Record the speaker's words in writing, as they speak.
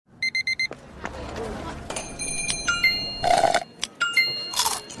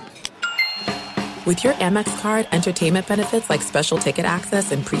With your Amex card, entertainment benefits like special ticket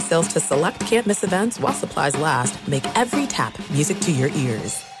access and pre-sales to select can't-miss events while supplies last make every tap music to your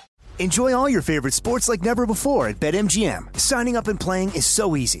ears. Enjoy all your favorite sports like never before at BetMGM. Signing up and playing is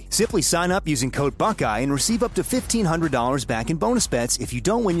so easy. Simply sign up using code Buckeye and receive up to $1,500 back in bonus bets if you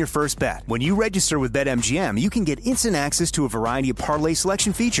don't win your first bet. When you register with BetMGM, you can get instant access to a variety of parlay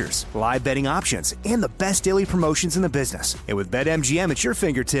selection features, live betting options, and the best daily promotions in the business. And with BetMGM at your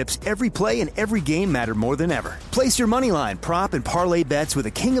fingertips, every play and every game matter more than ever. Place your moneyline, prop, and parlay bets with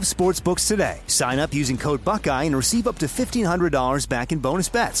the king of sportsbooks today. Sign up using code Buckeye and receive up to $1,500 back in bonus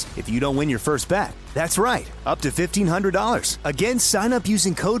bets if you don't win your first bet. That's right, up to $1,500. Again, sign up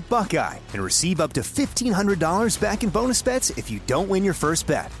using code Buckeye and receive up to $1,500 back in bonus bets if you don't win your first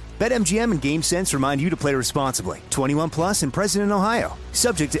bet. BetMGM and GameSense remind you to play responsibly. 21 plus and present in Ohio.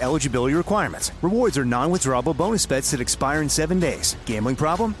 Subject to eligibility requirements. Rewards are non-withdrawable bonus bets that expire in 7 days. Gambling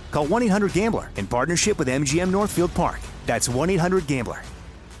problem? Call 1-800-GAMBLER in partnership with MGM Northfield Park. That's 1-800-GAMBLER.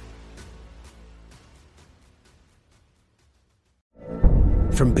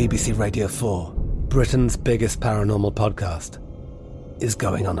 From BBC Radio 4, Britain's biggest paranormal podcast is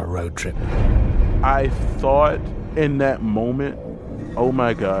going on a road trip. I thought in that moment, oh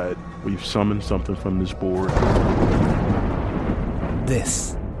my God, we've summoned something from this board.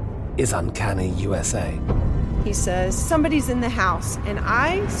 This is Uncanny USA. He says, somebody's in the house, and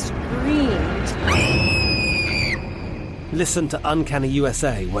I screamed. Listen to Uncanny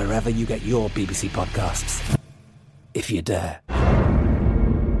USA wherever you get your BBC podcasts, if you dare.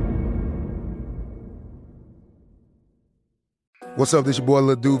 What's up, this your boy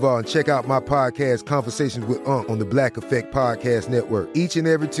Lil Duval, and check out my podcast, Conversations with Unc, on the Black Effect Podcast Network. Each and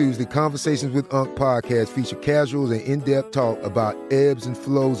every Tuesday, Conversations with Unc podcast feature casuals and in-depth talk about ebbs and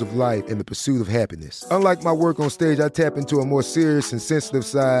flows of life and the pursuit of happiness. Unlike my work on stage, I tap into a more serious and sensitive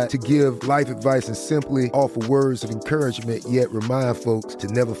side to give life advice and simply offer words of encouragement, yet remind folks to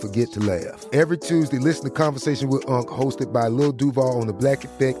never forget to laugh. Every Tuesday, listen to Conversations with Unc, hosted by Lil Duval on the Black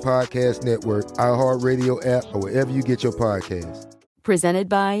Effect Podcast Network, iHeartRadio app, or wherever you get your podcasts. Presented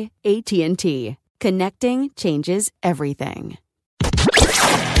by AT&T. Connecting changes everything.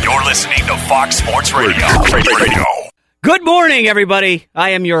 You're listening to Fox Sports Radio. Good morning, everybody. I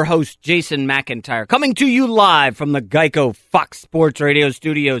am your host, Jason McIntyre, coming to you live from the Geico Fox Sports Radio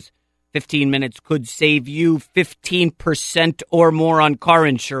studios. 15 minutes could save you 15% or more on car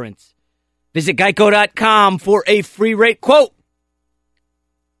insurance. Visit geico.com for a free rate quote.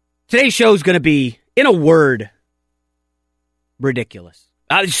 Today's show is going to be, in a word, ridiculous.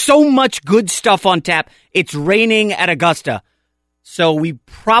 So much good stuff on tap. It's raining at Augusta, so we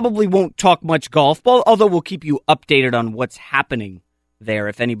probably won't talk much golf, although we'll keep you updated on what's happening there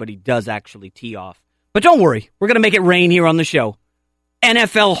if anybody does actually tee off. But don't worry, we're going to make it rain here on the show.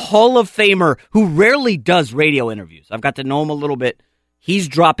 NFL Hall of Famer who rarely does radio interviews. I've got to know him a little bit. He's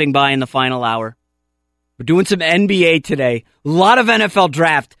dropping by in the final hour. We're doing some NBA today. A lot of NFL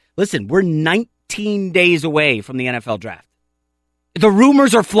draft. Listen, we're 19 days away from the NFL draft. The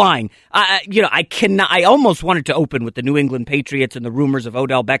rumors are flying. I almost wanted to open with the New England Patriots and the rumors of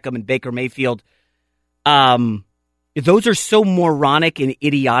Odell Beckham and Baker Mayfield. Those are so moronic and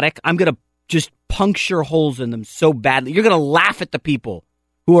idiotic. I'm going to just puncture holes in them so badly. You're going to laugh at the people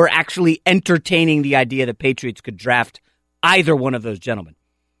who are actually entertaining the idea that Patriots could draft either one of those gentlemen.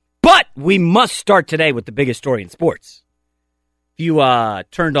 But we must start today with the biggest story in sports. If you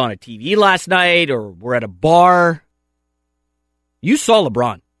turned on a TV last night or were at a bar, you saw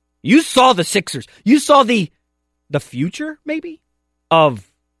LeBron. You saw the Sixers. You saw the future, maybe,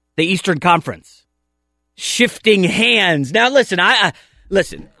 of the Eastern Conference shifting hands. Now, listen,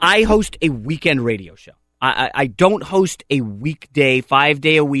 I host a weekend radio show. I don't host a weekday,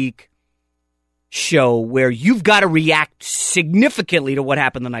 5-day-a-week show where you've got to react significantly to what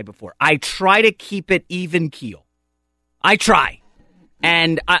happened the night before. I try to keep it even keel. I try.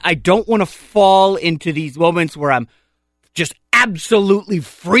 And I don't want to fall into these moments where I'm just absolutely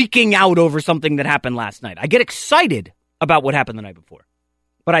freaking out over something that happened last night. I get excited about what happened the night before.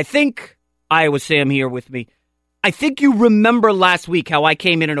 But I think, Iowa Sam here with me, I think you remember last week how I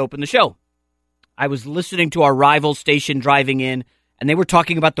came in and opened the show. I was listening to our rival station driving in, and they were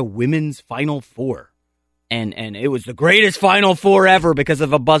talking about the women's Final Four. And it was the greatest Final Four ever because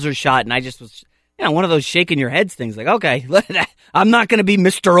of a buzzer shot, and I just was, one of those shaking your heads things, like, okay, I'm not going to be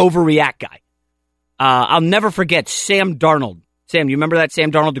Mr. Overreact guy. I'll never forget Sam Darnold. Sam, you remember that?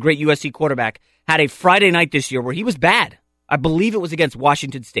 Sam Darnold, the great USC quarterback, had a Friday night this year where he was bad. I believe it was against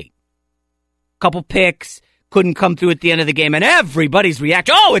Washington State. Couple picks, couldn't come through at the end of the game, and everybody's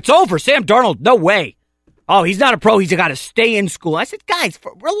reaction, oh, it's over, Sam Darnold, no way. Oh, he's not a pro, he's got to stay in school. I said, guys,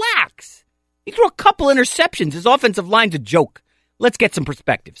 relax. He threw a couple interceptions. His offensive line's a joke. Let's get some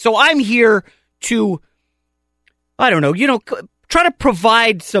perspective. So I'm here to, try to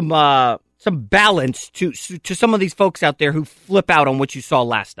provide some balance to some of these folks out there who flip out on what you saw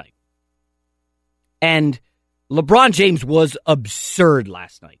last night. And LeBron James was absurd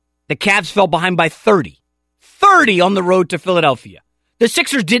last night. The Cavs fell behind by 30. 30 on the road to Philadelphia. The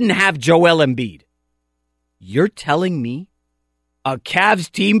Sixers didn't have Joel Embiid. You're telling me a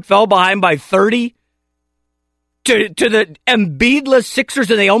Cavs team fell behind by 30 to the Embiidless Sixers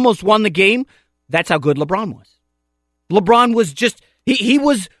and they almost won the game? That's how good LeBron was. LeBron was just, he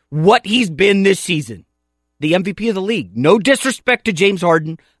was what he's been this season. The MVP of the league. No disrespect to James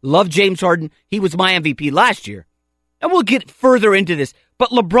Harden. Love James Harden. He was my MVP last year. And we'll get further into this.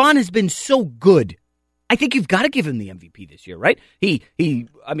 But LeBron has been so good. I think you've got to give him the MVP this year, right?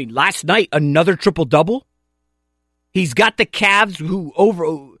 Last night, another triple-double. He's got the Cavs who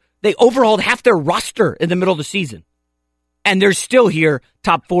overhauled half their roster in the middle of the season. And they're still here,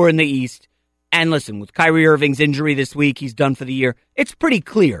 top 4 in the East. And listen, with Kyrie Irving's injury this week, he's done for the year. It's pretty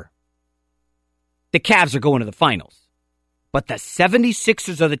clear the Cavs are going to the finals. But the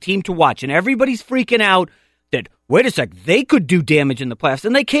 76ers are the team to watch. And everybody's freaking out that, wait a sec, they could do damage in the playoffs.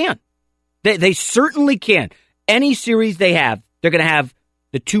 And they can. They certainly can. Any series they have, they're going to have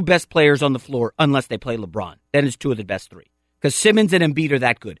the 2 best players on the floor unless they play LeBron. Then it's 2 of the best 3. Because Simmons and Embiid are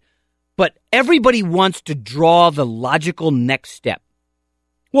that good. But everybody wants to draw the logical next step.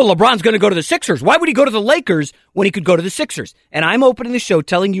 Well, LeBron's going to go to the Sixers. Why would he go to the Lakers when he could go to the Sixers? And I'm opening the show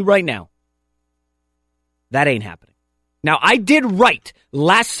telling you right now, that ain't happening. Now, I did right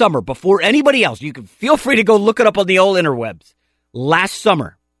last summer before anybody else. You can feel free to go look it up on the old interwebs. Last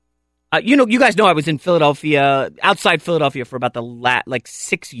summer, you guys know I was in Philadelphia, outside Philadelphia for about the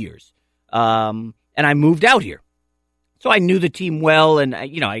 6 years. And I moved out here. So I knew the team well, and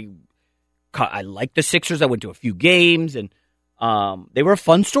I liked the Sixers. I went to a few games, and they were a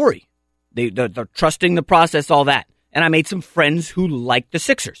fun story. They're trusting the process, all that. And I made some friends who liked the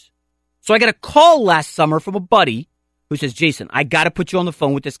Sixers. So I got a call last summer from a buddy who says, Jason, I got to put you on the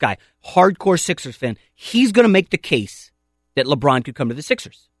phone with this guy, hardcore Sixers fan. He's going to make the case that LeBron could come to the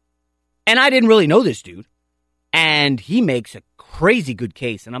Sixers. And I didn't really know this dude. And he makes a crazy good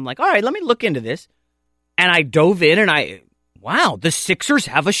case. And I'm like, all right, let me look into this. And I dove in and wow, the Sixers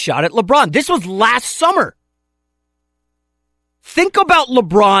have a shot at LeBron. This was last summer. Think about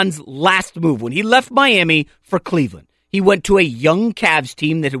LeBron's last move when he left Miami for Cleveland. He went to a young Cavs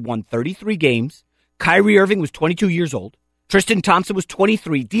team that had won 33 games. Kyrie Irving was 22 years old. Tristan Thompson was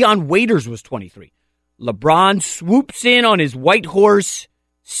 23. Deion Waiters was 23. LeBron swoops in on his white horse,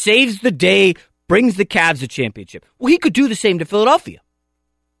 saves the day, brings the Cavs a championship. Well, he could do the same to Philadelphia.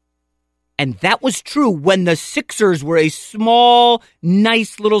 And that was true when the Sixers were a small,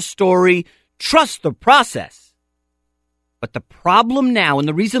 nice little story. Trust the process. But the problem now, and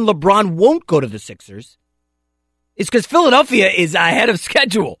the reason LeBron won't go to the Sixers, is because Philadelphia is ahead of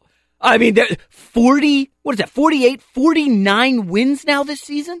schedule. I mean, they're 48, 49 wins now this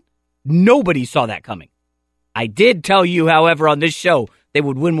season? Nobody saw that coming. I did tell you, however, on this show, they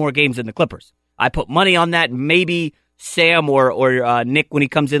would win more games than the Clippers. I put money on that. Maybe Sam or Nick, when he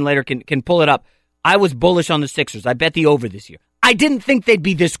comes in later, can pull it up. I was bullish on the Sixers. I bet the over this year. I didn't think they'd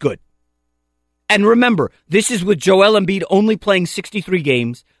be this good. And remember, this is with Joel Embiid only playing 63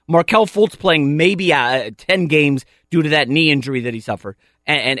 games, Markelle Fultz playing maybe 10 games due to that knee injury that he suffered.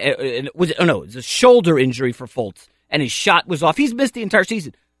 And it was a shoulder injury for Fultz, and his shot was off. He's missed the entire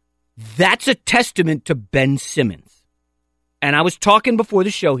season. That's a testament to Ben Simmons. And I was talking before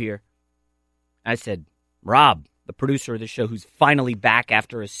the show here. I said, Rob, the producer of the show, who's finally back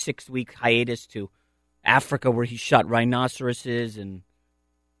after a 6-week hiatus to Africa where he shot rhinoceroses and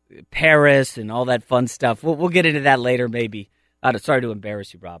Paris and all that fun stuff. We'll get into that later, maybe. Sorry to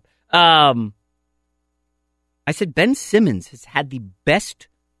embarrass you, Rob. I said Ben Simmons has had the best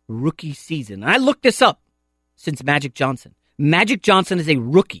rookie season. And I looked this up since Magic Johnson. Magic Johnson is a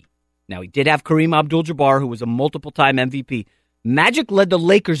rookie. Now, he did have Kareem Abdul-Jabbar, who was a multiple-time MVP. Magic led the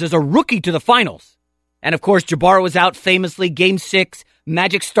Lakers as a rookie to the finals. And, of course, Jabbar was out famously. Game 6,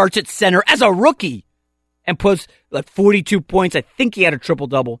 Magic starts at center as a rookie and puts 42 points. I think he had a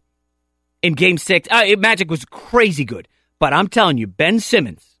triple-double in Game 6. Magic was crazy good. But I'm telling you, Ben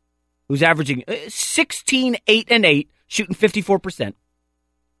Simmons, who's averaging 16, 8, and 8, shooting 54%.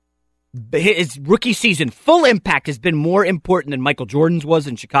 His rookie season, full impact, has been more important than Michael Jordan's was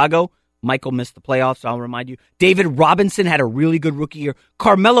in Chicago. Michael missed the playoffs, I'll remind you. David Robinson had a really good rookie year.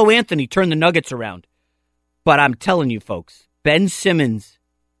 Carmelo Anthony turned the Nuggets around. But I'm telling you, folks, Ben Simmons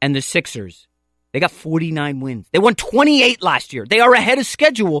and the Sixers, they got 49 wins. They won 28 last year. They are ahead of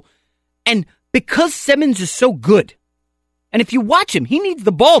schedule. And because Simmons is so good. And if you watch him, he needs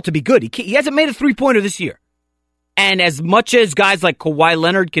the ball to be good. He hasn't made a three-pointer this year. And as much as guys like Kawhi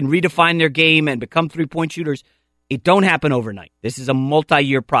Leonard can redefine their game and become three-point shooters, it don't happen overnight. This is a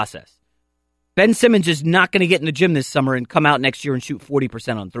multi-year process. Ben Simmons is not going to get in the gym this summer and come out next year and shoot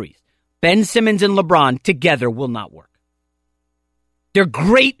 40% on threes. Ben Simmons and LeBron together will not work. They're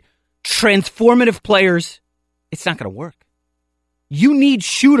great, transformative players. It's not going to work. You need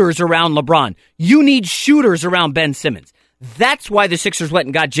shooters around LeBron. You need shooters around Ben Simmons. That's why the Sixers went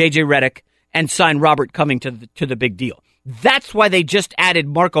and got J.J. Redick and signed Robert Covington to the big deal. That's why they just added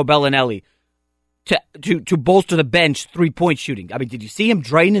Marco Bellinelli to bolster the bench three-point shooting. I mean, did you see him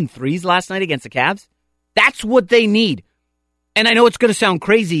draining threes last night against the Cavs? That's what they need. And I know it's going to sound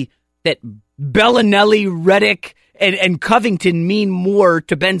crazy that Bellinelli, Redick, and Covington mean more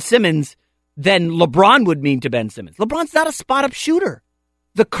to Ben Simmons than LeBron would mean to Ben Simmons. LeBron's not a spot-up shooter.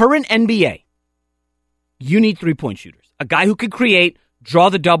 The current NBA, you need three-point shooters. A guy who can create, draw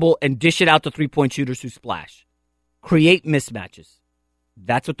the double, and dish it out to three-point shooters who splash. Create mismatches.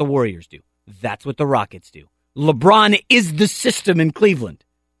 That's what the Warriors do. That's what the Rockets do. LeBron is the system in Cleveland.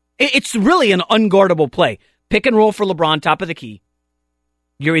 It's really an unguardable play. Pick and roll for LeBron, top of the key.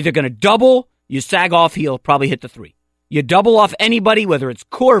 You're either going to double, you sag off, he'll probably hit the three. You double off anybody, whether it's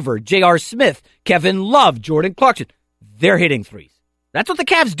Korver, J.R. Smith, Kevin Love, Jordan Clarkson. They're hitting threes. That's what the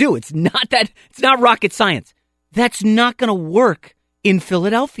Cavs do. It's not rocket science. That's not going to work in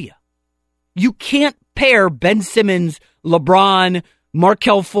Philadelphia. You can't pair Ben Simmons, LeBron,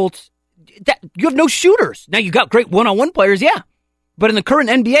 Markelle Fultz. You have no shooters. Now, you got great one-on-one players, yeah. But in the current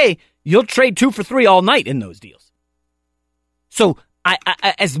NBA, you'll trade 2 for 3 all night in those deals. So, I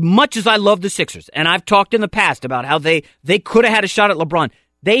as much as I love the Sixers, and I've talked in the past about how they could have had a shot at LeBron,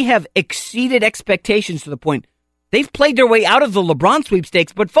 they have exceeded expectations to the point they've played their way out of the LeBron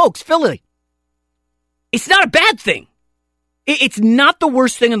sweepstakes. But folks, Philly, it's not a bad thing. It's not the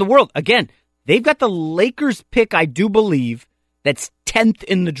worst thing in the world. Again, they've got the Lakers pick, I do believe, that's 10th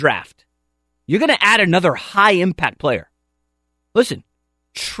in the draft. You're going to add another high-impact player. Listen,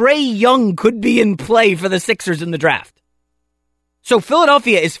 Trae Young could be in play for the Sixers in the draft. So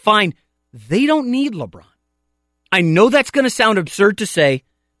Philadelphia is fine. They don't need LeBron. I know that's going to sound absurd to say.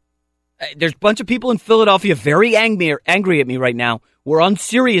 There's a bunch of people in Philadelphia very angry at me right now. We're on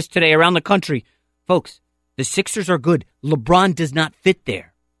Sirius today around the country. Folks, the Sixers are good. LeBron does not fit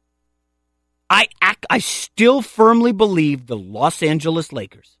there. I still firmly believe the Los Angeles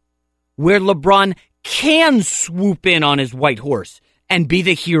Lakers, where LeBron can swoop in on his white horse and be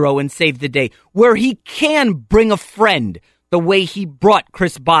the hero and save the day, where he can bring a friend the way he brought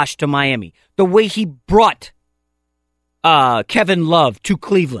Chris Bosh to Miami, the way he brought Kevin Love to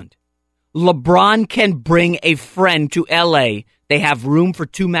Cleveland. LeBron can bring a friend to L.A. They have room for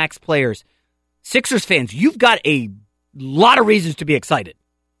 2 max players. Sixers fans, you've got a lot of reasons to be excited.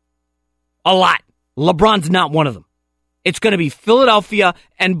 A lot. LeBron's not one of them. It's going to be Philadelphia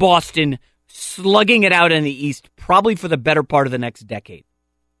and Boston slugging it out in the East, probably for the better part of the next decade.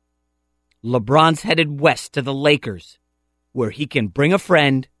 LeBron's headed west to the Lakers, where he can bring a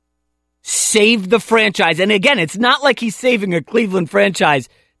friend, save the franchise. And again, it's not like he's saving a Cleveland franchise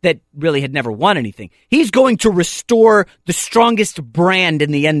that really had never won anything. He's going to restore the strongest brand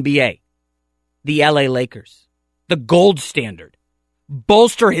in the NBA, the LA Lakers, the gold standard,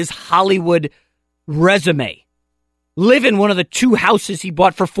 bolster his Hollywood resume, live in one of the 2 houses he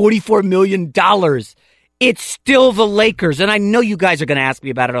bought for $44 million. It's still the Lakers. And I know you guys are going to ask me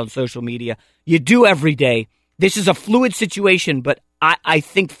about it on social media. You do every day. This is a fluid situation, but I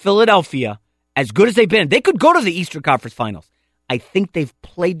think Philadelphia, as good as they've been, they could go to the Eastern Conference Finals. I think they've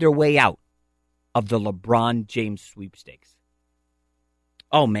played their way out of the LeBron James sweepstakes.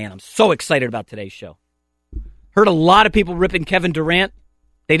 Oh, man, I'm so excited about today's show. Heard a lot of people ripping Kevin Durant.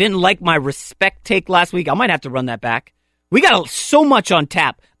 They didn't like my respect take last week. I might have to run that back. We got so much on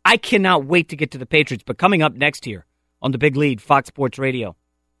tap. I cannot wait to get to the Patriots. But coming up next here on The Big Lead, Fox Sports Radio,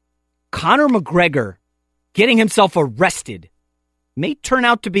 Conor McGregor getting himself arrested may turn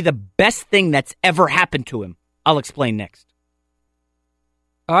out to be the best thing that's ever happened to him. I'll explain next.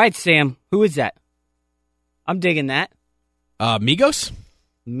 All right, Sam, who is that? I'm digging that. Migos?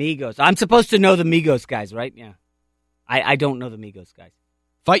 Migos. I'm supposed to know the Migos guys, right? Yeah. I don't know the Migos guys.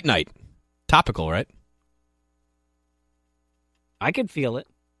 Fight night. Topical, right? I could feel it.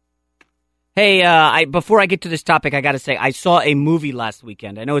 Hey, before I get to this topic, I got to say, I saw a movie last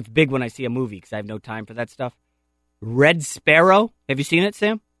weekend. I know it's big when I see a movie because I have no time for that stuff. Red Sparrow. Have you seen it,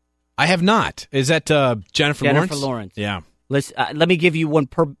 Sam? I have not. Is that Jennifer Lawrence? Jennifer Lawrence. Yeah. Listen, let me give you one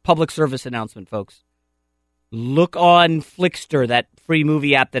public service announcement, folks. Look on Flickster, that free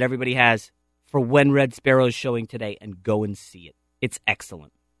movie app that everybody has. for when Red Sparrow is showing today and go and see it. It's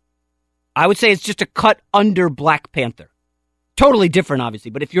excellent. I would say it's just a cut under Black Panther. Totally different, obviously.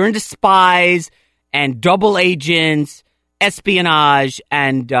 But if you're into spies and double agents, espionage,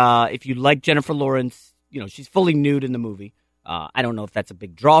 and if you like Jennifer Lawrence, she's fully nude in the movie. I don't know if that's a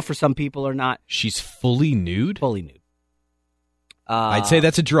big draw for some people or not. She's fully nude? Fully nude. I'd say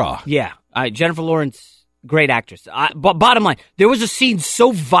that's a draw. Yeah. Jennifer Lawrence, great actress. But bottom line, there was a scene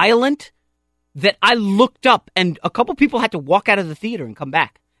so violent that I looked up and a couple people had to walk out of the theater and come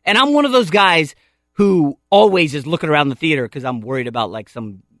back. And I'm one of those guys who always is looking around the theater because I'm worried about like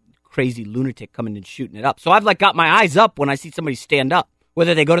some crazy lunatic coming and shooting it up. So I've like got my eyes up when I see somebody stand up,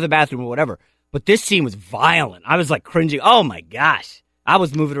 whether they go to the bathroom or whatever. But this scene was violent. I was like cringing. Oh my gosh. I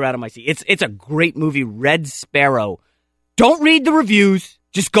was moving around in my seat. It's a great movie, Red Sparrow. Don't read the reviews.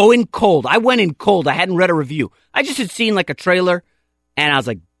 Just go in cold. I went in cold. I hadn't read a review. I just had seen like a trailer and I was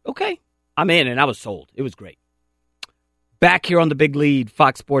like, okay, I'm in, and I was sold. It was great. Back here on the Big Lead,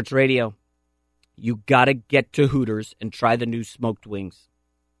 Fox Sports Radio. You got to get to Hooters and try the new smoked wings.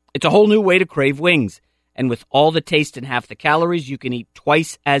 It's a whole new way to crave wings. And with all the taste and half the calories, you can eat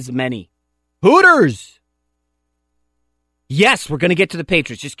twice as many. Hooters! Yes, we're going to get to the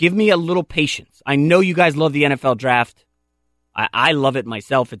Patriots. Just give me a little patience. I know you guys love the NFL draft. I love it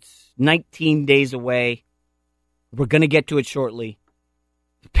myself. It's 19 days away. We're going to get to it shortly.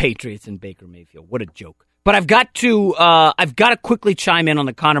 The Patriots and Baker Mayfield. What a joke. But I've got to quickly chime in on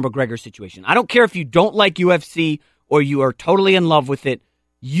the Conor McGregor situation. I don't care if you don't like UFC or you are totally in love with it.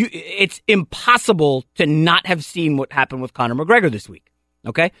 It's impossible to not have seen what happened with Conor McGregor this week.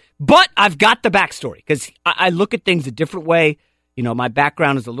 Okay? But I've got the backstory because I look at things a different way. My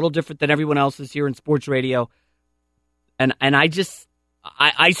background is a little different than everyone else's here in sports radio. And I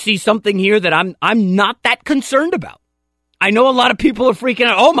see something here that I'm not that concerned about. I know a lot of people are freaking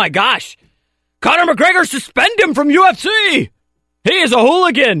out. Oh my gosh. Conor McGregor, suspend him from UFC. He is a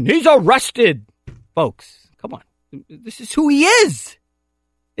hooligan. He's arrested. Folks, come on. This is who he is.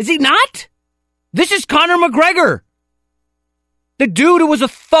 Is he not? This is Conor McGregor. The dude who was a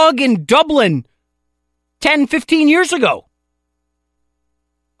thug in Dublin 10, 15 years ago.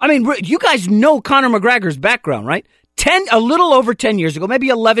 I mean, you guys know Conor McGregor's background, right? A little over 10 years ago, maybe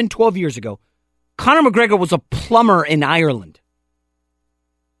 11, 12 years ago, Conor McGregor was a plumber in Ireland.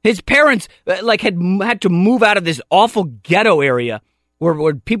 His parents had to move out of this awful ghetto area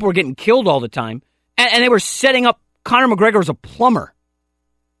where people were getting killed all the time, and they were setting up Conor McGregor as a plumber.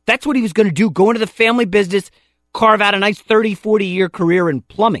 That's what he was going to do, go into the family business, carve out a nice 30, 40-year career in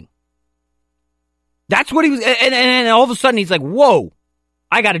plumbing. That's what he was, and all of a sudden he's like, whoa,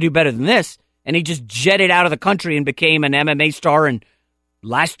 I got to do better than this. And he just jetted out of the country and became an MMA star, and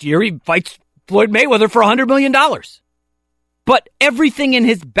last year he fights Floyd Mayweather for $100 million. But everything in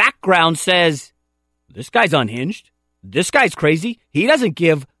his background says, this guy's unhinged. This guy's crazy. He doesn't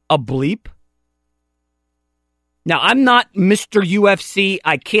give a bleep. Now, I'm not Mr. UFC.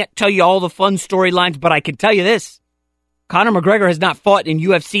 I can't tell you all the fun storylines, but I can tell you this. Conor McGregor has not fought in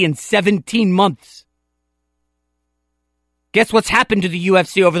UFC in 17 months. Guess what's happened to the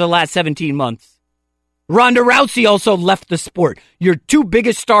UFC over the last 17 months? Ronda Rousey also left the sport. Your two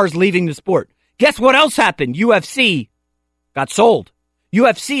biggest stars leaving the sport. Guess what else happened? UFC got sold.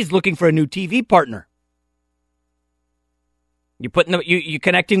 UFC is looking for a new TV partner. You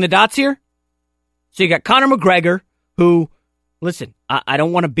connecting the dots here? So you got Conor McGregor, who, listen, I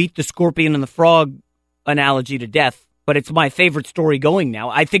don't want to beat the scorpion and the frog analogy to death, but it's my favorite story going now.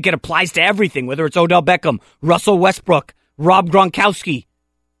 I think it applies to everything, whether it's Odell Beckham, Russell Westbrook, Rob Gronkowski.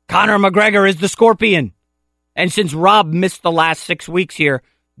 Conor McGregor is the scorpion. And since Rob missed the last 6 weeks here,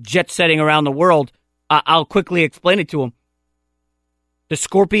 jet-setting around the world, I'll quickly explain it to him. The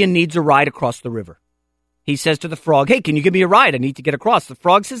scorpion needs a ride across the river. He says to the frog, hey, can you give me a ride? I need to get across. The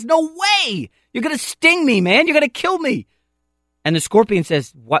frog says, no way! You're going to sting me, man. You're going to kill me. And the scorpion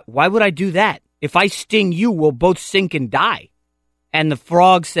says, why would I do that? If I sting you, we'll both sink and die. And the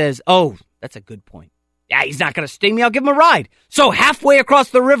frog says, oh, that's a good point. Yeah, he's not going to sting me. I'll give him a ride. So halfway across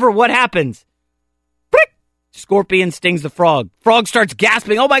the river, what happens? Prick! Scorpion stings the frog. Frog starts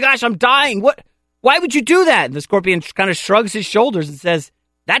gasping. Oh my gosh, I'm dying. What? Why would you do that? And the scorpion kind of shrugs his shoulders and says,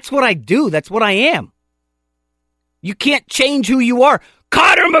 that's what I do. That's what I am. You can't change who you are.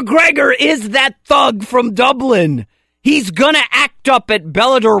 Conor McGregor is that thug from Dublin. He's going to act up at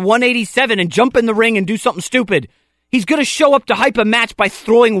Bellator 187 and jump in the ring and do something stupid. He's going to show up to hype a match by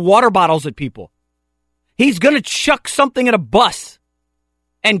throwing water bottles at people. He's going to chuck something at a bus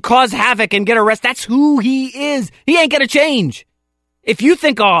and cause havoc and get arrested. That's who he is. He ain't going to change. If you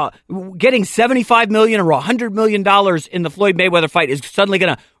think getting $75 million or $100 million in the Floyd Mayweather fight is suddenly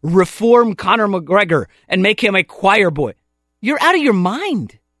going to reform Conor McGregor and make him a choir boy, you're out of your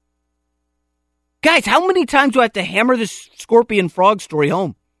mind. Guys, how many times do I have to hammer this scorpion frog story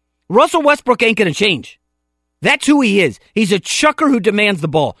home? Russell Westbrook ain't going to change. That's who he is. He's a chucker who demands the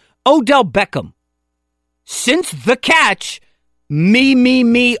ball. Odell Beckham. Since the catch,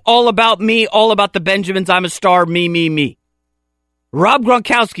 me, all about the Benjamins, I'm a star, me. Rob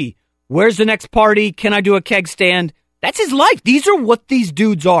Gronkowski, where's the next party? Can I do a keg stand? That's his life. These are what these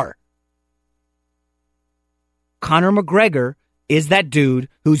dudes are. Conor McGregor is that dude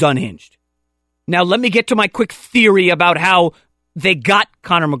who's unhinged. Now, let me get to my quick theory about how they got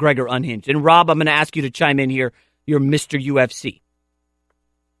Conor McGregor unhinged. And Rob, I'm going to ask you to chime in here. You're Mr. UFC.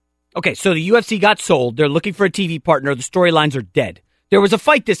 Okay, so the UFC got sold. They're looking for a TV partner. The storylines are dead. There was a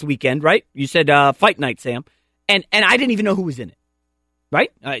fight this weekend, right? You said fight night, Sam. And I didn't even know who was in it. Right?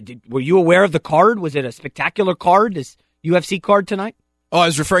 Were you aware of the card? Was it a spectacular card, this UFC card tonight? Oh, I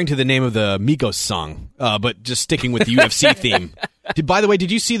was referring to the name of the Migos song, but just sticking with the UFC theme. By the way, did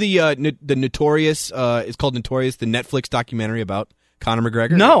you see the Notorious, it's called Notorious, the Netflix documentary about Conor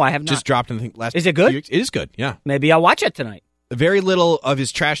McGregor? No, I have not. Just dropped, I think, last Is it good? It is good, yeah. Maybe I'll watch it tonight. Very little of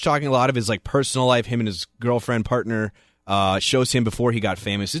his trash talking, a lot of his like personal life, him and his girlfriend, partner, shows him before he got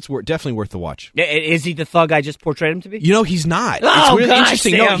famous. It's definitely worth the watch. Is he the thug I just portrayed him to be? You know, he's not. Oh, it's really gosh,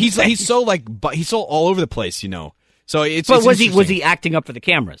 interesting. Sam. No, he's so like, he's so all over the place, you know. So it's. But it's was he acting up for the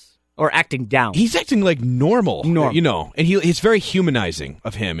cameras or acting down? He's acting like normal, you know, and it's very humanizing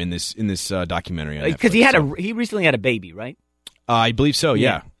of him in this documentary. Because he recently had a baby, right? I believe so.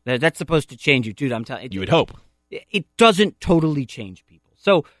 Yeah. That's supposed to change you, dude. I'm telling you. You would hope. It doesn't totally change people.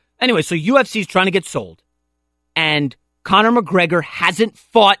 So anyway, so UFC is trying to get sold, and Conor McGregor hasn't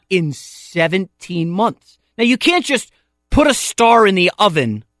fought in 17 months. Now, you can't just put a star in the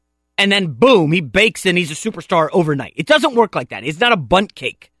oven and then, boom, he bakes and he's a superstar overnight. It doesn't work like that. It's not a bundt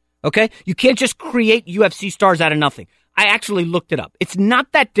cake, okay? You can't just create UFC stars out of nothing. I actually looked it up. It's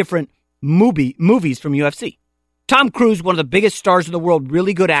not that different movies from UFC. Tom Cruise, one of the biggest stars in the world,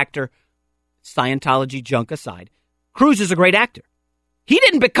 really good actor, Scientology junk aside. Cruise is a great actor. He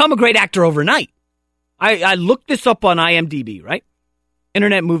didn't become a great actor overnight. I looked this up on IMDb, right?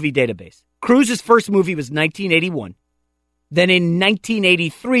 Internet Movie Database. Cruise's first movie was 1981. Then in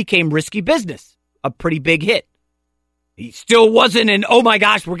 1983 came Risky Business, a pretty big hit. He still wasn't in, oh my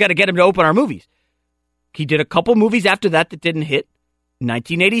gosh, we're going to get him to open our movies. He did a couple movies after that didn't hit.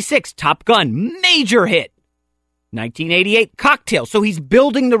 1986, Top Gun, major hit. 1988, Cocktail. So he's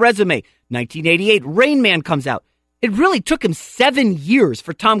building the resume. 1988, Rain Man comes out. It really took him 7 years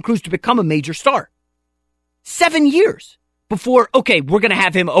for Tom Cruise to become a major star. 7 years before, okay, we're going to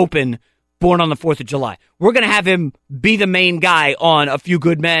have him open Born on the 4th of July. We're going to have him be the main guy on A Few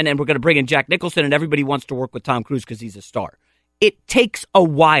Good Men, and we're going to bring in Jack Nicholson, and everybody wants to work with Tom Cruise because he's a star. It takes a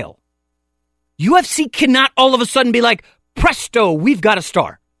while. UFC cannot all of a sudden be like, presto, we've got a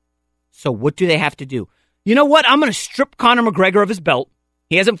star. So what do they have to do? You know what? I'm going to strip Conor McGregor of his belt.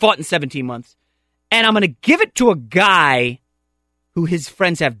 He hasn't fought in 17 months. And I'm going to give it to a guy who his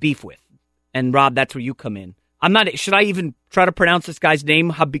friends have beef with. And Rob, that's where you come in. Should I even try to pronounce this guy's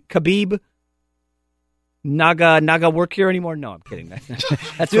name? Khabib? Naga work here anymore? No, I'm kidding.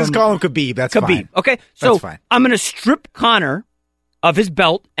 That's just call him Khabib. That's Khabib. Fine. Okay, so that's fine. I'm going to strip Conor of his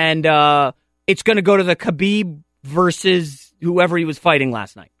belt, and it's going to go to the Khabib versus whoever he was fighting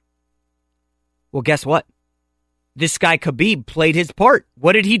last night. Well, guess what? This guy Khabib played his part.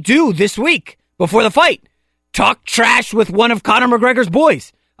 What did he do this week before the fight? Talk trash with one of Conor McGregor's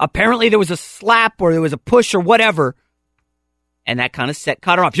boys. Apparently there was a slap or there was a push or whatever, and that kind of set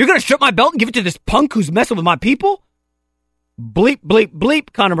Conor off. You're going to strip my belt and give it to this punk who's messing with my people? Bleep, bleep,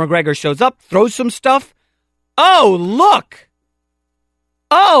 bleep. Conor McGregor shows up, throws some stuff. Oh, look.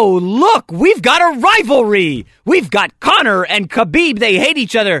 We've got a rivalry. We've got Conor and Khabib. They hate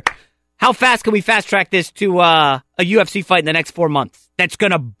each other. How fast can we fast track this to a UFC fight in the next 4 months? That's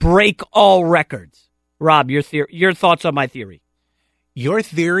going to break all records. Rob, your thoughts on my theory? Your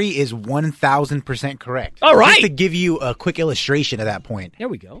theory is 1,000% correct. All right. Just to give you a quick illustration of that point. There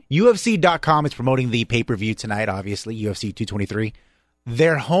we go. UFC.com is promoting the pay-per-view tonight, obviously, UFC 223.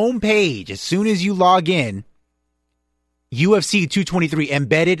 Their homepage, as soon as you log in, UFC 223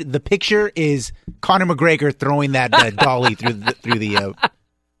 embedded, the picture is Conor McGregor throwing that dolly through the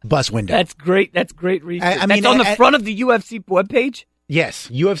bus window. That's great. That's great research. I mean, that's on the front of the UFC webpage? Yes,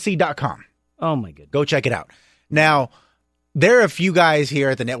 UFC.com. Oh, my goodness. Go check it out. Now, there are a few guys here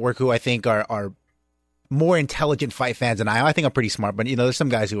at the network who I think are more intelligent fight fans than I am. I think I'm pretty smart, but there's some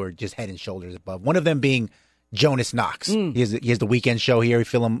guys who are just head and shoulders above. One of them being Jonas Knox. He has the weekend show here. We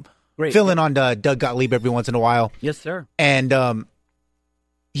fill in on Doug Gottlieb every once in a while. Yes, sir. And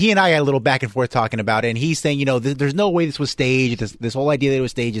he and I had a little back and forth talking about it, and he's saying, there's no way this was staged. This whole idea that it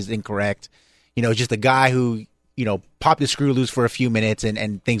was staged is incorrect. Just a guy who, popped his screw loose for a few minutes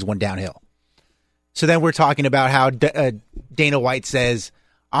and things went downhill. So then we're talking about how Dana White says,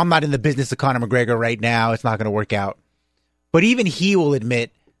 I'm not in the business of Conor McGregor right now. It's not going to work out. But even he will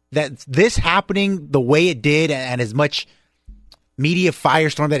admit that this happening the way it did and as much media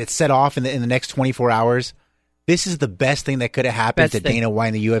firestorm that it set off in the next 24 hours, this is the best thing that could have happened to Dana White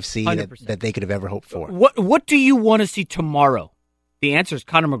and the UFC that they could have ever hoped for. What do you want to see tomorrow? The answer is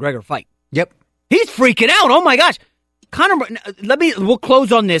Conor McGregor fight. Yep. He's freaking out. Oh, my gosh. We'll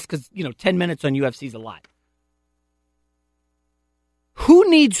close on this because, 10 minutes on UFC is a lot. Who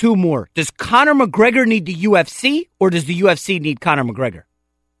needs who more? Does Conor McGregor need the UFC or does the UFC need Conor McGregor?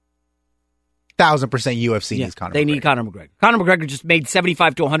 1,000% UFC needs Conor McGregor. They need Conor McGregor. Conor McGregor just made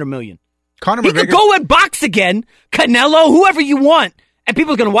 $75 to $100 million. Conor McGregor could go and box again, Canelo, whoever you want, and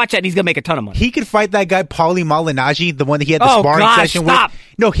people are going to watch that and he's going to make a ton of money. He could fight that guy, Paulie Malignaggi, the one that he had the sparring session with.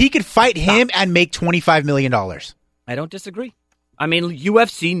 No, he could fight him and make $25 million. I don't disagree. I mean,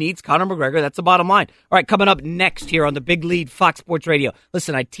 UFC needs Conor McGregor. That's the bottom line. All right, coming up next here on the Big Lead, Fox Sports Radio.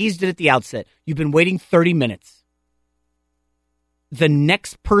 Listen, I teased it at the outset. You've been waiting 30 minutes. The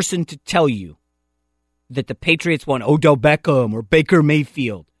next person to tell you that the Patriots want Odell Beckham or Baker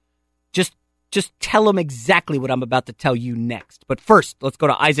Mayfield, just tell them exactly what I'm about to tell you next. But first, let's go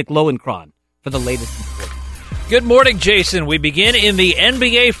to Isaac Lowenkron for the latest in sports. Good morning, Jason. We begin in the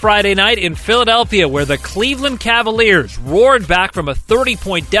NBA Friday night in Philadelphia, where the Cleveland Cavaliers roared back from a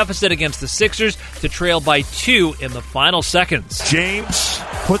 30-point deficit against the Sixers to trail by 2 in the final seconds. James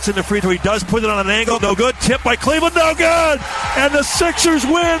puts in the free throw. He does put it on an angle. No good. Tip by Cleveland. No good. And the Sixers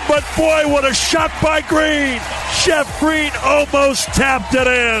win, but boy, what a shot by Green. Jeff Green almost tapped it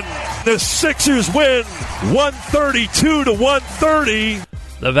in. The Sixers win 132 to 130.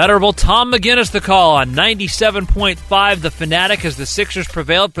 The venerable Tom McGinnis the call on 97.5 The Fanatic as the Sixers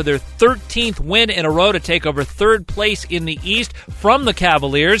prevailed for their 13th win in a row to take over third place in the East from the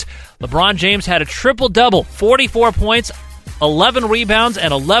Cavaliers. LeBron James had a triple-double, 44 points, 11 rebounds,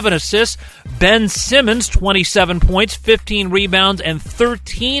 and 11 assists. Ben Simmons, 27 points, 15 rebounds, and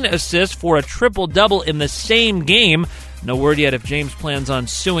 13 assists for a triple-double in the same game. No word yet if James plans on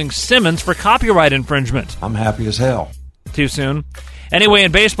suing Simmons for copyright infringement. I'm happy as hell. Too soon. Anyway,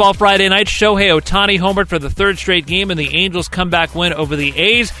 in baseball Friday night, Shohei Ohtani homered for the third straight game in the Angels' comeback win over the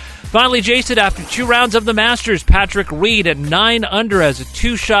A's. Finally, Jason, after 2 rounds of the Masters, Patrick Reed at 9 under has a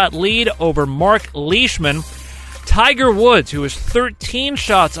 2-shot lead over Mark Leishman. Tiger Woods, who is 13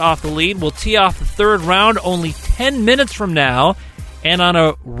 shots off the lead, will tee off the third round only 10 minutes from now. And on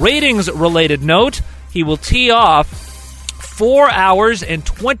a ratings-related note, he will tee off 4 hours and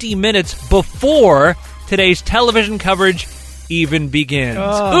 20 minutes before today's television coverage even begins.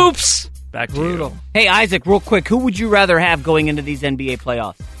 Oops. Back to you. Hey, Isaac, real quick, who would you rather have going into these NBA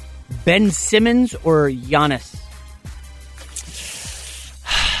playoffs? Ben Simmons or Giannis?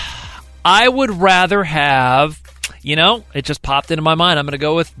 I would rather have, it just popped into my mind. I'm going to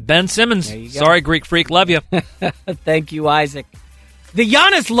go with Ben Simmons. Sorry, Greek Freak. Love you. Thank you, Isaac. The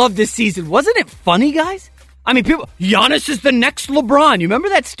Giannis love this season. Wasn't it funny, guys? I mean, Giannis is the next LeBron. You remember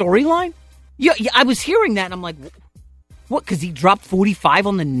that storyline? Yeah, I was hearing that, and I'm like, what, because he dropped 45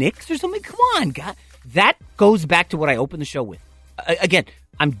 on the Knicks or something? Come on, God. That goes back to what I opened the show with. Again,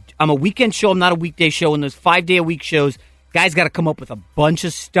 I'm a weekend show. I'm not a weekday show. And those 5-day-a-week shows, guys got to come up with a bunch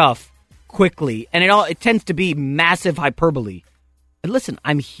of stuff quickly. And it tends to be massive hyperbole. And listen,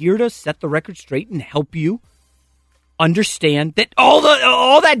 I'm here to set the record straight and help you understand that all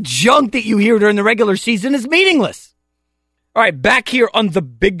that junk that you hear during the regular season is meaningless. All right, back here on the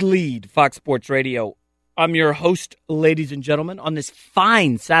Big Lead, Fox Sports Radio. I'm your host, ladies and gentlemen, on this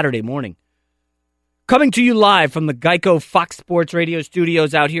fine Saturday morning. Coming to you live from the Geico Fox Sports Radio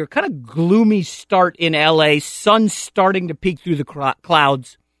studios out here. Kind of gloomy start in L.A. Sun starting to peek through the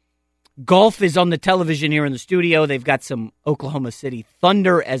clouds. Golf is on the television here in the studio. They've got some Oklahoma City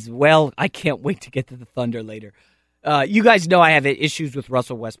Thunder as well. I can't wait to get to the Thunder later. You guys know I have issues with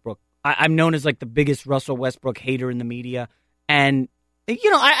Russell Westbrook. I'm known as like the biggest Russell Westbrook hater in the media. And,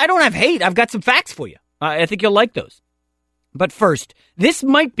 I don't have hate. I've got some facts for you. I think you'll like those. But first, this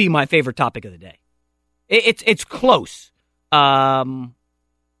might be my favorite topic of the day. It's close. The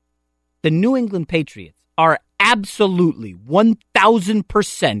New England Patriots are absolutely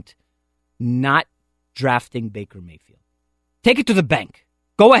 1,000% not drafting Baker Mayfield. Take it to the bank.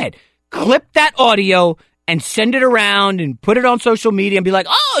 Go ahead. Clip that audio and send it around and put it on social media and be like,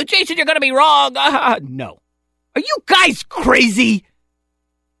 oh, Jason, you're going to be wrong. No. Are you guys crazy?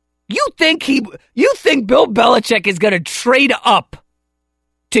 You think Bill Belichick is going to trade up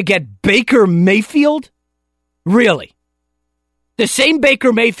to get Baker Mayfield? Really? The same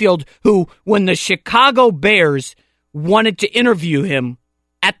Baker Mayfield who, when the Chicago Bears wanted to interview him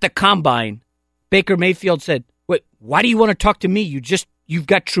at the Combine, Baker Mayfield said, "Wait, why do you want to talk to me? You've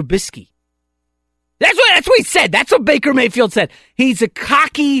got Trubisky." That's what he said. That's what Baker Mayfield said. He's a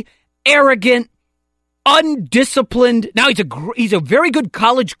cocky, arrogant, undisciplined. Now he's a very good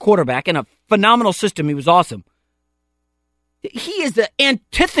college quarterback in a phenomenal system. He was awesome. He is the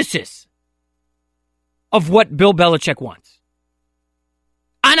antithesis of what Bill Belichick wants.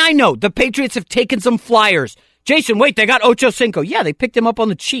 And I know the Patriots have taken some flyers. Jason, wait, they got Ocho Cinco. Yeah, they picked him up on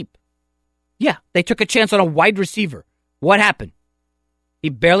the cheap. Yeah, they took a chance on a wide receiver. What happened? He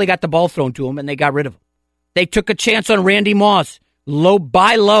barely got the ball thrown to him, and they got rid of him. They took a chance on Randy Moss.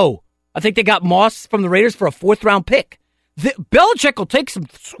 Buy low. I think they got Moss from the Raiders for a 4th-round pick. Belichick will take some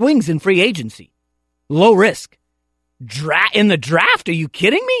swings in free agency. Low risk. In the draft? Are you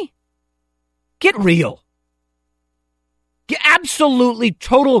kidding me? Get real. Absolutely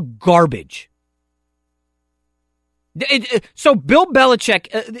total garbage. So Bill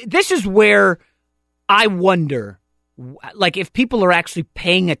Belichick, this is where I wonder, like, if people are actually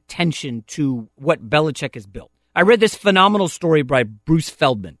paying attention to what Belichick has built. I read this phenomenal story by Bruce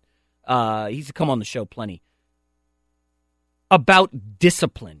Feldman. He's come on the show plenty. About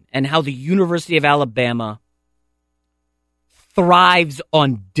discipline and how the University of Alabama thrives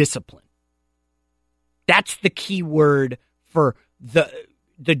on discipline. That's the key word for the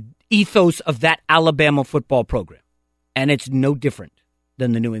ethos of that Alabama football program. And it's no different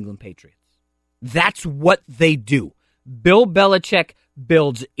than the New England Patriots. That's what they do. Bill Belichick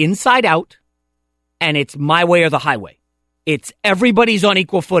builds inside out, and it's my way or the highway. It's everybody's on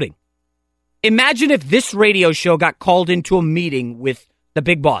equal footing. Imagine if this radio show got called into a meeting with the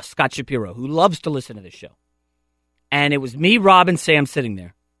big boss, Scott Shapiro, who loves to listen to this show. And it was me, Rob, and Sam sitting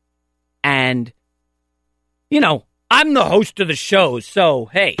there. And, I'm the host of the show, so,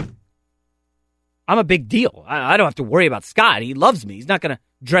 hey, I'm a big deal. I don't have to worry about Scott. He loves me. He's not going to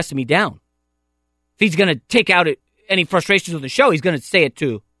dress me down. If he's going to take out any frustrations with the show, he's going to say it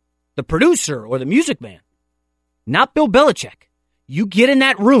to the producer or the music man. Not Bill Belichick. You get in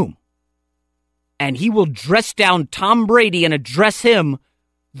that room, and he will dress down Tom Brady and address him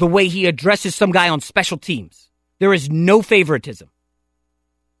the way he addresses some guy on special teams. There is no favoritism.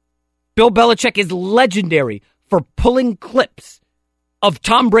 Bill Belichick is legendary for pulling clips of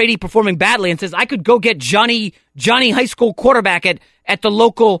Tom Brady performing badly and says, I could go get Johnny high school quarterback at the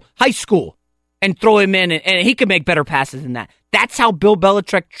local high school and throw him in, and he could make better passes than that. That's how Bill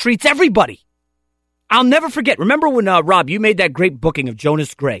Belichick treats everybody. I'll never forget. Remember when, Rob, you made that great booking of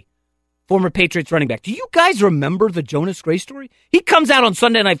Jonas Gray, former Patriots running back. Do you guys remember the Jonas Gray story? He comes out on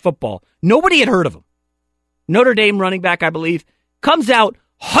Sunday Night Football. Nobody had heard of him. Notre Dame running back, I believe, comes out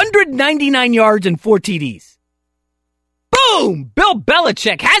 199 yards and 4 TDs. Boom! Bill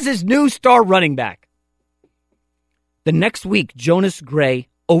Belichick has his new star running back. The next week, Jonas Gray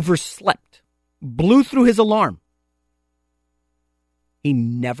overslept, blew through his alarm. He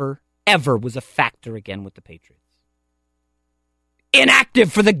never, ever was a factor again with the Patriots.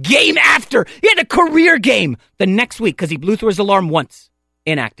 Inactive for the game after. He had a career game the next week because he blew through his alarm once.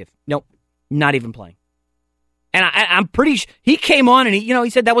 Inactive. Nope. Not even playing. And I'm pretty sure he came on and he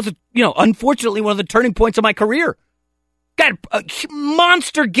said that was, unfortunately one of the turning points of my career. Got a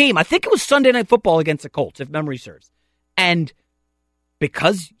monster game. I think it was Sunday Night Football against the Colts, if memory serves. And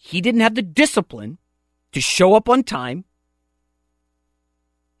because he didn't have the discipline to show up on time,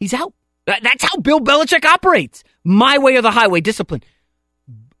 he's out. That's how Bill Belichick operates. My way or the highway, discipline.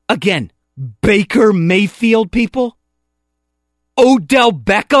 Again, Baker Mayfield, people. Odell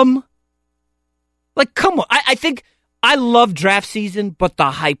Beckham. Like, come on. I think I love draft season, but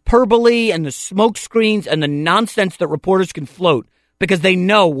the hyperbole and the smoke screens and the nonsense that reporters can float because they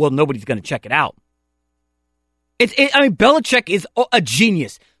know, well, nobody's going to check it out. Belichick is a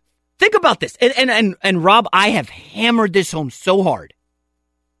genius. Think about this. And Rob, I have hammered this home so hard.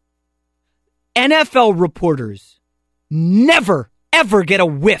 NFL reporters never, ever get a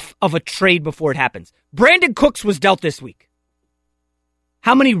whiff of a trade before it happens. Brandon Cooks was dealt this week.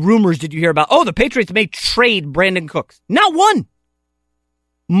 How many rumors did you hear about? Oh, the Patriots may trade Brandon Cooks. Not one.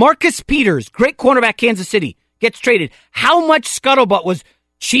 Marcus Peters, great cornerback, Kansas City, gets traded. How much scuttlebutt was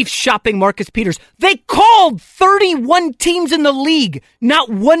Chiefs shopping Marcus Peters? They called 31 teams in the league. Not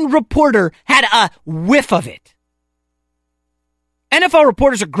one reporter had a whiff of it. NFL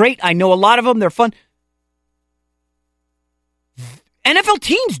reporters are great. I know a lot of them. They're fun. NFL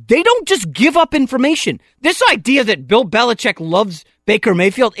teams, they don't just give up information. This idea that Bill Belichick loves Baker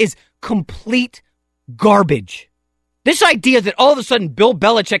Mayfield is complete garbage. This idea that all of a sudden Bill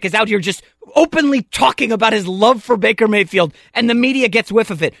Belichick is out here just openly talking about his love for Baker Mayfield and the media gets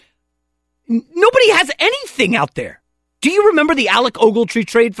whiff of it. Nobody has anything out there. Do you remember the Alec Ogletree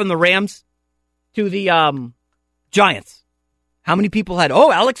trade from the Rams to the Giants? How many people had,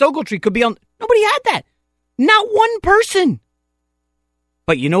 Alex Ogletree could be on? Nobody had that. Not one person.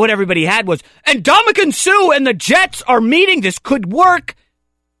 But you know what everybody had was, and Ndamukong Suh and the Jets are meeting. This could work.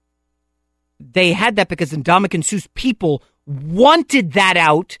 They had that because Ndamukong Suh's people wanted that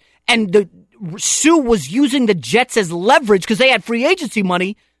out, and Suh was using the Jets as leverage because they had free agency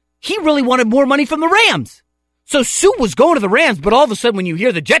money. He really wanted more money from the Rams. So Suh was going to the Rams, but all of a sudden when you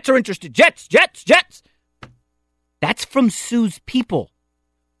hear the Jets are interested, Jets, that's from Suh's people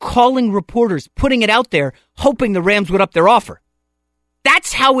calling reporters, putting it out there, hoping the Rams would up their offer.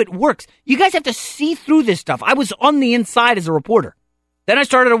 That's how it works. You guys have to see through this stuff. I was on the inside as a reporter. Then I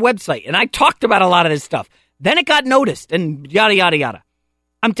started a website, and I talked about a lot of this stuff. Then it got noticed, and yada, yada, yada.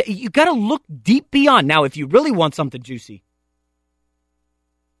 You got to look deep beyond. Now, if you really want something juicy,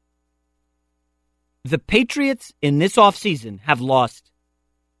 the Patriots in this offseason have lost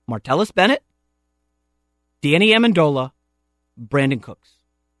Martellus Bennett, Danny Amendola, Brandon Cooks.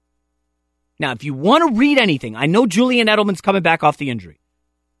 Now, if you want to read anything, I know Julian Edelman's coming back off the injury.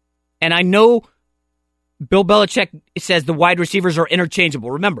 And I know Bill Belichick says the wide receivers are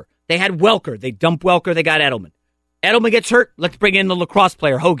interchangeable. Remember, they had Welker. They dumped Welker. They got Edelman. Edelman gets hurt. Let's bring in the lacrosse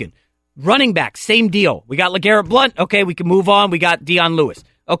player, Hogan. Running back, same deal. We got LeGarrette Blount. Okay, we can move on. We got Dion Lewis.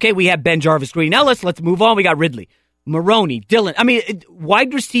 Okay, we have Ben Jarvis Green Ellis. Let's move on. We got Ridley. Maroney, Dillon.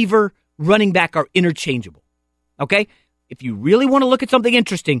 Wide receiver, running back are interchangeable. Okay? If you really want to look at something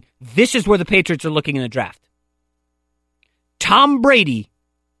interesting, this is where the Patriots are looking in the draft. Tom Brady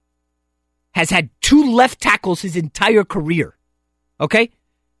has had 2 left tackles his entire career. Okay?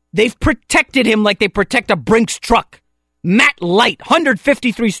 They've protected him like they protect a Brinks truck. Matt Light,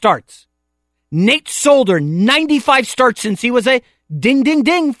 153 starts. Nate Solder, 95 starts since he was a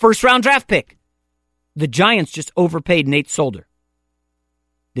ding, first-round draft pick. The Giants just overpaid Nate Solder.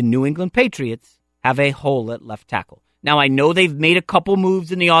 The New England Patriots have a hole at left tackle. Now, I know they've made a couple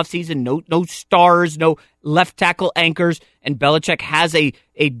moves in the offseason. No stars, no left tackle anchors, and Belichick has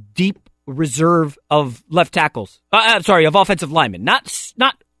a deep reserve of left tackles. Of offensive linemen. Not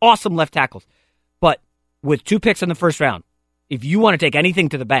awesome left tackles. But with 2 picks in the first round, if you want to take anything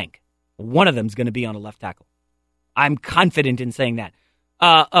to the bank, one of them is going to be on a left tackle. I'm confident in saying that.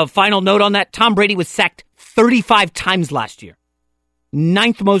 A final note on that, Tom Brady was sacked 35 times last year.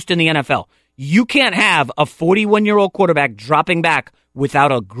 9th most in the NFL. You can't have a 41-year-old quarterback dropping back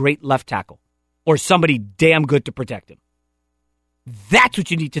without a great left tackle or somebody damn good to protect him. That's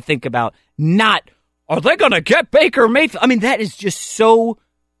what you need to think about. Not, are they going to get Baker Mayfield? I mean, that is just so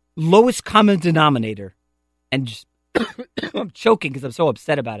lowest common denominator. And just I'm choking because I'm so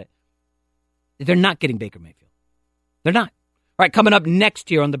upset about it. They're not getting Baker Mayfield. They're not. All right, coming up next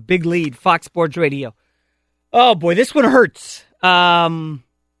here on the Big Lead, Fox Sports Radio. Oh, boy, this one hurts.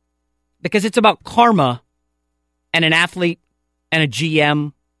 Because it's about karma and an athlete and a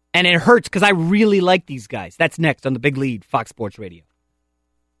GM. And it hurts because I really like these guys. That's next on the Big Lead, Fox Sports Radio.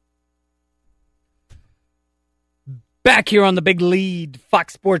 Back here on the Big Lead,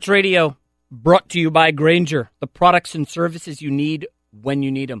 Fox Sports Radio, brought to you by Grainger. The products and services you need when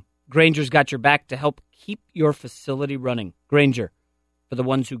you need them. Grainger's got your back to help keep your facility running. Grainger, for the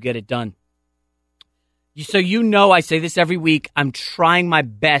ones who get it done. So you know I say this every week. I'm trying my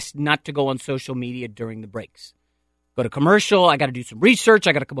best not to go on social media during the breaks. Go to commercial. I got to do some research.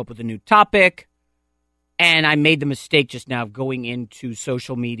 I got to come up with a new topic. And I made the mistake just now of going into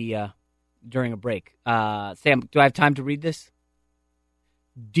social media during a break. Sam, do I have time to read this?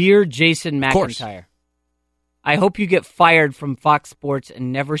 Dear Jason McIntyre, I hope you get fired from Fox Sports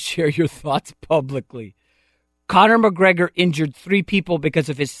and never share your thoughts publicly. Conor McGregor injured 3 people because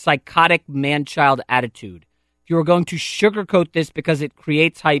of his psychotic man-child attitude. If you are going to sugarcoat this because it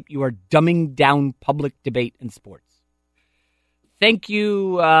creates hype, you are dumbing down public debate in sports. Thank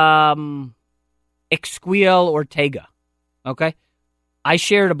you, Exquiel Ortega. Okay? I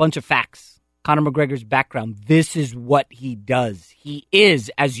shared a bunch of facts. Conor McGregor's background. This is what he does. He is,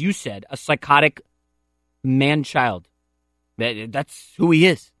 as you said, a psychotic man-child. That's who he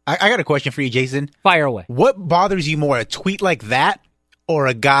is. I got a question for you, Jason. Fire away. What bothers you more, a tweet like that or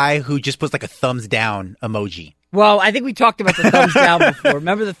a guy who just puts like a thumbs down emoji? Well, I think we talked about the thumbs down before.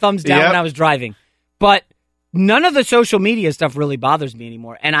 Remember the thumbs down when I was driving? But none of the social media stuff really bothers me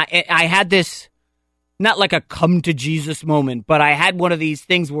anymore. And I had this not like a come to Jesus moment, but I had one of these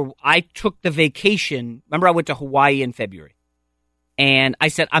things where I took the vacation. Remember, I went to Hawaii in February. And I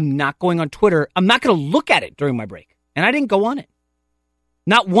said, I'm not going on Twitter. I'm not going to look at it during my break. And I didn't go on it.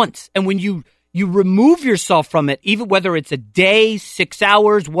 Not once. And when you remove yourself from it, even whether it's a day, 6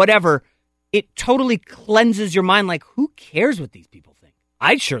 hours, whatever, it totally cleanses your mind. Like, who cares what these people think?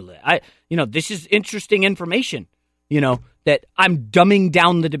 This is interesting information, that I'm dumbing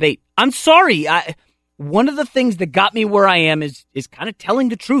down the debate. I'm sorry. One of the things that got me where I am is kind of telling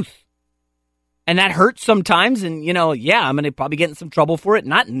the truth. And that hurts sometimes, and, I'm going to probably get in some trouble for it.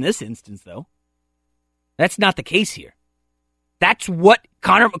 Not in this instance, though. That's not the case here. That's what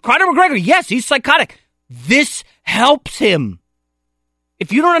Conor McGregor, yes, he's psychotic. This helps him.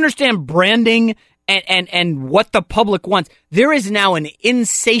 If you don't understand branding and what the public wants, there is now an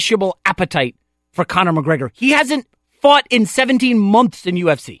insatiable appetite for Conor McGregor. He hasn't fought in 17 months in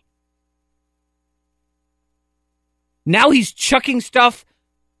UFC. Now he's chucking stuff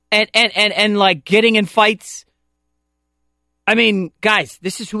and like getting in fights. I mean, guys,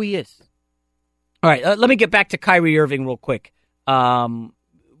 this is who he is. All right, let me get back to Kyrie Irving real quick,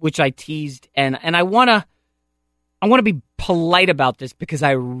 which I teased, and I want to be polite about this because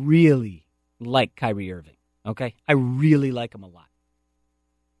I really like Kyrie Irving. Okay, I really like him a lot.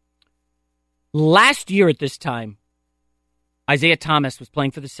 Last year at this time, Isaiah Thomas was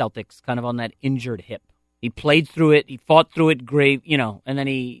playing for the Celtics, kind of on that injured hip. He played through it. He fought through it great, and then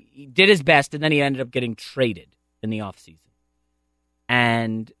he did his best, and then he ended up getting traded in the offseason.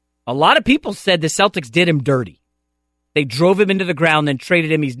 And a lot of people said the Celtics did him dirty. They drove him into the ground, then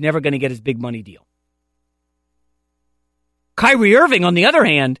traded him. He's never going to get his big money deal. Kyrie Irving, on the other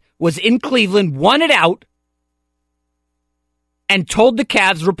hand, was in Cleveland, won it out, and told the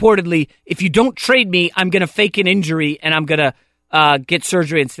Cavs reportedly, if you don't trade me, I'm going to fake an injury, and I'm going to get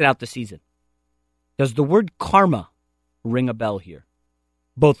surgery and sit out the season. Does the word karma ring a bell here?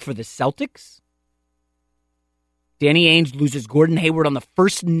 Both for the Celtics. Danny Ainge loses Gordon Hayward on the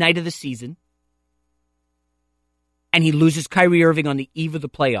first night of the season. And he loses Kyrie Irving on the eve of the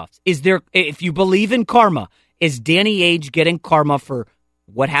playoffs. If you believe in karma, is Danny Ainge getting karma for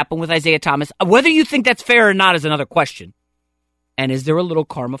what happened with Isaiah Thomas? Whether you think that's fair or not is another question. And is there a little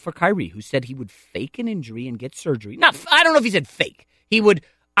karma for Kyrie, who said he would fake an injury and get surgery? I don't know if he said fake. He would...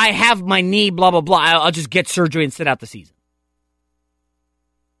 I have my knee, blah, blah, blah. I'll just get surgery and sit out the season.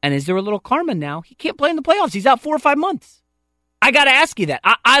 And is there a little karma now? He can't play in the playoffs. He's out 4 or 5 months. I got to ask you that.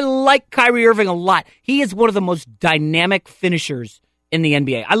 I like Kyrie Irving a lot. He is one of the most dynamic finishers in the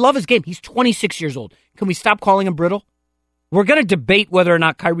NBA. I love his game. He's 26 years old. Can we stop calling him brittle? We're going to debate whether or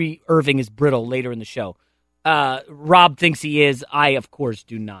not Kyrie Irving is brittle later in the show. Rob thinks he is. I, of course,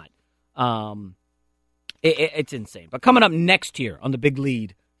 do not. It's insane. But coming up next here on The Big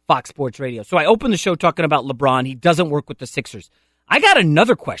Lead, Fox Sports Radio. So I opened the show talking about LeBron. He doesn't work with the Sixers. I got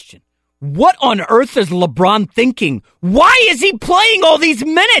another question. What on earth is LeBron thinking? Why is he playing all these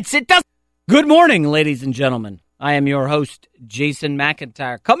minutes? Good morning, ladies and gentlemen. I am your host, Jason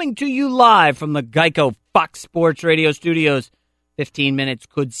McIntyre, coming to you live from the Geico Fox Sports Radio studios. 15 minutes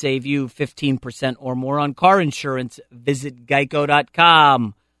could save you 15% or more on car insurance. Visit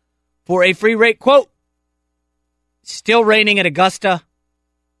geico.com for a free rate quote. Still raining at Augusta.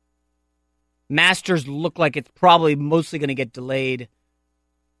 Masters look like it's probably mostly going to get delayed.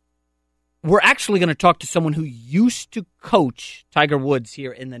 We're actually going to talk to someone who used to coach Tiger Woods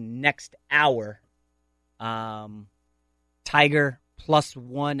here in the next hour. Tiger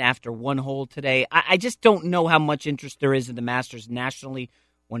 +1 after one hole today. I just don't know how much interest there is in the Masters nationally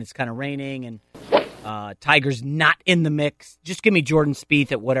when it's kind of raining and Tiger's not in the mix. Just give me Jordan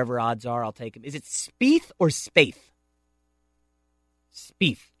Spieth at whatever odds are. I'll take him. Is it Spieth or Spaeth?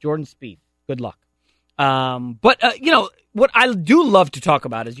 Spieth. Jordan Spieth. Good luck. But what I do love to talk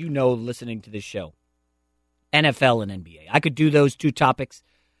about, as you know, listening to this show, NFL and NBA. I could do those two topics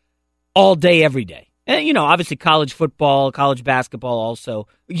all day, every day. And, obviously college football, college basketball also.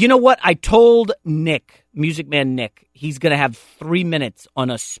 You know what? I told Nick, Music Man Nick, he's going to have 3 minutes on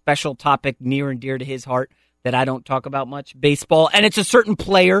a special topic near and dear to his heart that I don't talk about much, baseball. And it's a certain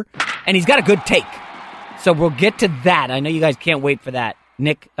player, and he's got a good take. So we'll get to that. I know you guys can't wait for that.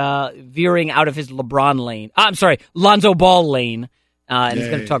 Nick veering out of his LeBron lane. Lonzo Ball lane. And he's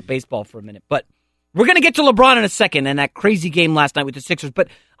going to talk baseball for a minute. But we're going to get to LeBron in a second and that crazy game last night with the Sixers. But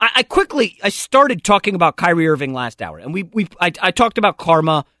I started talking about Kyrie Irving last hour. And I talked about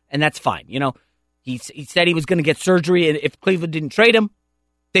karma, and that's fine. He said he was going to get surgery and if Cleveland didn't trade him.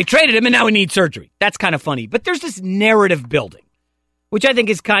 They traded him, and now he needs surgery. That's kind of funny. But there's this narrative building, which I think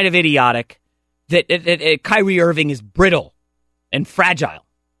is kind of idiotic, that Kyrie Irving is brittle and fragile.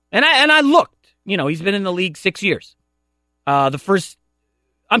 And I looked. he's been in the league 6 years. He's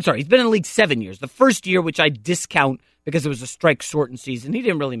been in the league 7 years. The first year, which I discount because it was a strike-shortened season, he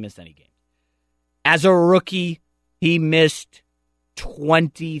didn't really miss any games. As a rookie, he missed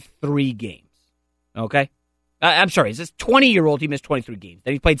 23 games. Okay? I'm sorry, as a 20-year-old, he missed 23 games.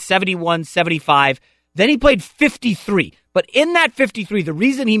 Then he played 71, 75. Then he played 53. But in that 53, the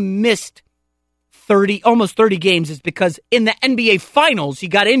reason he missed almost 30 games is because in the NBA Finals, he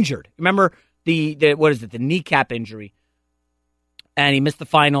got injured. Remember the kneecap injury? And he missed the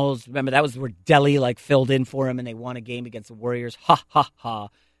finals. Remember, that was where Delhi filled in for him and they won a game against the Warriors. Ha, ha, ha.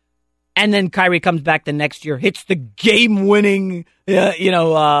 And then Kyrie comes back the next year, hits the game-winning,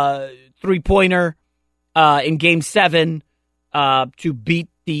 three-pointer in Game 7 to beat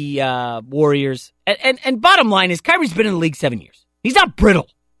the Warriors. And bottom line is, Kyrie's been in the league 7 years. He's not brittle.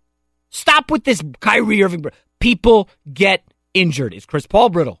 Stop with this Kyrie Irving. People get injured. Is Chris Paul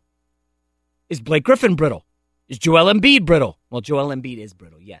brittle? Is Blake Griffin brittle? Is Joel Embiid brittle? Well, Joel Embiid is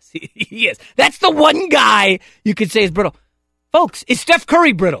brittle. Yes, he is. That's the one guy you could say is brittle. Folks, is Steph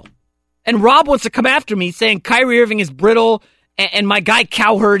Curry brittle? And Rob wants to come after me saying Kyrie Irving is brittle, and my guy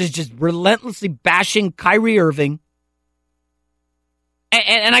Cowherd is just relentlessly bashing Kyrie Irving.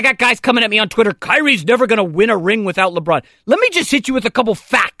 And I got guys coming at me on Twitter, Kyrie's never going to win a ring without LeBron. Let me just hit you with a couple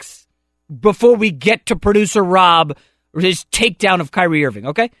facts before we get to producer Rob, his takedown of Kyrie Irving,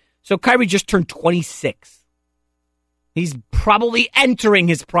 okay? So Kyrie just turned 26. He's probably entering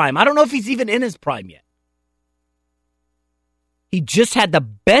his prime. I don't know if he's even in his prime yet. He just had the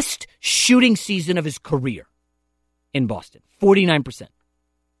best shooting season of his career in Boston, 49%.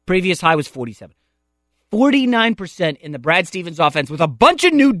 Previous high was 47. 49% in the Brad Stevens offense with a bunch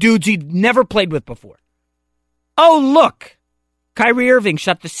of new dudes he'd never played with before. Oh, look. Kyrie Irving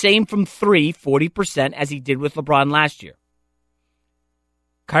shot the same from 3, 40%, as he did with LeBron last year.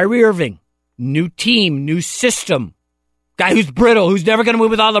 Kyrie Irving, new team, new system. Guy who's brittle, who's never going to win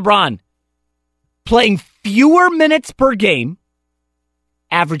without LeBron. Playing fewer minutes per game,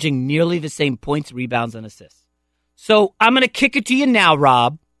 averaging nearly the same points, rebounds, and assists. So I'm going to kick it to you now,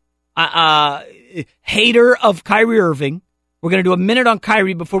 Rob. Hater of Kyrie Irving. We're going to do a minute on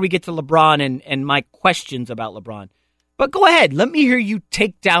Kyrie before we get to LeBron and my questions about LeBron. But go ahead. Let me hear you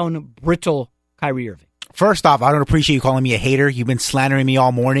take down brittle Kyrie Irving. First off, I don't appreciate you calling me a hater. You've been slandering me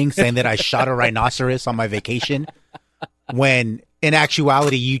all morning, saying that I shot a rhinoceros on my vacation, when in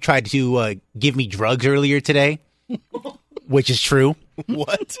actuality you tried to give me drugs earlier today, which is true.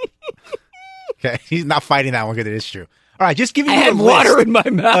 What? Okay, he's not fighting that one because it is true. All right, just giving you a water in my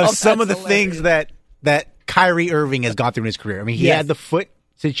mouth of some of the things that Kyrie Irving has gone through in his career. I mean, he had the foot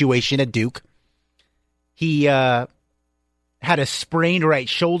situation at Duke. He had a sprained right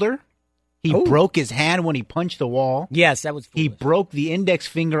shoulder. He broke his hand when he punched the wall. Yes, that was foolish. He broke the index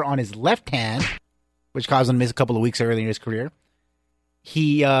finger on his left hand, which caused him to miss a couple of weeks earlier in his career.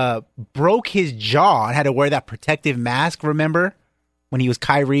 He broke his jaw and had to wear that protective mask, remember? When he was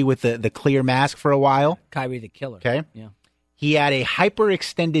Kyrie with the clear mask for a while. Kyrie the Killer. Okay. Yeah. He had a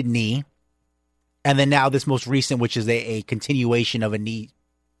hyperextended knee. And then now this most recent, which is a continuation of a knee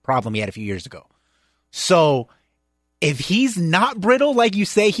problem he had a few years ago. So if he's not brittle, like you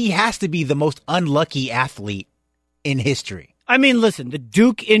say, he has to be the most unlucky athlete in history. I mean, listen, the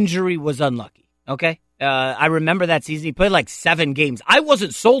Duke injury was unlucky, okay? I remember that season. He played 7 games. I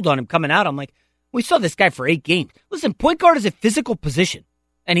wasn't sold on him coming out. I'm like, we saw this guy for 8 games. Listen, point guard is a physical position,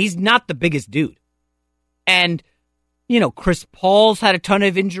 and he's not the biggest dude. And, Chris Paul's had a ton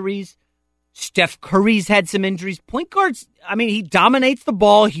of injuries. Steph Curry's had some injuries. Point guards, I mean, he dominates the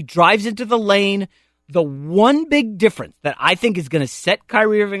ball. He drives into the lane. The one big difference that I think is going to set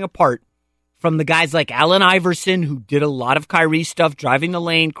Kyrie Irving apart from the guys like Allen Iverson, who did a lot of Kyrie stuff, driving the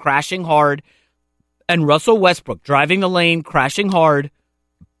lane, crashing hard, and Russell Westbrook, driving the lane, crashing hard,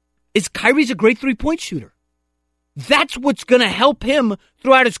 is Kyrie's a great three-point shooter. That's what's going to help him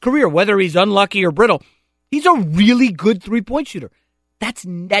throughout his career, whether he's unlucky or brittle. He's a really good three-point shooter.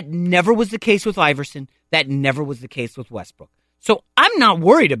 That never was the case with Iverson. That never was the case with Westbrook. So I'm not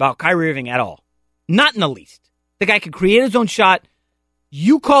worried about Kyrie Irving at all. Not in the least. The guy can create his own shot.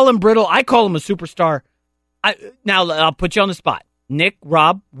 You call him brittle. I call him a superstar. Now, I'll put you on the spot. Nick,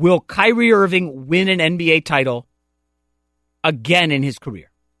 Rob, will Kyrie Irving win an NBA title again in his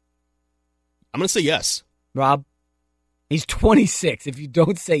career? I'm going to say yes. Rob, he's 26. If you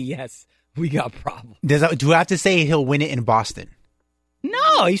don't say yes, we got problems. Do I have to say he'll win it in Boston?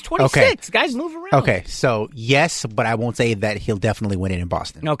 No, he's 26. Okay. Guys move around. Okay, so yes, but I won't say that he'll definitely win it in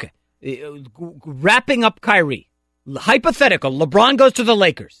Boston. Okay. Wrapping up Kyrie. Hypothetical. LeBron goes to the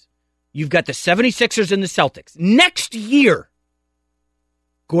Lakers. You've got the 76ers and the Celtics. Next year,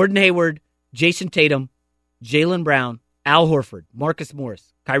 Gordon Hayward, Jason Tatum, Jaylen Brown, Al Horford, Marcus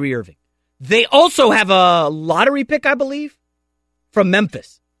Morris, Kyrie Irving. They also have a lottery pick, I believe, from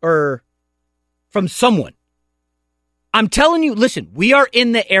Memphis or from someone. I'm telling you, listen, we are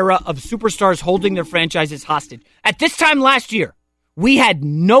in the era of superstars holding their franchises hostage. At this time last year, we had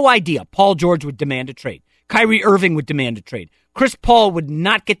no idea Paul George would demand a trade. Kyrie Irving would demand a trade. Chris Paul would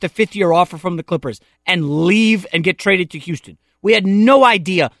not get the fifth-year offer from the Clippers and leave and get traded to Houston. We had no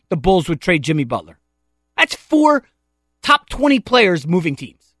idea the Bulls would trade Jimmy Butler. That's 4 top 20 players moving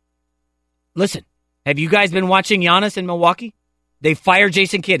teams. Listen, have you guys been watching Giannis in Milwaukee? They fired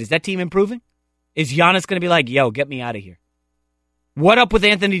Jason Kidd. Is that team improving? Is Giannis going to be like, yo, get me out of here? What up with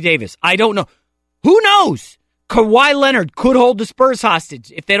Anthony Davis? I don't know. Who knows? Kawhi Leonard could hold the Spurs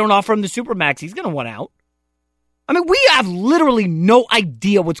hostage. If they don't offer him the Supermax, he's going to want out. I mean, we have literally no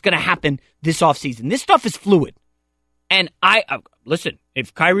idea what's going to happen this offseason. This stuff is fluid. And listen,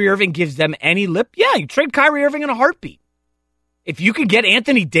 if Kyrie Irving gives them any lip, yeah, you trade Kyrie Irving in a heartbeat. If you can get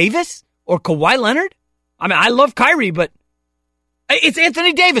Anthony Davis or Kawhi Leonard, I mean, I love Kyrie, but it's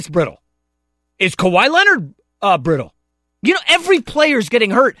Anthony Davis brittle. Is Kawhi Leonard brittle? You know, every player's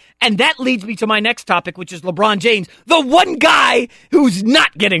getting hurt. And that leads me to my next topic, which is LeBron James, the one guy who's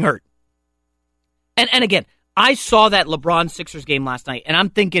not getting hurt. And again, I saw that LeBron Sixers game last night, and I'm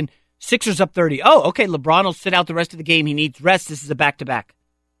thinking, Sixers up 30. Oh, okay, LeBron will sit out the rest of the game. He needs rest. This is a back-to-back.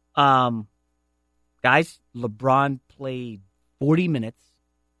 Guys, LeBron played 40 minutes,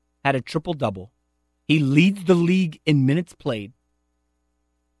 had a triple-double. He leads the league in minutes played.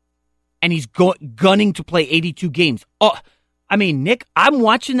 And he's gunning to play 82 games. Oh, I mean, Nick, I'm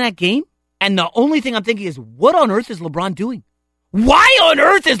watching that game, and the only thing I'm thinking is, what on earth is LeBron doing? Why on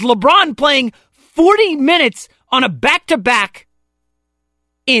earth is LeBron playing 40 minutes on a back-to-back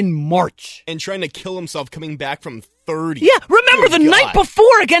in March? And trying to kill himself coming back from 30. Yeah, remember the night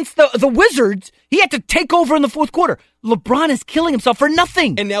before against the Wizards, he had to take over in the fourth quarter. LeBron is killing himself for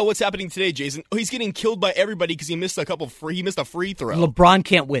nothing. And now what's happening today, Jason? Oh, he's getting killed by everybody because he missed a free throw. LeBron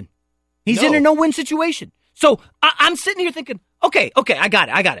can't win. He's in a no-win situation. So I'm sitting here thinking, okay, I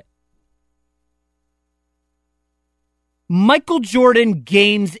got it. Michael Jordan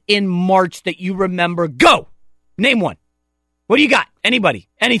games in March that you remember. Go! Name one. What do you got? Anybody?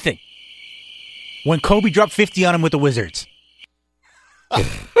 Anything? When Kobe dropped 50 on him with the Wizards.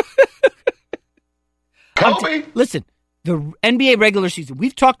 Kobe! Listen, the NBA regular season,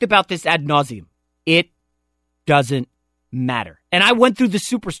 we've talked about this ad nauseum. It doesn't matter. And I went through the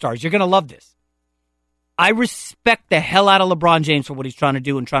superstars. You're going to love this. I respect the hell out of LeBron James for what he's trying to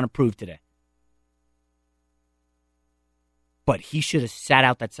do and trying to prove today. But he should have sat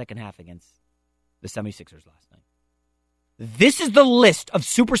out that second half against the 76ers last night. This is the list of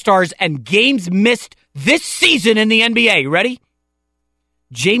superstars and games missed this season in the NBA. You ready?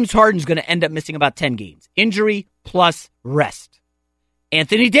 James Harden's going to end up missing about 10 games. Injury plus rest.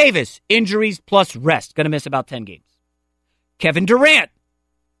 Anthony Davis, injuries plus rest. Going to miss about 10 games. Kevin Durant.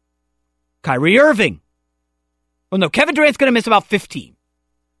 Kyrie Irving. Well, no, Kevin Durant's going to miss about 15.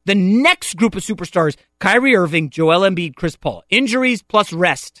 The next group of superstars, Kyrie Irving, Joel Embiid, Chris Paul. Injuries plus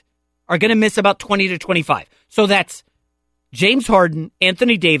rest are going to miss about 20 to 25. So that's James Harden,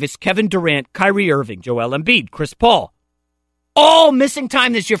 Anthony Davis, Kevin Durant, Kyrie Irving, Joel Embiid, Chris Paul. All missing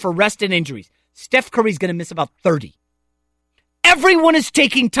time this year for rest and injuries. Steph Curry's going to miss about 30. Everyone is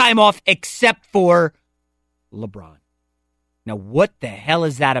taking time off except for LeBron. Now, what the hell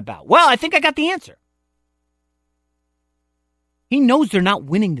is that about? Well, I think I got the answer. He knows they're not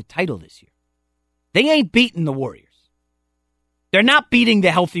winning the title this year. They ain't beating the Warriors. They're not beating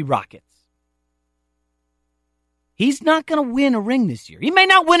the healthy Rockets. He's not going to win a ring this year. He may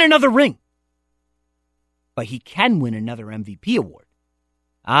not win another ring. But he can win another MVP award.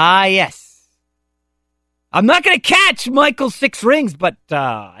 Ah, yes. I'm not going to catch Michael's 6 rings, but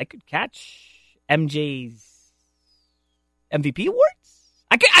I could catch MJ's MVP awards?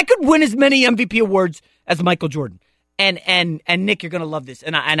 I could win as many MVP awards as Michael Jordan. And Nick, you're going to love this,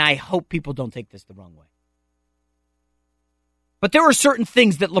 and I hope people don't take this the wrong way. But there are certain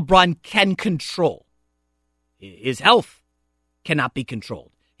things that LeBron can control. His health cannot be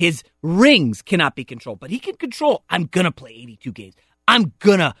controlled. His rings cannot be controlled. But he can control, I'm going to play 82 games. I'm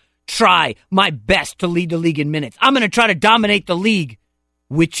going to try my best to lead the league in minutes. I'm going to try to dominate the league,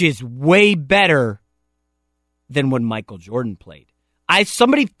 which is way better than when Michael Jordan played.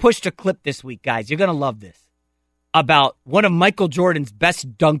 Somebody pushed a clip this week, guys. You're going to love this. About one of Michael Jordan's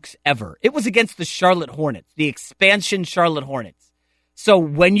best dunks ever. It was against the Charlotte Hornets, the expansion Charlotte Hornets. So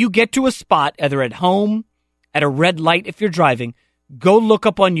when you get to a spot, either at home, at a red light if you're driving, go look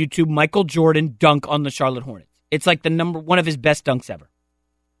up on YouTube Michael Jordan dunk on the Charlotte Hornets. It's like one of his best dunks ever.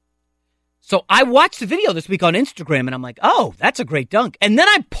 So I watched the video this week on Instagram, and I'm like, oh, that's a great dunk. And then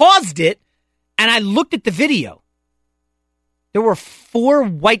I paused it, and I looked at the video. There were 4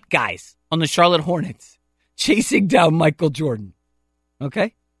 white guys on the Charlotte Hornets chasing down Michael Jordan.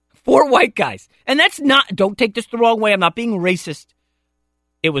 Okay? 4 white guys. And that's not, don't take this the wrong way, I'm not being racist.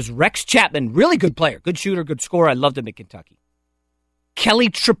 It was Rex Chapman, really good player, good shooter, good scorer. I loved him at Kentucky. Kelly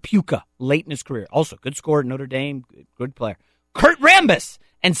Tripucka, late in his career, also good scorer at Notre Dame, good player. Kurt Rambis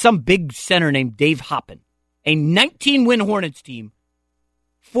and some big center named Dave Hoppin. A 19-win Hornets team,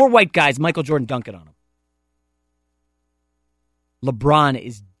 4 white guys, Michael Jordan dunking on them. LeBron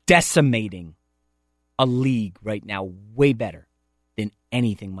is decimating a league right now way better than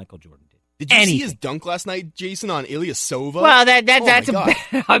anything Michael Jordan did. Did you see his dunk last night, Jason, on Ilyasova? Well, that's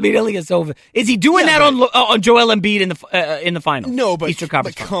I mean, Ilyasova. Is he doing that on Joel Embiid in the finals? No, but Eastern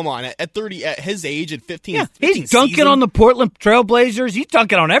Conference come on, at 30, at his age, at 15, yeah, 15 he's dunking season, on the Portland Trailblazers. He's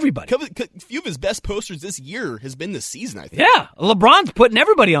dunking on everybody. A few of his best posters this year has been this season, I think. Yeah, LeBron's putting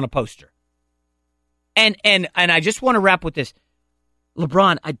everybody on a poster. And I just want to wrap with this.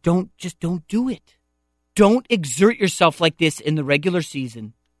 LeBron, don't do it. Don't exert yourself like this in the regular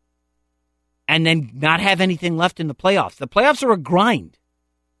season and then not have anything left in the playoffs. The playoffs are a grind.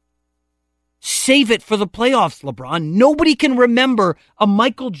 Save it for the playoffs, LeBron. Nobody can remember a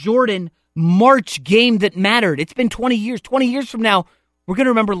Michael Jordan March game that mattered. It's been 20 years. 20 years from now, we're going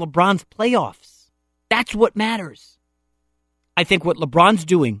to remember LeBron's playoffs. That's what matters. I think what LeBron's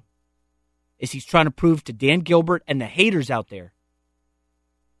doing is he's trying to prove to Dan Gilbert and the haters out there,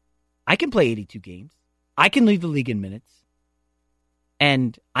 I can play 82 games. I can lead the league in minutes.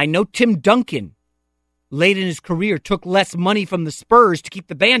 And I know Tim Duncan, late in his career, took less money from the Spurs to keep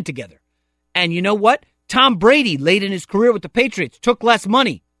the band together. And you know what? Tom Brady, late in his career with the Patriots, took less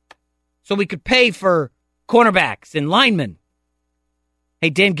money so we could pay for cornerbacks and linemen. Hey,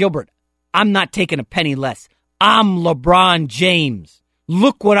 Dan Gilbert, I'm not taking a penny less. I'm LeBron James.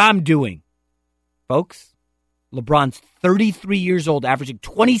 Look what I'm doing. Folks, LeBron's 33 years old, averaging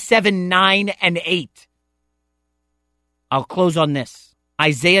 27, 9, and 8. I'll close on this.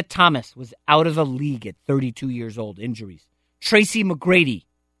 Isaiah Thomas was out of the league at 32 years old, injuries. Tracy McGrady,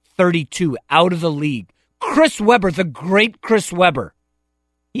 32, out of the league. Chris Webber, the great Chris Webber,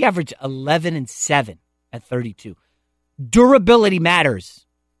 he averaged 11 and 7 at 32. Durability matters,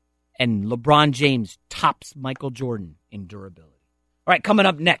 and LeBron James tops Michael Jordan in durability. All right, coming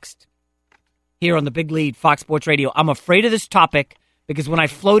up next, here on the Big Lead, Fox Sports Radio. I'm afraid of this topic because when I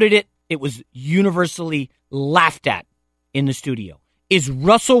floated it, it was universally laughed at in the studio. Is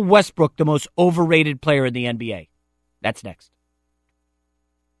Russell Westbrook the most overrated player in the NBA? That's next.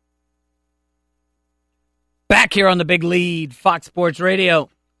 Back here on the Big Lead, Fox Sports Radio.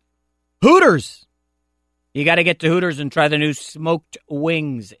 Hooters. You got to get to Hooters and try the new smoked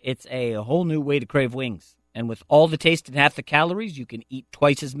wings. It's a whole new way to crave wings. And with all the taste and half the calories, you can eat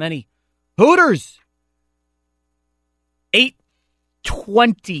twice as many. Hooters.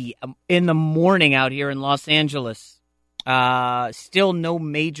 8:20 in the morning out here in Los Angeles. Still no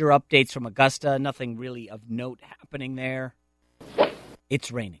major updates from Augusta. Nothing really of note happening there.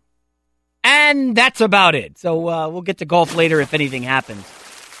 It's raining. And that's about it. So we'll get to golf later if anything happens.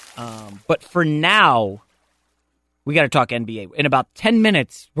 But for now, we got to talk NBA. In about 10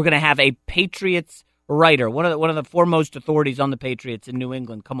 minutes, we're going to have a Patriots writer, one of the foremost authorities on the Patriots in New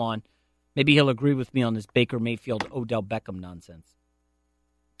England. Come on. Maybe he'll agree with me on this Baker Mayfield, Odell Beckham nonsense.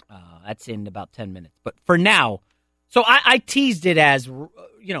 That's in about 10 minutes. But for now, so I teased it as,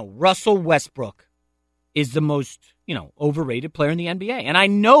 Russell Westbrook is the most, overrated player in the NBA. And I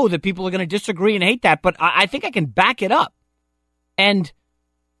know that people are going to disagree and hate that, but I think I can back it up. And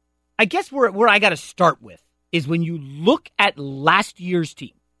I guess where I got to start with is when you look at last year's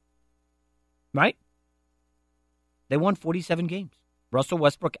team, right? They won 47 games. Russell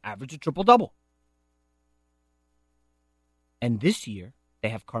Westbrook averaged a triple-double. And this year, they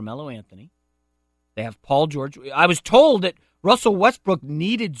have Carmelo Anthony. They have Paul George. I was told that Russell Westbrook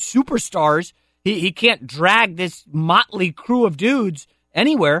needed superstars. He can't drag this motley crew of dudes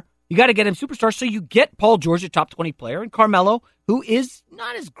anywhere. You got to get him superstars. So you get Paul George, a top 20 player, and Carmelo, who is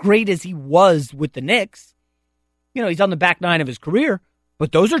not as great as he was with the Knicks. He's on the back nine of his career.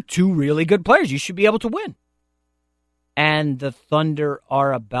 But those are two really good players. You should be able to win. And the Thunder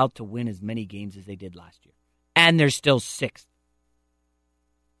are about to win as many games as they did last year. And they're still 6th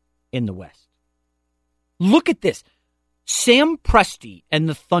in the West. Look at this. Sam Presti and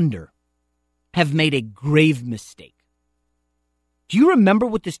the Thunder have made a grave mistake. Do you remember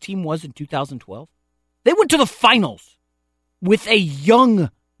what this team was in 2012? They went to the finals with a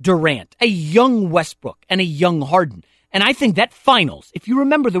young Durant, a young Westbrook, and a young Harden. And I think that finals, if you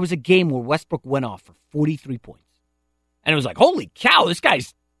remember, there was a game where Westbrook went off for 43 points. And it was like, holy cow, this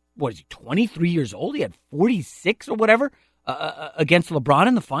guy's, 23 years old? He had 46 or whatever against LeBron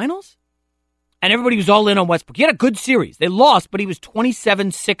in the finals? And everybody was all in on Westbrook. He had a good series. They lost, but he was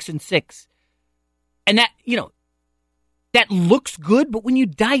 27-6-6. And that, that looks good, but when you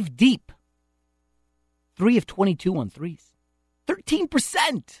dive deep, 3 of 22 on threes.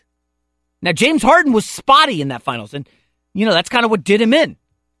 13%. Now, James Harden was spotty in that finals, and, that's kind of what did him in.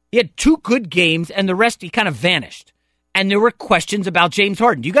 He had 2 good games, and the rest, he kind of vanished. And there were questions about James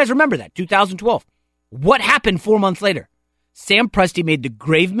Harden. Do you guys remember that? 2012. What happened 4 months later? Sam Presti made the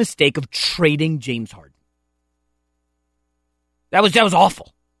grave mistake of trading James Harden. That was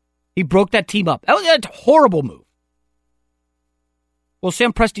awful. He broke that team up. That was a horrible move. Well,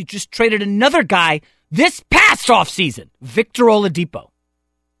 Sam Presti just traded another guy this past offseason, Victor Oladipo.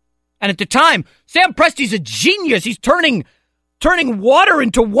 And at the time, Sam Presti's a genius. He's turning water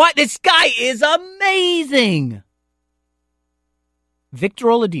into wine. This guy is amazing. Victor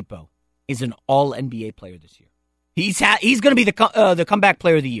Oladipo is an all-NBA player this year. He's going to be the comeback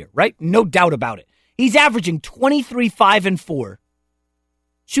player of the year, right? No doubt about it. He's averaging 23, 5, and 4,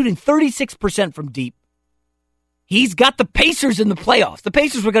 shooting 36% from deep. He's got the Pacers in the playoffs. The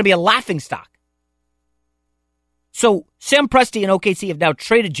Pacers were going to be a laughingstock. So Sam Presti and OKC have now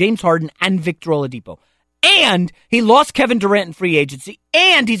traded James Harden and Victor Oladipo. And he lost Kevin Durant in free agency,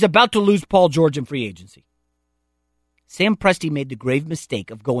 and he's about to lose Paul George in free agency. Sam Presti made the grave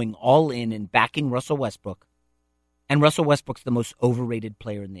mistake of going all in and backing Russell Westbrook. And Russell Westbrook's the most overrated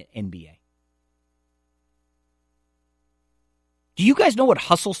player in the NBA. Do you guys know what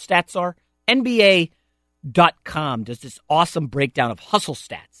hustle stats are? NBA.com does this awesome breakdown of hustle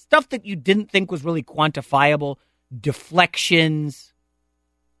stats. Stuff that you didn't think was really quantifiable. Deflections.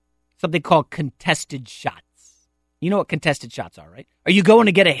 Something called contested shots. You know what contested shots are, right? Are you going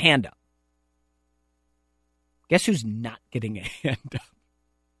to get a hand up? Guess who's not getting a hand up?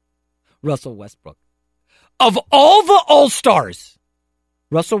 Russell Westbrook. Of all the All-Stars,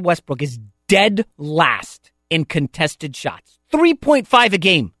 Russell Westbrook is dead last in contested shots. 3.5 a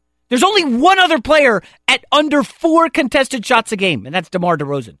game. There's only one other player at under 4 contested shots a game, and that's DeMar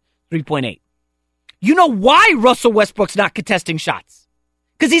DeRozan, 3.8. You know why Russell Westbrook's not contesting shots?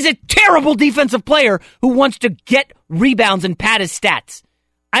 Because he's a terrible defensive player who wants to get rebounds and pad his stats.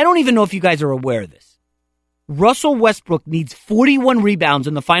 I don't even know if you guys are aware of this. Russell Westbrook needs 41 rebounds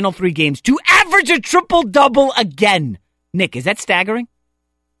in the final 3 games to average a triple-double again. Nick, is that staggering?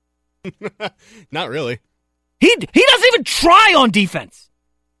 Not really. He doesn't even try on defense.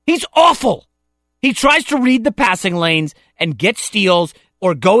 He's awful. He tries to read the passing lanes and get steals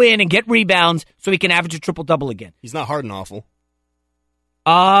or go in and get rebounds so he can average a triple-double again. He's not Harden awful.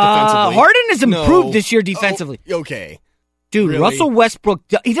 Harden has improved this year defensively. Oh, okay. Dude, Really? Russell Westbrook,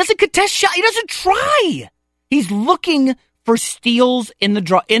 he doesn't contest shot. He doesn't try. He's looking for steals in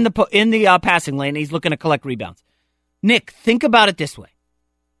the passing lane. He's looking to collect rebounds. Nick, think about it this way.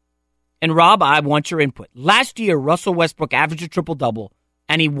 And Rob, I want your input. Last year, Russell Westbrook averaged a triple-double,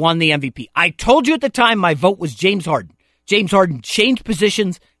 and he won the MVP. I told you at the time my vote was James Harden. James Harden changed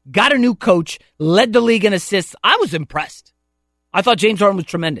positions, got a new coach, led the league in assists. I was impressed. I thought James Harden was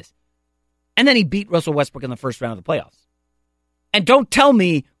tremendous. And then he beat Russell Westbrook in the first round of the playoffs. And don't tell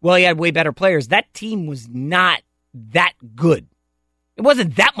me, well, he had way better players. That team was not that good. It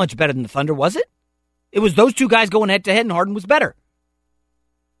wasn't that much better than the Thunder, was it? It was those two guys going head-to-head, and Harden was better.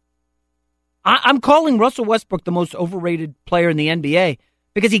 I'm calling Russell Westbrook the most overrated player in the NBA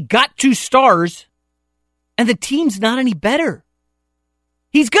because he got 2 stars, and the team's not any better.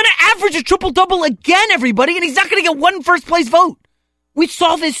 He's going to average a triple-double again, everybody, and he's not going to get 1 first-place vote. We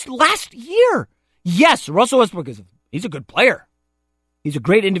saw this last year. Yes, Russell Westbrook he's a good player. He's a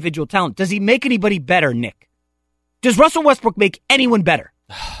great individual talent. Does he make anybody better, Nick? Does Russell Westbrook make anyone better?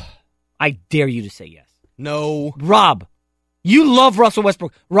 I dare you to say yes. No. Rob, you love Russell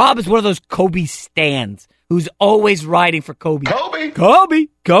Westbrook. Rob is one of those Kobe stans who's always riding for Kobe.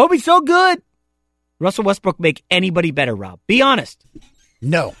 Kobe, so good. Russell Westbrook make anybody better, Rob? Be honest.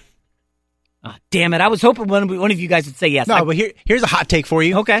 No. Damn it. I was hoping one of you guys would say yes. No, but here's a hot take for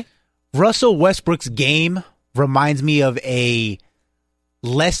you. Okay. Russell Westbrook's game reminds me of a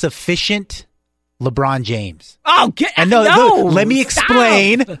less efficient LeBron James. Oh, no. Look, let me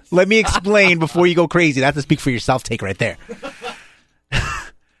explain. Stop. Let me explain before you go crazy. That's a speak for yourself take right there.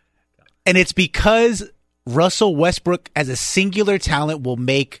 And it's because Russell Westbrook as a singular talent will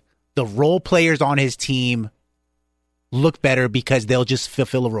make the role players on his team look better because they'll just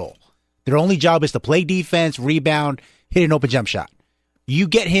fulfill a role. Their only job is to play defense, rebound, hit an open jump shot. You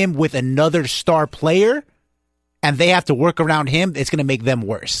get him with another star player, and they have to work around him, it's going to make them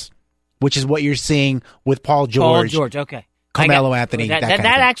worse, which is what you're seeing with Paul George. Okay. Carmelo Anthony. That kind of thing.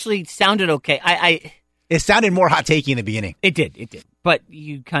 actually sounded okay. It sounded more hot takey in the beginning. It did. But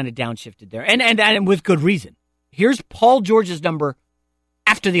you kind of downshifted there, and with good reason. Here's Paul George's number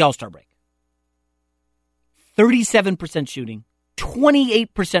after the All-Star break: 37% shooting,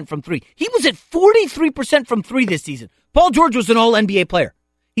 28% from three. He was at 43% from three this season. Paul George was an All-NBA player.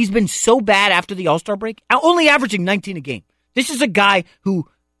 He's been so bad after the All-Star break, only averaging 19 a game. This is a guy who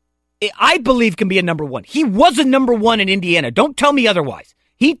I believe can be a number one. He was a number one in Indiana. Don't tell me otherwise.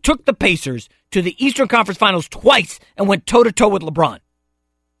 He took the Pacers to the Eastern Conference Finals twice and went toe-to-toe with LeBron.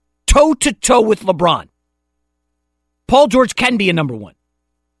 Toe-to-toe with LeBron. Paul George can be a number one.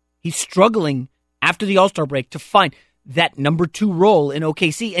 He's struggling after the All-Star break to find that number two role in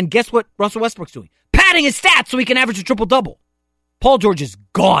OKC. And guess what Russell Westbrook's doing? Padding his stats so he can average a triple-double. Paul George is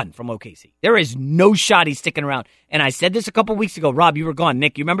gone from OKC. There is no shot he's sticking around. And I said this a couple weeks ago. Rob, you were gone.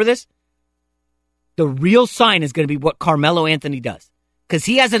 Nick, you remember this? The real sign is going to be what Carmelo Anthony does. Because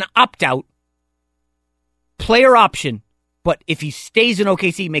he has an opt-out player option, but if he stays in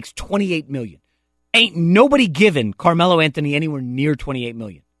OKC, he makes $28 million. Ain't nobody giving Carmelo Anthony anywhere near $28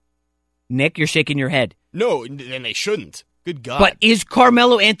 million. Nick, you're shaking your head. No, and they shouldn't. Good God. But is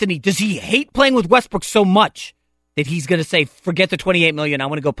Carmelo Anthony, does he hate playing with Westbrook so much that he's going to say, forget the $28 million, I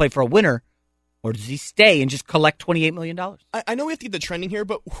want to go play for a winner? Or does he stay and just collect $28 million? I know we have to get the trending here,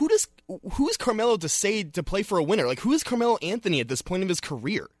 but who is Carmelo to say to play for a winner? Like, who is Carmelo Anthony at this point of his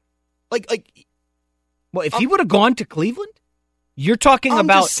career? Well, if he would have gone to Cleveland, you're talking I'm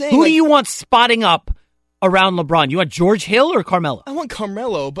about just saying, who do you want spotting up around LeBron? You want George Hill or Carmelo? I want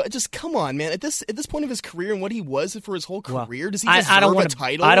Carmelo, but just come on, man. At this point of his career and what he was for his whole career, does he deserve a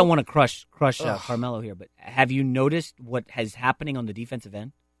title? I don't want to crush Carmelo here, but have you noticed what is happening on the defensive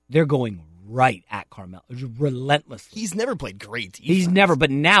end? They're going right at Carmelo, relentlessly. He's never played great defense. He's never, but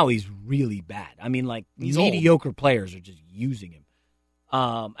now he's really bad. I mean, like, mediocre players are just using him.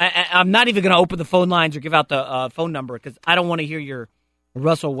 I'm not even going to open the phone lines or give out the phone number because I don't want to hear your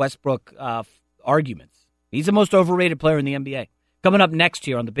Russell Westbrook arguments. He's the most overrated player in the NBA. Coming up next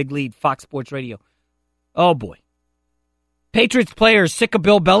here on the Big Lead, Fox Sports Radio. Oh, boy. Patriots players sick of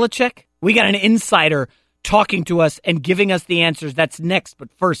Bill Belichick? We got an insider talking to us and giving us the answers. That's next.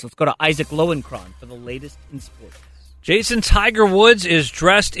 But first, let's go to Isaac Lowenkron for the latest in sports. Jason Tiger Woods is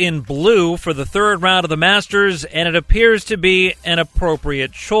dressed in blue for the third round of the Masters, and it appears to be an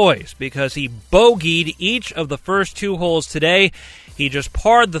appropriate choice because he bogeyed each of the first two holes today. He just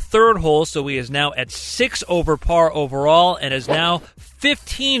parred the third hole, so he is now at 6 over par overall and is now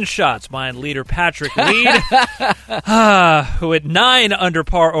 15 shots behind leader Patrick Reed, who at 9 under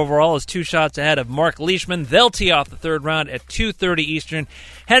par overall is 2 shots ahead of Mark Leishman. They'll tee off the third round at 2:30 Eastern.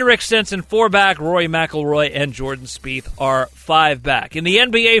 Henrik Stenson 4 back, Rory McIlroy and Jordan Spieth are 5 back. In the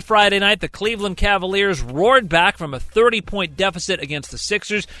NBA Friday night, the Cleveland Cavaliers roared back from a 30-point deficit against the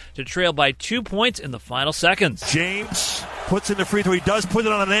Sixers to trail by 2 points in the final seconds. James puts in the free throw. He does put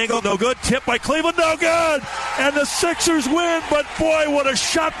it on an angle. No good. Tip by Cleveland. No good. And the Sixers win. But boy, what a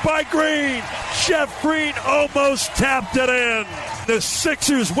shot by Green. Jeff Green almost tapped it in. The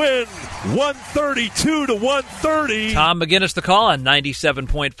Sixers win 132-130. Tom McGinnis the call on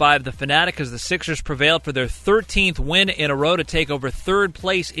 97.5 The Fanatic as the Sixers prevailed for their 13th win in a row to take over third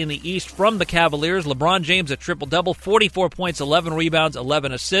place in the East from the Cavaliers. LeBron James a triple-double, 44 points, 11 rebounds,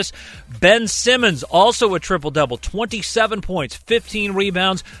 11 assists. Ben Simmons also a triple-double, 27 points, 15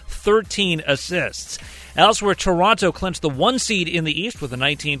 rebounds, 13 assists. Elsewhere, Toronto clinched the 1 seed in the East with a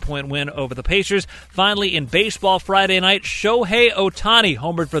 19-point win over the Pacers. Finally, in baseball Friday night, Shohei Ohtani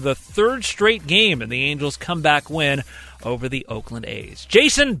homered for the third straight game in the Angels' comeback win over the Oakland A's.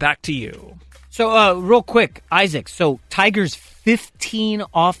 Jason, back to you. So, real quick, Isaac, so Tigers 15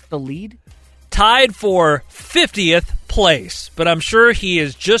 off the lead? Tied for 50th place, but I'm sure he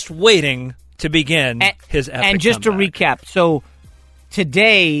is just waiting to begin his epic And just comeback. to recap, so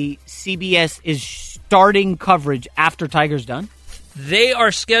today CBS is starting coverage after Tiger's done? They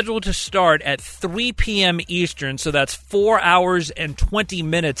are scheduled to start at 3 p.m. Eastern, so that's 4 hours and 20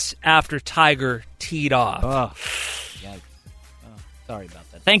 minutes after Tiger teed off. Oh, yikes. Oh, sorry about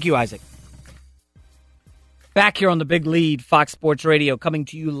that. Thank you, Isaac. Back here on the Big Lead, Fox Sports Radio, coming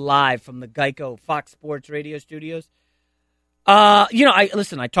to you live from the Geico Fox Sports Radio studios.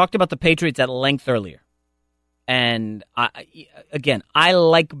 I talked about the Patriots at length earlier. And, I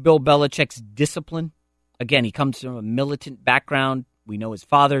like Bill Belichick's discipline. Again, he comes from a militant background. We know his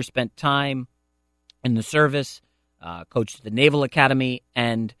father spent time in the service, coached the Naval Academy,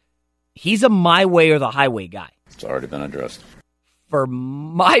 and he's a my way or the highway guy. It's already been addressed. For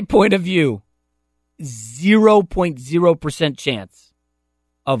my point of view, 0.0% chance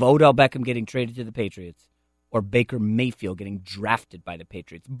of Odell Beckham getting traded to the Patriots or Baker Mayfield getting drafted by the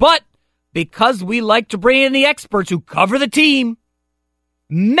Patriots. But because we like to bring in the experts who cover the team,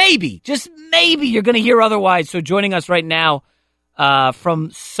 maybe, just maybe, you're going to hear otherwise. So joining us right now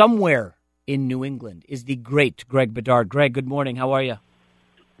from somewhere in New England is the great Greg Bedard. Greg, good morning. How are you?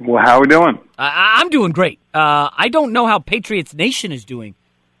 Well, how are we doing? I'm doing great. I don't know how Patriots Nation is doing.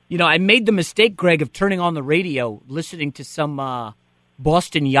 You know, I made the mistake, Greg, of turning on the radio, listening to some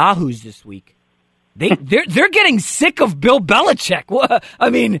Boston Yahoos this week. They're getting sick of Bill Belichick. I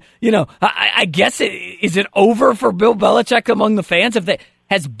mean, you know, I guess is it over for Bill Belichick among the fans?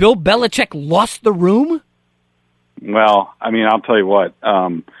 Has Bill Belichick lost the room? Well, I mean, I'll tell you what.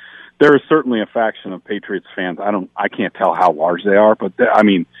 There is certainly a faction of Patriots fans. I can't tell how large they are, but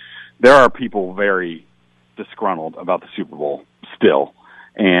there are people very disgruntled about the Super Bowl still,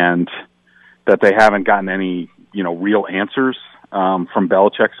 and that they haven't gotten any, you know, real answers from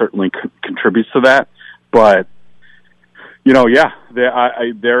Belichick certainly contributes to that. But, you know, yeah,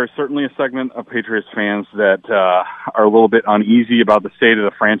 there is certainly a segment of Patriots fans that are a little bit uneasy about the state of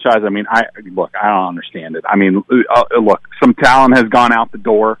the franchise. I mean, I don't understand it. I mean, look, some talent has gone out the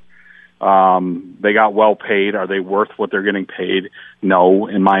door. They got well paid. Are they worth what they're getting paid? No,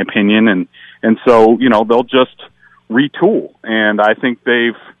 in my opinion. And so, you know, they'll just retool. And I think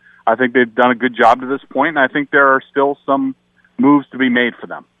they've done a good job to this point. And I think there are still some moves to be made for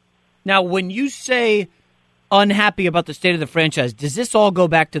them. Now, when you say unhappy about the state of the franchise, does this all go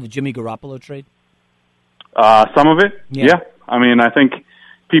back to the Jimmy Garoppolo trade? Some of it. Yeah. I mean, I think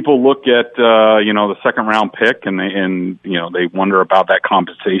people look at, you know, the second round pick and you know, they wonder about that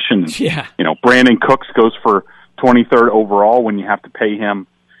compensation. Yeah. You know, Brandon Cooks goes for 23rd overall when you have to pay him.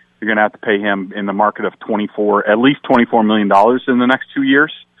 You're going to have to pay him in the market of at least $24 million in the next 2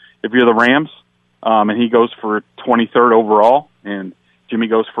 years if you're the Rams. And he goes for 23rd overall, and Jimmy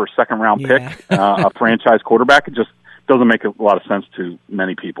goes for a second round pick, a franchise quarterback. It just doesn't make a lot of sense to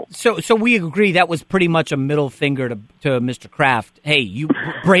many people. So we agree that was pretty much a middle finger to Mr. Kraft. Hey,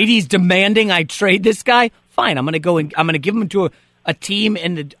 Brady's demanding I trade this guy. Fine, I'm going to go and I'm going to give him to a team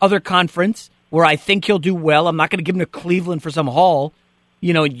in the other conference where I think he'll do well. I'm not going to give him to Cleveland for some haul.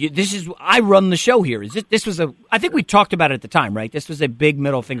 You know, I run the show here. I think we talked about it at the time, right? This was a big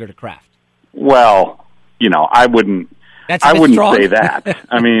middle finger to Kraft. Well, you know, I wouldn't say that.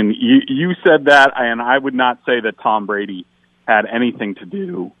 I mean, you said that, and I would not say that Tom Brady had anything to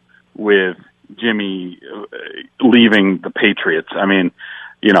do with Jimmy leaving the Patriots. I mean,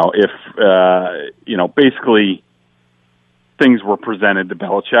 you know, if, you know, basically things were presented to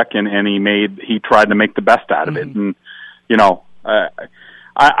Belichick and he tried to make the best out of it. And, you know,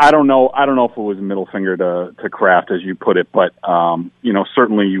 I don't know if it was a middle finger to Kraft, as you put it, but, you know,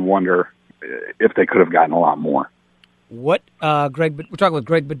 certainly you wonder if they could have gotten a lot more. What, Greg? We're talking with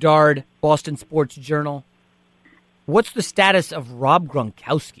Greg Bedard, Boston Sports Journal. What's the status of Rob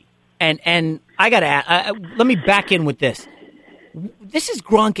Gronkowski? And I got to let me back in with this. This is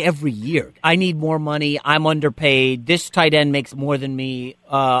Gronk every year. I need more money. I'm underpaid. This tight end makes more than me.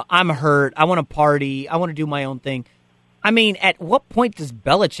 I'm hurt. I want to party. I want to do my own thing. I mean, at what point does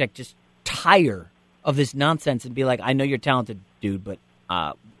Belichick just tire of this nonsense and be like, I know you're talented, dude, but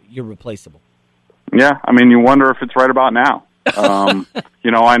you're replaceable? Yeah, I mean, you wonder if it's right about now.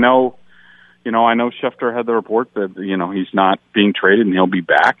 You know, I know Schefter had the report that, you know, he's not being traded and he'll be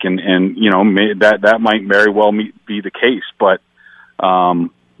back, and you know, that might very well be the case. But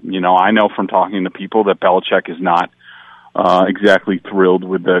you know, I know from talking to people that Belichick is not exactly thrilled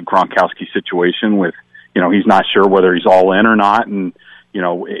with the Gronkowski situation. With, you know, he's not sure whether he's all in or not, and you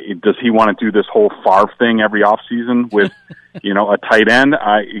know, does he want to do this whole Favre thing every offseason with, you know, a tight end?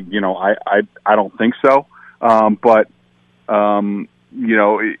 I don't think so. But you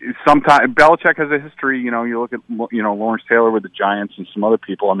know, sometimes Belichick has a history. You know, you look at, you know, Lawrence Taylor with the Giants and some other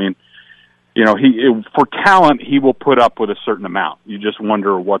people. I mean, you know, for talent, he will put up with a certain amount. You just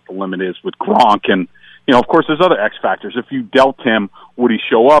wonder what the limit is with Gronk. And, you know, of course, there's other X factors. If you dealt him, would he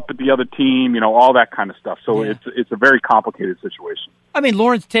show up at the other team? You know, all that kind of stuff. So it's a very complicated situation. I mean,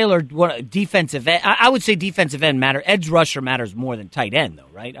 Lawrence Taylor, defensive end, I would say defensive end matter. Edge rusher matters more than tight end, though,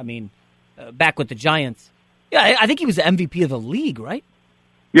 right? I mean, back with the Giants. Yeah, I think he was the MVP of the league, right?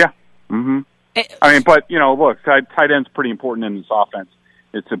 Yeah. Mm-hmm. I mean, but, you know, look, tight end's pretty important in this offense.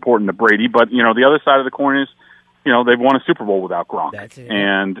 It's important to Brady. But, you know, the other side of the coin is, you know, they've won a Super Bowl without Gronk. That's it.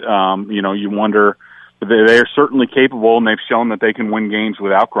 And, you know, you wonder, they are certainly capable, and they've shown that they can win games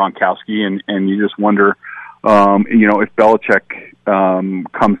without Gronkowski. And you just wonder, you know, if Belichick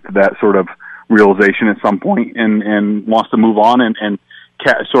comes to that sort of realization at some point and wants to move on and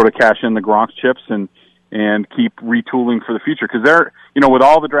sort of cash in the Gronk chips and keep retooling for the future. Because they're, with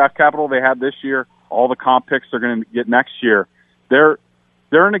all the draft capital they had this year, all the comp picks they're going to get next year, they're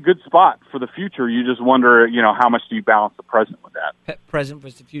in a good spot for the future. You just wonder, how much do you balance the present with that? Present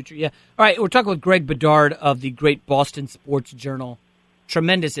versus the future, yeah. All right, we're talking with Greg Bedard of the great Boston Sports Journal.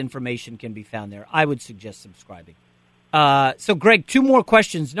 Tremendous information can be found there. I would suggest subscribing. So, Greg, 2 more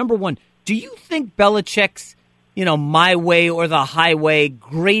questions. Number 1, do you think Belichick's, my way or the highway,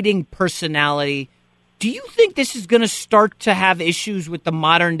 grading personality, do you think this is going to start to have issues with the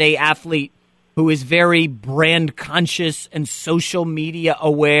modern-day athlete who is very brand conscious and social media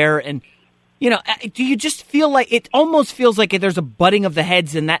aware? And, do you just feel like it almost feels like there's a butting of the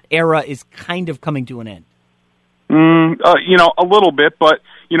heads and that era is kind of coming to an end? A little bit, but,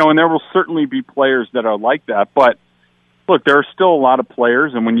 and there will certainly be players that are like that. But, look, there are still a lot of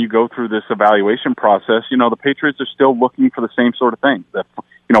players, and when you go through this evaluation process, the Patriots are still looking for the same sort of things. That,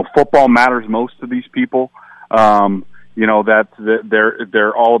 football matters most to these people. That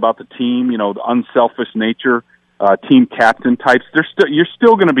they're all about the team, the unselfish nature, team captain types. You're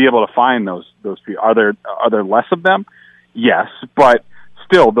still going to be able to find those people. Are there less of them? Yes, but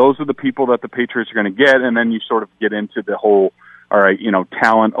still, those are the people that the Patriots are going to get, and then you sort of get into the whole, all right,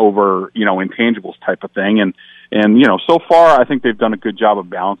 talent over, intangibles type of thing. And so far, I think they've done a good job of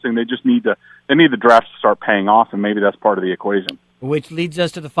balancing. They need the draft to start paying off, and maybe that's part of the equation. Which leads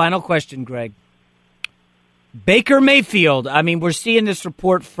us to the final question, Greg. Baker Mayfield. I mean, we're seeing this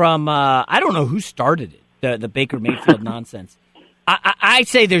report from, I don't know who started it, the Baker Mayfield nonsense. I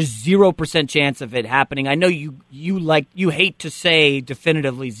say there's 0% chance of it happening. I know you hate to say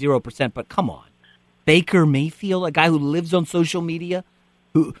definitively 0%, but come on. Baker Mayfield, a guy who lives on social media,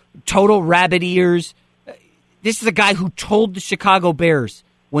 who total rabbit ears. This is a guy who told the Chicago Bears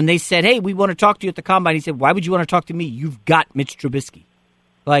when they said, hey, we want to talk to you at the Combine. He said, why would you want to talk to me? You've got Mitch Trubisky.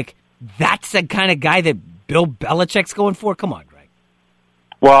 That's the kind of guy that Bill Belichick's going for? Come on, Greg.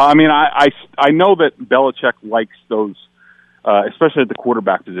 Well, I mean, I know that Belichick likes those, especially at the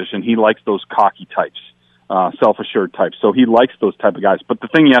quarterback position. He likes those cocky types, self-assured types. So he likes those type of guys. But the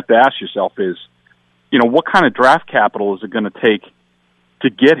thing you have to ask yourself is, what kind of draft capital is it going to take to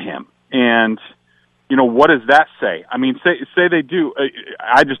get him? And, what does that say? I mean, say they do.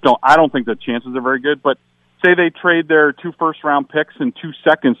 I don't think the chances are very good, but say they trade their 2 first-round picks and 2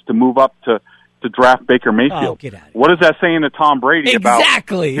 seconds to move up to draft Baker Mayfield. Oh, get out of here. What is that saying to Tom Brady about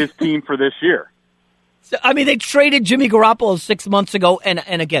his team for this year? So, I mean, they traded Jimmy Garoppolo 6 months ago,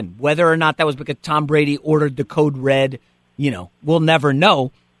 and again, whether or not that was because Tom Brady ordered the code red, we'll never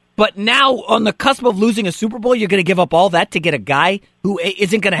know. But now, on the cusp of losing a Super Bowl, you're going to give up all that to get a guy who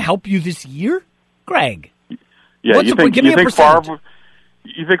isn't going to help you this year? Greg. Yeah, you think Favre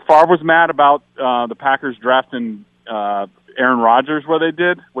was mad about the Packers drafting Aaron Rodgers where they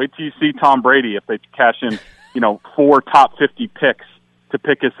did? Wait till you see Tom Brady if they cash in, 4 top 50 picks to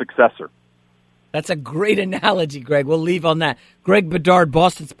pick his successor. That's a great analogy, Greg. We'll leave on that. Greg Bedard,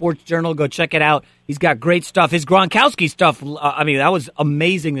 Boston Sports Journal. Go check it out. He's got great stuff. His Gronkowski stuff, that was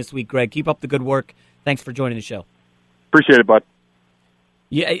amazing this week, Greg. Keep up the good work. Thanks for joining the show. Appreciate it, bud.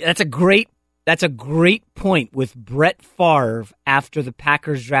 Yeah, that's a great point with Brett Favre after the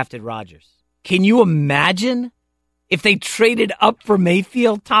Packers drafted Rodgers. Can you imagine if they traded up for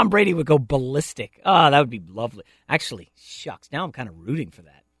Mayfield? Tom Brady would go ballistic. Oh, that would be lovely. Actually, shucks. Now I'm kind of rooting for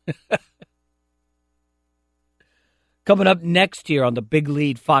that. Coming up next here on the Big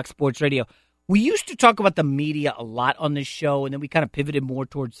Lead Fox Sports Radio, we used to talk about the media a lot on this show, and then we kind of pivoted more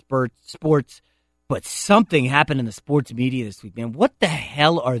towards sports. But something happened in the sports media this week, man. What the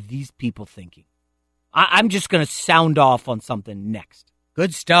hell are these people thinking? I'm just going to sound off on something next.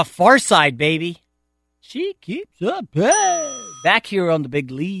 Good stuff. Far Side, baby. She keeps up. Hey. Back here on the Big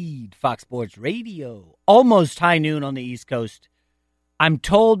Lead Fox Sports Radio. Almost high noon on the East Coast. I'm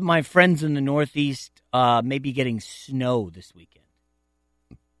told my friends in the Northeast may be getting snow this weekend.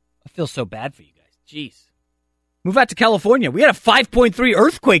 I feel so bad for you guys. Jeez. Move out to California. We had a 5.3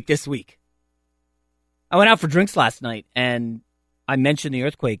 earthquake this week. I went out for drinks last night, and I mentioned the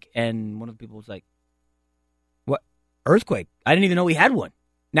earthquake, and one of the people was like, what? Earthquake? I didn't even know we had one.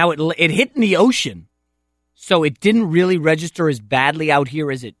 Now, it hit in the ocean, so it didn't really register as badly out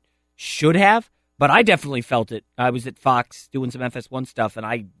here as it should have. But I definitely felt it. I was at Fox doing some FS1 stuff, and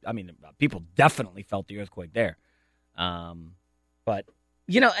I mean, people definitely felt the earthquake there. But,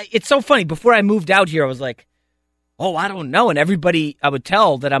 it's so funny. Before I moved out here, I was like, oh, I don't know. And everybody I would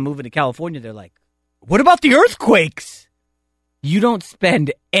tell that I'm moving to California, they're like, what about the earthquakes? You don't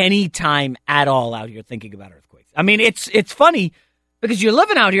spend any time at all out here thinking about earthquakes. I mean, it's funny because you're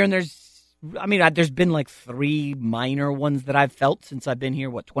living out here, and there's I mean, there's been like 3 minor ones that I've felt since I've been here,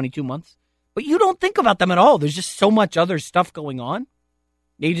 22 months? But you don't think about them at all. There's just so much other stuff going on.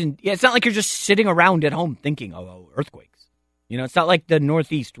 It's not like you're just sitting around at home thinking, oh, earthquakes. It's not like the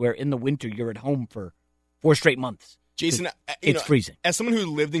Northeast where in the winter you're at home for 4 straight months. Jason, it's freezing. As someone who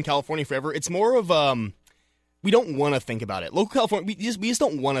lived in California forever, it's more of we don't want to think about it. Local California, we just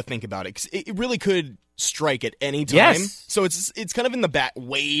don't want to think about it because it really could strike at any time. Yes. So it's kind of in the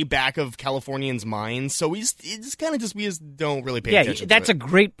way back of Californians' minds. So we just don't really pay attention. Yeah, that's a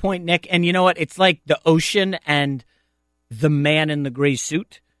great point, Nick. And you know what? It's like the ocean and the man in the gray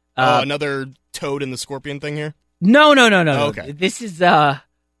suit. Another toad and the scorpion thing here? No. Oh, okay. This is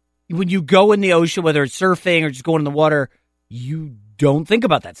when you go in the ocean, whether it's surfing or just going in the water, you don't think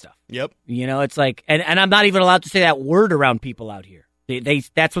about that stuff. Yep. It's like, and I'm not even allowed to say that word around people out here.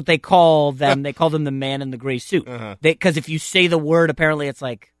 That's what they call them. They call them the man in the gray suit. Because if you say the word, apparently it's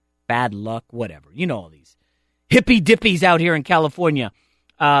like bad luck, whatever. All these hippy dippies out here in California.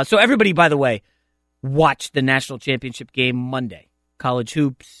 So everybody, by the way, watched the national championship game Monday. College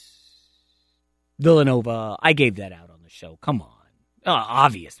hoops, Villanova. I gave that out on the show. Come on.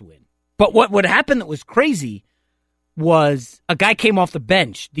 Obvious win. But what happened that was crazy was a guy came off the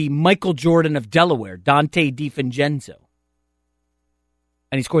bench, the Michael Jordan of Delaware, Dante DiVincenzo.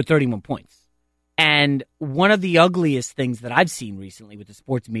 And he scored 31 points. And one of the ugliest things that I've seen recently with the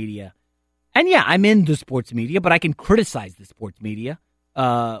sports media, and yeah, I'm in the sports media, but I can criticize the sports media.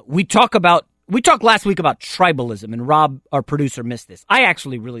 We talked last week about tribalism, and Rob, our producer, missed this. I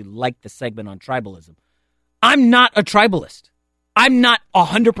actually really liked the segment on tribalism. I'm not a tribalist. I'm not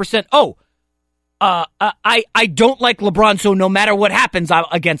 100%. I don't like LeBron, so no matter what happens, I'm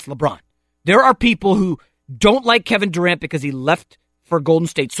against LeBron. There are people who don't like Kevin Durant because he left for Golden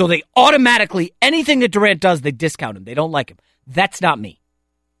State, so they automatically, anything that Durant does, they discount him. They don't like him. That's not me.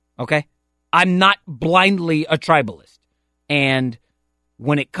 Okay? I'm not blindly a tribalist. And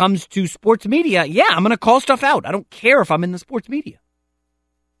when it comes to sports media, yeah, I'm going to call stuff out. I don't care if I'm in the sports media.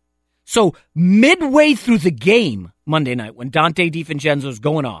 So midway through the game Monday night, when Dante DiVincenzo's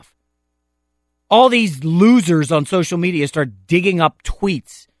going off, all these losers on social media start digging up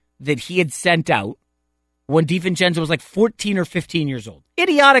tweets that he had sent out when DiVincenzo was like 14 or 15 years old.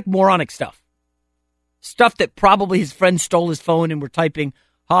 Idiotic, moronic stuff. Stuff that probably his friends stole his phone and were typing,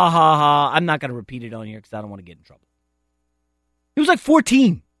 ha, ha, ha. I'm not going to repeat it on here because I don't want to get in trouble. He was like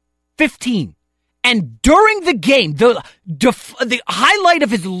 14, 15. And during the game, the highlight of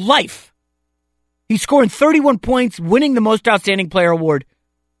his life, he's scoring 31 points, winning the Most Outstanding Player award.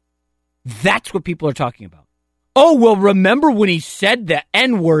 That's what people are talking about. Oh, well, remember when he said the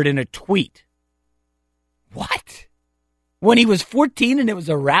N-word in a tweet? What? When he was 14 and it was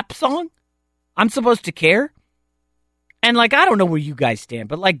a rap song? I'm supposed to care? And, I don't know where you guys stand,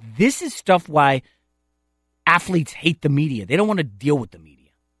 but, this is stuff why athletes hate the media. They don't want to deal with the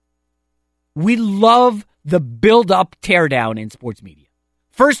media. We love the build-up teardown in sports media.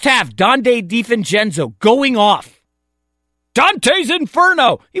 First half, Dante DiVincenzo going off. Dante's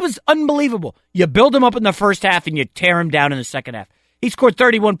Inferno. He was unbelievable. You build him up in the first half and you tear him down in the second half. He scored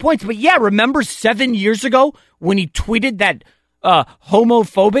 31 points. But yeah, remember 7 years ago when he tweeted that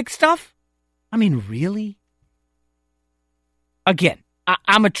homophobic stuff? I mean, really? Again,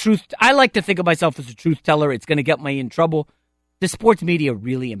 I like to think of myself as a truth teller. It's going to get me in trouble. The sports media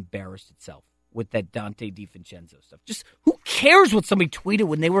really embarrassed itself with that Dante DiVincenzo stuff. Just who cares what somebody tweeted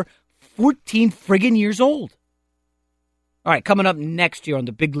when they were 14 friggin' years old? All right, coming up next year on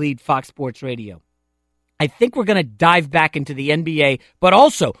the Big Lead Fox Sports Radio, I think we're going to dive back into the NBA, but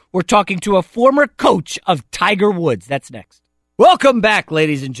also we're talking to a former coach of Tiger Woods. That's next. Welcome back,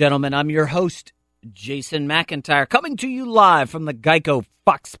 ladies and gentlemen. I'm your host, Jason McIntyre, coming to you live from the Geico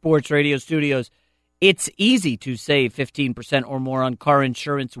Fox Sports Radio studios. It's easy to save 15% or more on car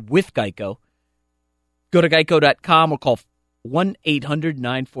insurance with Geico. Go to geico.com or call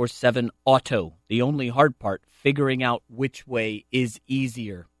 1-800-947-AUTO. The only hard part, figuring out which way is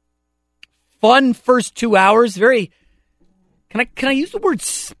easier. Fun first 2 hours. Very. Can I use the word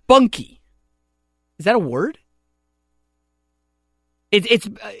spunky? Is that a word?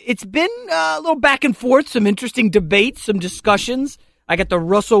 It's been a little back and forth, some interesting debates, some discussions. I got the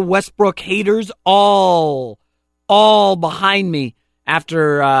Russell Westbrook haters all behind me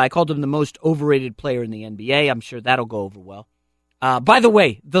after I called him the most overrated player in the NBA. I'm sure that'll go over well. By the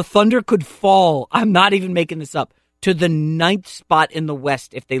way, the Thunder could fall, I'm not even making this up, to the 9th spot in the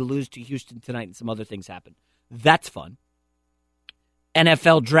West if they lose to Houston tonight and some other things happen. That's fun.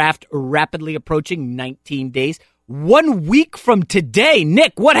 NFL draft rapidly approaching, 19 days. 1 week from today,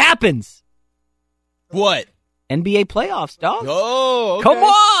 Nick, what happens? What? NBA playoffs, dog. Oh, okay. Come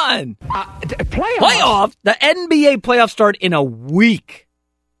on. Playoffs? The NBA playoffs start in a week.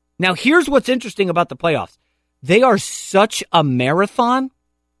 Now, here's what's interesting about the playoffs. They are such a marathon,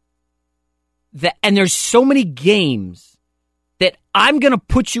 and there's so many games that I'm going to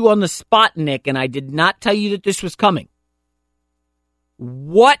put you on the spot, Nick, and I did not tell you that this was coming.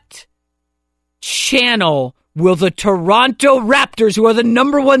 What channel will the Toronto Raptors, who are the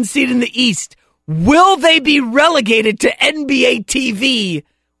number 1 seed in the East, will they be relegated to NBA TV,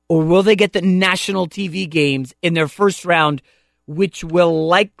 or will they get the national TV games in their first round, which will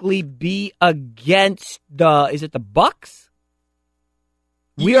likely be against is it the Bucks?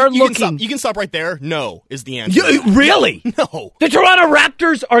 We are looking. You can stop right there. No is the answer. Really? No. The Toronto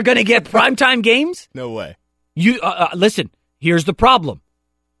Raptors are going to get primetime games? No way. You listen, here's the problem.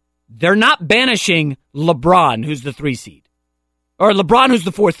 They're not banishing LeBron, who's the 3 seed. Or LeBron, who's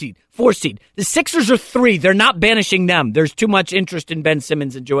the 4 seed. The Sixers are 3. They're not banishing them. There's too much interest in Ben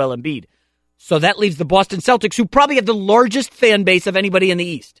Simmons and Joel Embiid. So that leaves the Boston Celtics, who probably have the largest fan base of anybody in the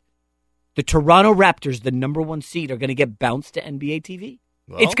East. The Toronto Raptors, the number 1 seed, are going to get bounced to NBA TV.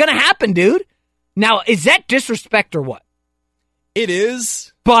 Well, it's going to happen, dude. Now, is that disrespect or what? It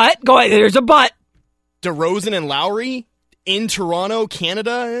is. But, go ahead, there's a but. DeRozan and Lowry in Toronto,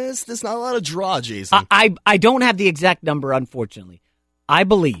 Canada, there's not a lot of draw, Jason. I don't have the exact number, unfortunately. I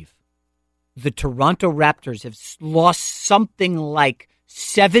believe the Toronto Raptors have lost something like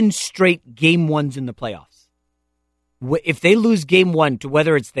 7 straight game 1s in the playoffs. If they lose game 1 to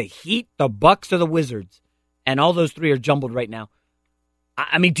whether it's the Heat, the Bucks, or the Wizards, and all those 3 are jumbled right now,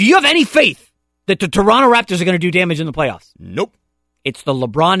 I mean, do you have any faith that the Toronto Raptors are going to do damage in the playoffs? Nope. It's the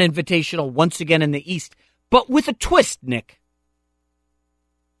LeBron Invitational once again in the East, but with a twist, Nick.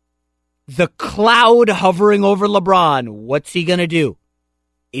 The cloud hovering over LeBron, what's he going to do?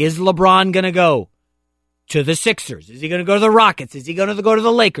 Is LeBron going to go to the Sixers? Is he going to go to the Rockets? Is he going to go to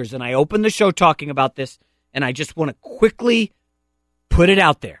the Lakers? And I opened the show talking about this, and I just want to quickly put it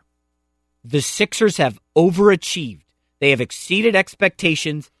out there. The Sixers have overachieved. They have exceeded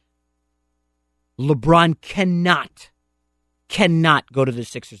expectations. LeBron cannot go to the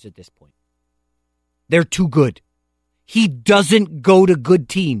Sixers at this point. They're too good. He doesn't go to good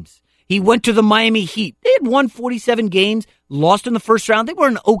teams. He went to the Miami Heat. They had won 47 games, lost in the first round. They were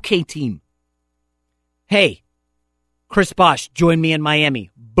an okay team. Hey, Chris Bosh, join me in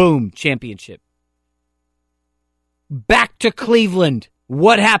Miami. Boom, championship. Back to Cleveland.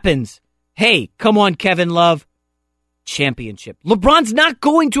 What happens? Hey, come on, Kevin Love. Championship. LeBron's not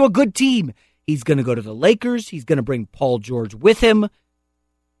going to a good team. He's going to go to the Lakers. He's going to bring Paul George with him.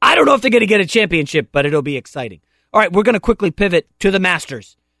 I don't know if they're going to get a championship, but it'll be exciting. All right, we're going to quickly pivot to the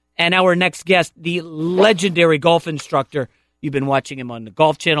Masters. And our next guest, the legendary golf instructor. You've been watching him on the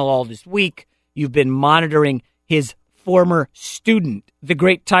Golf Channel all this week. You've been monitoring his former student, the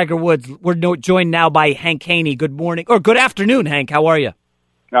great Tiger Woods. We're joined now by Hank Haney. Good morning, or good afternoon, Hank. How are you?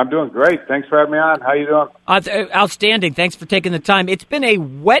 I'm doing great. Thanks for having me on. How you doing? Outstanding. Thanks for taking the time. It's been a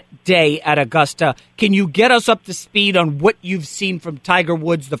wet day at Augusta. Can you get us up to speed on what you've seen from Tiger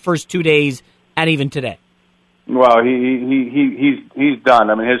Woods the first 2 days and even today? Well, he's done.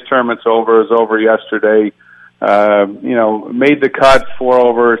 I mean, his tournament's over. It was over yesterday. Made the cut, 4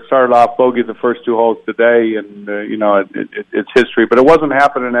 over. Started off bogey the first 2 holes today, and it's history. But it wasn't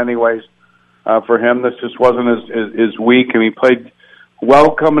happening anyways for him. This just wasn't his week, and he played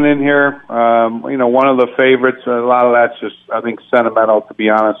well coming in here. One of the favorites. A lot of that's just, I think, sentimental, to be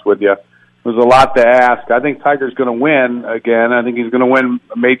honest with you. There's a lot to ask. I think Tiger's going to win again. I think he's going to win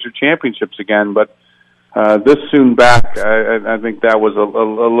major championships again. But this soon back, I think that was a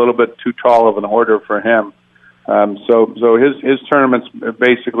little bit too tall of an order for him. So his tournament's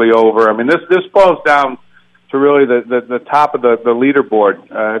basically over. I mean, this boils down to really the top of the leaderboard.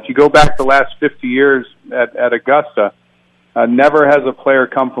 If you go back the last 50 years at Augusta, never has a player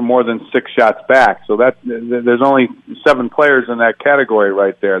come from more than 6 shots back. So there's only 7 players in that category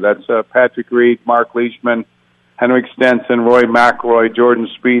right there. That's Patrick Reed, Mark Leishman, Henrik Stenson, Roy McIlroy, Jordan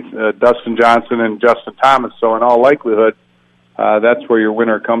Spieth, Dustin Johnson, and Justin Thomas. So in all likelihood, that's where your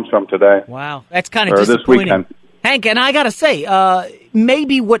winner comes from today. Wow, that's kind of disappointing. This weekend. Hank, and I got to say,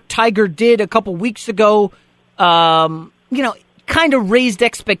 maybe what Tiger did a couple weeks ago, kind of raised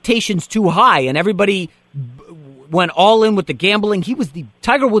expectations too high, and everybody went all in with the gambling.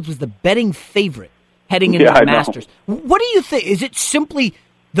 Tiger Woods was the betting favorite heading into the Masters. What do you think? Is it simply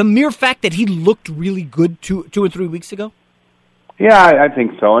the mere fact that he looked really good 2 or 3 weeks ago? Yeah, I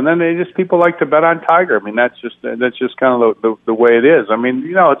think so. And then people like to bet on Tiger. I mean, that's just kind of the way it is. I mean,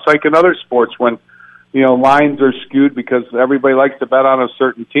 it's like in other sports when lines are skewed because everybody likes to bet on a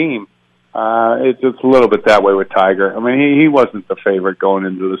certain team. It's a little bit that way with Tiger. I mean, he wasn't the favorite going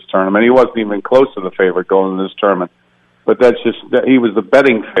into this tournament. He wasn't even close to the favorite going into this tournament. But that's just he was the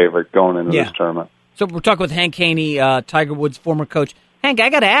betting favorite going into this tournament. So we're talking with Hank Haney, Tiger Woods' former coach. Hank, I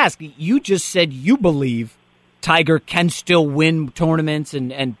got to ask, you just said you believe Tiger can still win tournaments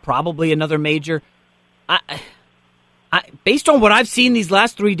and probably another major. Based on what I've seen these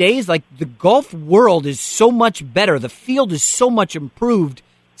last 3 days, like the golf world is so much better. The field is so much improved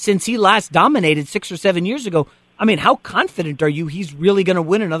since he last dominated 6 or 7 years ago. I mean, how confident are you he's really going to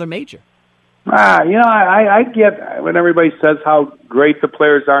win another major? I get when everybody says how great the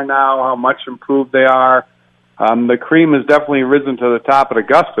players are now, how much improved they are. The cream has definitely risen to the top at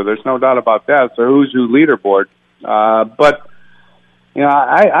Augusta. There's no doubt about that. It's a who's who leaderboard. But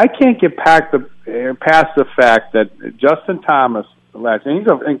I can't get past the fact that Justin Thomas, he's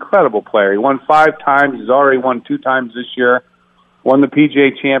an incredible player. He won 5 times. He's already won 2 times this year. Won the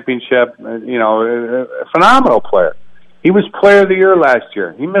PGA Championship. A phenomenal player. He was Player of the Year last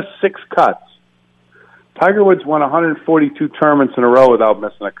year. He missed 6 cuts. Tiger Woods won 142 tournaments in a row without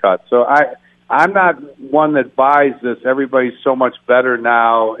missing a cut. So I'm not one that buys this. Everybody's so much better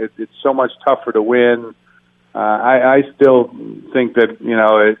now. It's so much tougher to win. I still think that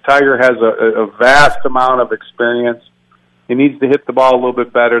Tiger has a vast amount of experience. He needs to hit the ball a little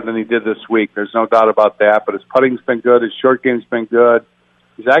bit better than he did this week. There's no doubt about that. But his putting's been good. His short game's been good.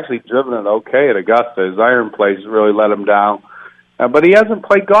 He's actually driven it okay at Augusta. His iron plays really let him down. But he hasn't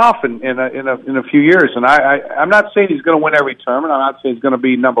played golf in a few years. And I'm not saying he's going to win every tournament. I'm not saying he's going to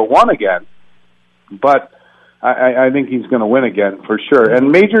be number 1 again. But I think he's going to win again for sure.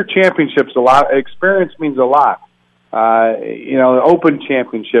 And major championships, experience means a lot. The Open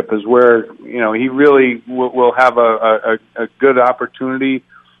Championship is where he really will have a good opportunity,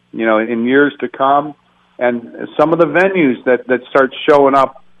 in years to come. And some of the venues that start showing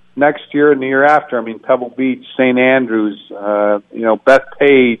up next year and the year after, I mean, Pebble Beach, St. Andrews,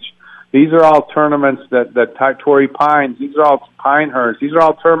 Bethpage. These are all tournaments that Torrey Pines. These are all Pinehurst. These are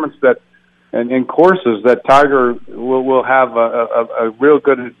all tournaments and courses that Tiger will have a real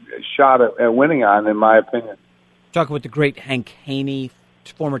good shot at winning on, in my opinion. Talking with the great Hank Haney,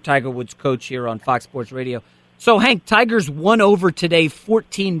 former Tiger Woods coach here on Fox Sports Radio. So, Hank, Tiger's 1 over today,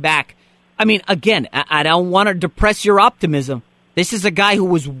 14 back. I mean, again, I don't want to depress your optimism. This is a guy who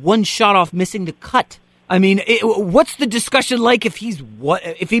was 1 shot off missing the cut. I mean, what's the discussion like if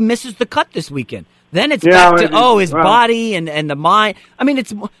he misses the cut this weekend? Then it's back to his body and the mind. I mean,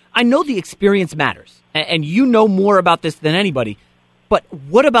 I know the experience matters, and you know more about this than anybody. But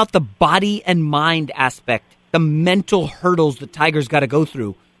what about the body and mind aspect, the mental hurdles the Tiger's got to go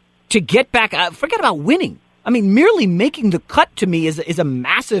through to get back? Forget about winning. I mean, merely making the cut to me is a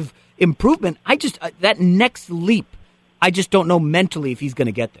massive improvement. That next leap, I just don't know mentally if he's going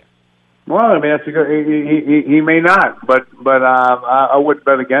to get there. Well, I mean, that's a good. He may not, but I wouldn't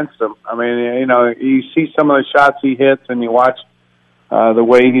bet against him. I mean, you see some of the shots he hits, and you watch the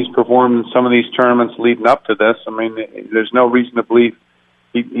way he's performed in some of these tournaments leading up to this. I mean, there's no reason to believe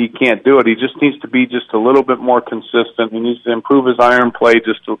he can't do it. He just needs to be just a little bit more consistent. He needs to improve his iron play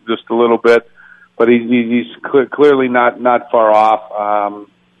just a little bit, but he's clearly not far off.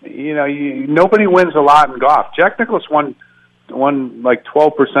 Nobody wins a lot in golf. Jack Nicklaus won like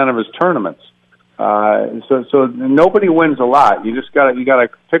 12% of his tournaments. So nobody wins a lot. You just gotta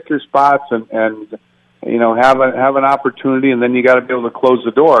pick your spots and have an opportunity, and then you got to be able to close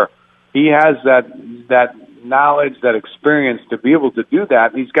the door. He has that knowledge, that experience to be able to do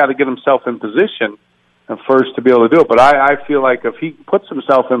that. He's got to get himself in position first to be able to do it. But I feel like if he puts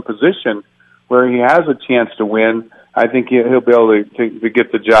himself in position where he has a chance to win, I think he'll be able to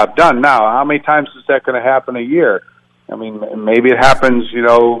get the job done. Now, how many times is that going to happen a year? I mean, maybe it happens, 3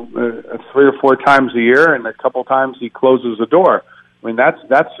 or 4 times a year, and a couple times he closes the door. I mean, that's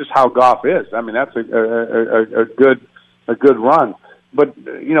just how golf is. I mean, that's a good run. But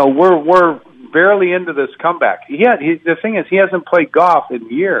we're barely into this comeback. The thing is, he hasn't played golf in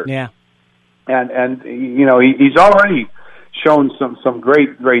years. Yeah, and he's already shown some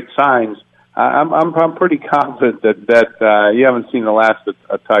great signs. I'm pretty confident that you haven't seen the last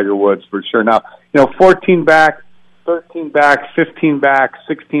of Tiger Woods for sure. Now, 14 back, 13 back, 15 back,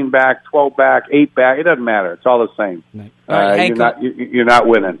 16 back, 12 back, 8 back. It doesn't matter. It's all the same. Hank, you're not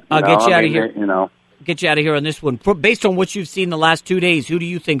winning. I'll get you out of here. Get you out of here on this one. Based on what you've seen the last 2 days, who do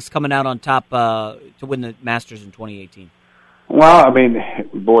you think's coming out on top to win the Masters in 2018? Well, I mean,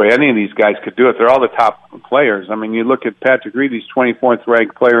 boy, any of these guys could do it. They're all the top players. I mean, you look at Patrick Reed, he's 24th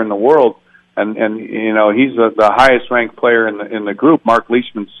ranked player in the world, and he's the highest ranked player in the group. Mark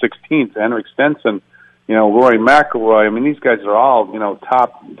Leishman's 16th, Henrik Stenson, Rory McIlroy. I mean, these guys are all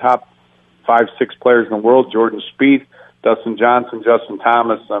top 5, 6 players in the world: Jordan Spieth, Dustin Johnson, Justin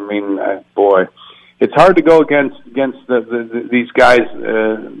Thomas. I mean, boy, it's hard to go against these guys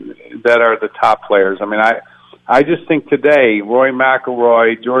that are the top players. I mean, I just think today, Rory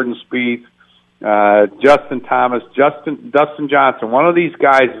McIlroy, Jordan Spieth, Justin Thomas, Dustin Johnson, one of these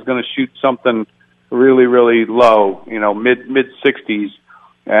guys is going to shoot something really, really low, mid 60s,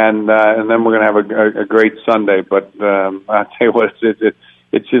 and then we're going to have a great Sunday. But I tell you what,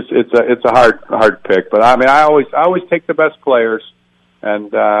 it's a hard pick. But I mean, I always take the best players,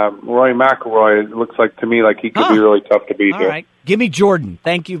 and Rory McIlroy, it looks like to me like he could be really tough to beat. All here. right, give me Jordan.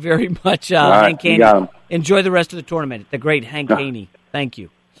 Thank you very much, Hank Haney. Enjoy the rest of the tournament. The great Hank Haney. Thank you.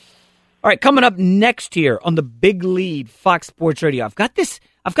 All right, coming up next here on the Big Lead Fox Sports Radio, I've got this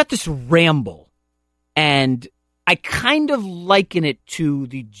ramble, and I kind of liken it to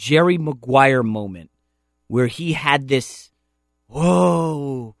the Jerry Maguire moment where he had this,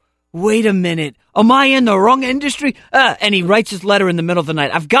 whoa, wait a minute, am I in the wrong industry? And he writes his letter in the middle of the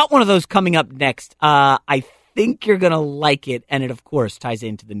night. I've got one of those coming up next. I think you're going to like it, and it, of course, ties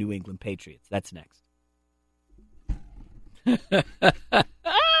into the New England Patriots. That's next.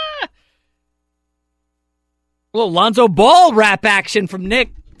 A little Lonzo Ball rap action from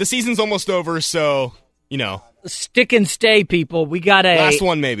Nick. The season's almost over, so, Stick and stay, people. We got a last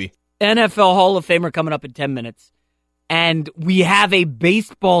one, maybe. NFL Hall of Famer coming up in 10 minutes. And we have a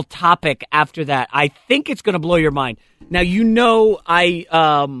baseball topic after that. I think it's going to blow your mind. Now, I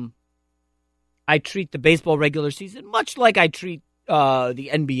treat the baseball regular season much like I treat the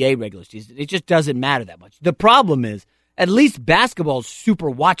NBA regular season. It just doesn't matter that much. The problem is, at least basketball is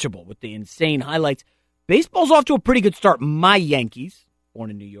super watchable with the insane highlights. Baseball's off to a pretty good start. My Yankees, born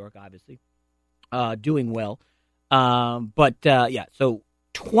in New York, obviously, doing well. So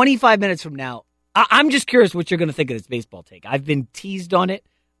 25 minutes from now, I'm just curious what you're going to think of this baseball take. I've been teased on it.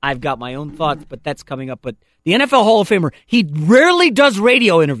 I've got my own thoughts, but that's coming up. But the NFL Hall of Famer, he rarely does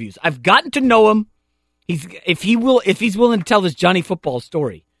radio interviews. I've gotten to know him. If he's willing to tell this Johnny Football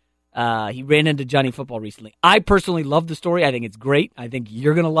story. He ran into Johnny Football recently. I personally love the story. I think it's great. I think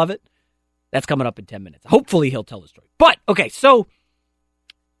you're going to love it. That's coming up in 10 minutes. Hopefully he'll tell the story. But, okay, so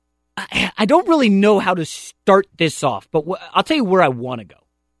I don't really know how to start this off, but I'll tell you where I want to go.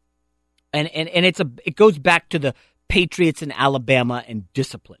 And it goes back to the Patriots in Alabama and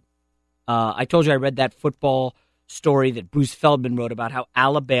discipline. I told you I read that football story that Bruce Feldman wrote about how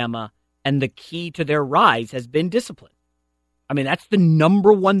Alabama and the key to their rise has been discipline. I mean, that's the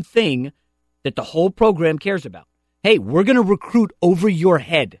number one thing that the whole program cares about. Hey, we're going to recruit over your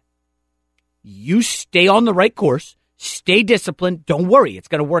head. You stay on the right course, stay disciplined, don't worry, it's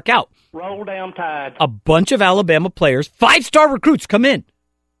going to work out. Roll down Tide. A bunch of Alabama players, 5-star recruits come in.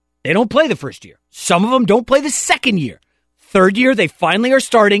 They don't play the first year. Some of them don't play the second year. Third year, they finally are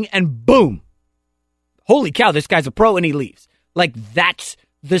starting, and boom. Holy cow, this guy's a pro, and he leaves. Like, that's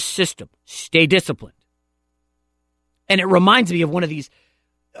the system. Stay disciplined. And it reminds me of one of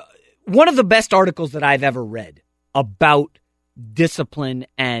the best articles that I've ever read about discipline,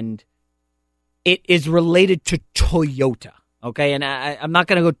 and it is related to Toyota, okay? And I'm not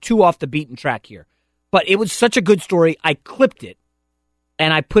going to go too off the beaten track here, but it was such a good story. I clipped it,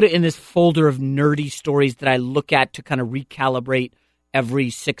 and I put it in this folder of nerdy stories that I look at to kind of recalibrate every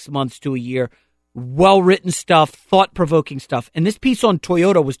 6 months to a year. Well-written stuff, thought-provoking stuff. And this piece on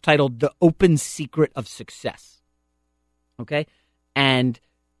Toyota was titled The Open Secret of Success, okay? And,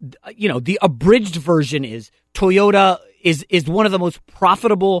 the abridged version is Toyota is one of the most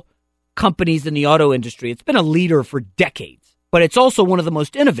profitable companies in the auto industry. It's been a leader for decades, but it's also one of the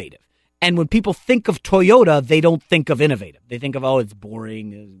most innovative. And when people think of Toyota, they don't think of innovative. They think of, it's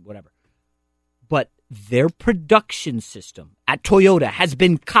boring, whatever. But their production system at Toyota has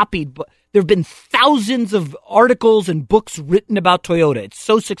been copied. There have been thousands of articles and books written about Toyota. It's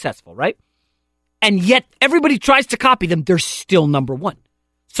so successful, right? And yet everybody tries to copy them. They're still number one.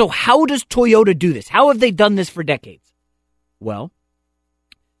 So how does Toyota do this? How have they done this for decades? Well,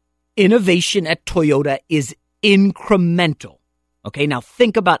 innovation at Toyota is incremental. Okay, now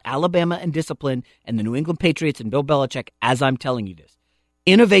think about Alabama and discipline and the New England Patriots and Bill Belichick as I'm telling you this.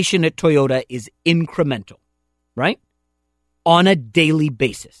 Innovation at Toyota is incremental, right? On a daily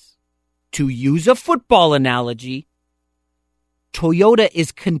basis. To use a football analogy, Toyota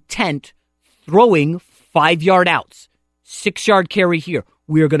is content throwing 5-yard outs, 6-yard carry here.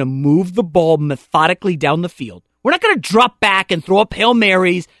 We are going to move the ball methodically down the field. We're not going to drop back and throw up Hail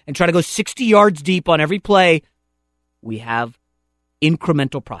Marys and try to go 60 yards deep on every play. We have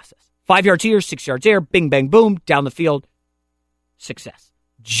incremental process. 5 yards here, 6 yards there, bing, bang, boom, down the field. Success.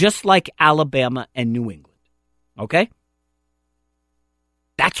 Just like Alabama and New England. Okay?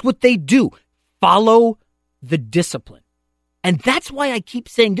 That's what they do. Follow the discipline. And that's why I keep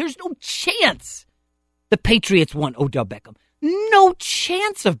saying there's no chance the Patriots want Odell Beckham. No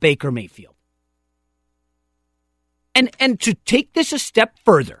chance of Baker Mayfield. And to take this a step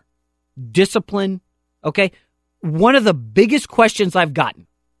further, discipline, okay? One of the biggest questions I've gotten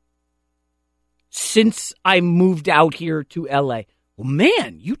since I moved out here to L.A., well,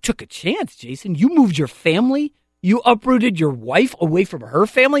 man, you took a chance, Jason. You moved your family. You uprooted your wife away from her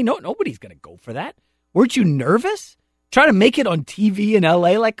family. No, nobody's going to go for that. Weren't you nervous? Trying to make it on TV in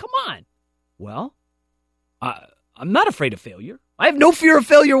L.A.? Like, come on. Well, I'm not afraid of failure. I have no fear of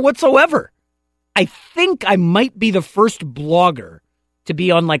failure whatsoever. I think I might be the first blogger to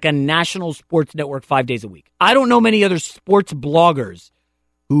be on like a national sports network 5 days a week. I don't know many other sports bloggers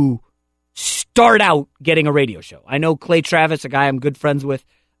who start out getting a radio show. I know Clay Travis, a guy I'm good friends with.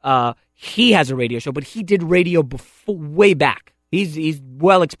 He has a radio show, but he did radio before, way back. He's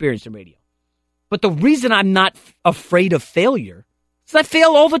well experienced in radio. But the reason I'm not afraid of failure is I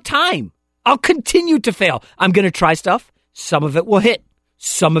fail all the time. I'll continue to fail. I'm going to try stuff. Some of it will hit.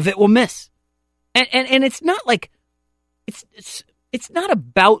 Some of it will miss. And it's not like it's not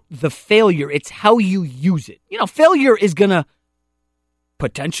about the failure. It's how you use it. You know, failure is going to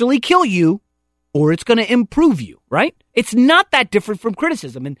potentially kill you or it's going to improve you, right? It's not that different from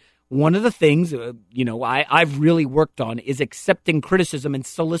criticism. And one of the things, I've really worked on is accepting criticism and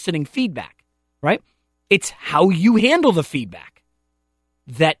soliciting feedback, right? It's how you handle the feedback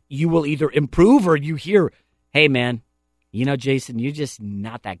that you will either improve or you hear, hey, man, Jason, you're just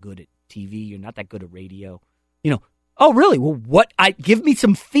not that good at TV. You're not that good at radio. Oh, really? Well, give me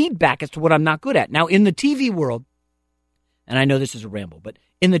some feedback as to what I'm not good at. Now, in the TV world, and I know this is a ramble, but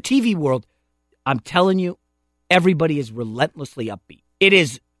in the TV world, I'm telling you, everybody is relentlessly upbeat. It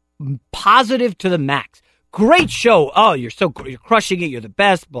is positive to the max. Great show. Oh, you're crushing it. You're the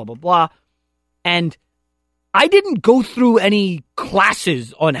best, blah, blah, blah. And I didn't go through any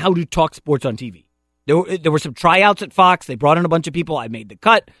classes on how to talk sports on TV. There were some tryouts at Fox. They brought in a bunch of people. I made the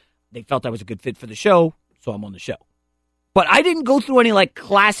cut. They felt I was a good fit for the show, so I'm on the show. But I didn't go through any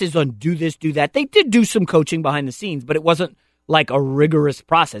classes on do this, do that. They did do some coaching behind the scenes, but it wasn't like a rigorous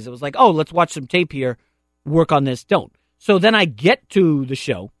process. It was like, oh, let's watch some tape here, work on this, don't. So then I get to the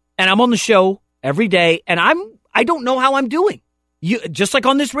show, and I'm on the show every day, and I don't know how I'm doing. Just like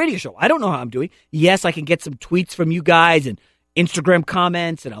on this radio show, I don't know how I'm doing. Yes, I can get some tweets from you guys and Instagram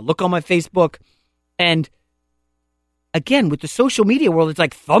comments, and I'll look on my Facebook. And again, with the social media world, it's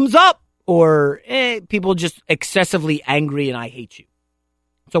like thumbs up or people just excessively angry and I hate you.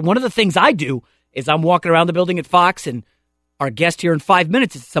 So one of the things I do is I'm walking around the building at Fox, and our guest here in 5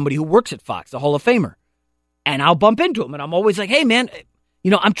 minutes is somebody who works at Fox, a Hall of Famer. And I'll bump into him, and I'm always like, hey, man,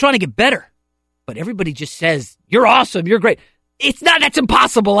 I'm trying to get better. But everybody just says, you're awesome, you're great. It's not, that's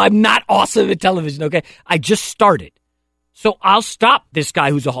impossible. I'm not awesome at television, okay? I just started. So I'll stop this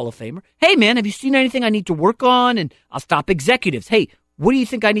guy who's a Hall of Famer. Hey, man, have you seen anything I need to work on? And I'll stop executives. Hey, what do you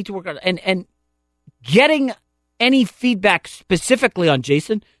think I need to work on? And getting any feedback specifically on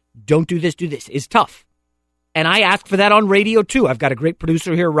Jason, don't do this, is tough. And I ask for that on radio, too. I've got a great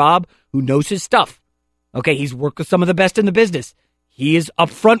producer here, Rob, who knows his stuff. Okay, he's worked with some of the best in the business. He is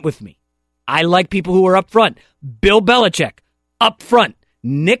upfront with me. I like people who are upfront. Bill Belichick, upfront.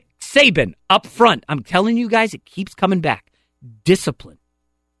 Nick Saban, upfront. I'm telling you guys, it keeps coming back. Discipline.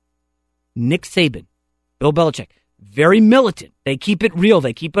 Nick Saban, Bill Belichick, very militant. They keep it real.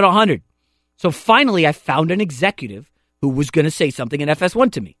 They keep it 100. So finally, I found an executive who was going to say something in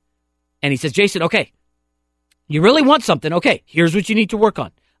FS1 to me. And he says, Jason, okay, you really want something? Okay, here's what you need to work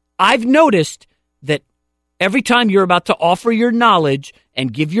on. I've noticed that every time you're about to offer your knowledge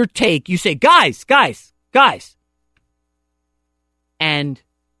and give your take, you say, guys. And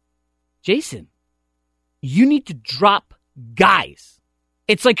Jason, you need to drop guys.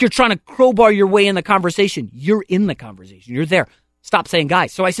 It's like you're trying to crowbar your way in the conversation. You're in the conversation. You're there. Stop saying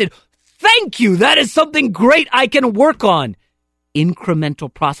guys. So I said, thank you. That is something great I can work on.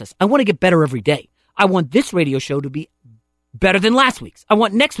 Incremental process. I want to get better every day. I want this radio show to be better than last week's. I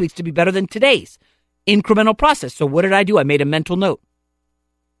want next week's to be better than today's. Incremental process. So what did I do? I made a mental note.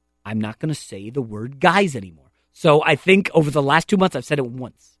 I'm not going to say the word guys anymore. So I think over the last 2 months, I've said it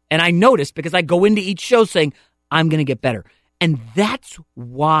once. And I noticed because I go into each show saying, I'm going to get better. And that's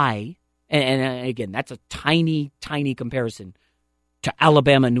why, and again, that's a tiny, tiny comparison to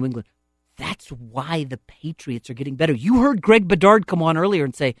Alabama and New England. That's why the Patriots are getting better. You heard Greg Bedard come on earlier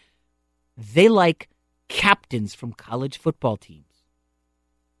and say they like captains from college football teams.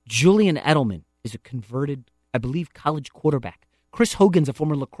 Julian Edelman is a converted, I believe, college quarterback. Chris Hogan's a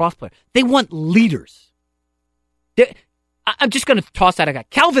former lacrosse player. They want leaders. I'm just going to toss out a guy.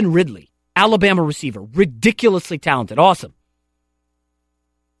 Calvin Ridley, Alabama receiver, ridiculously talented, awesome.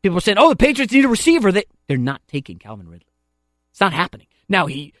 People are saying, oh, the Patriots need a receiver. They're not taking Calvin Ridley. It's not happening. Now,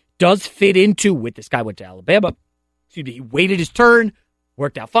 he does fit into, with this guy went to Alabama. Excuse me, he waited his turn,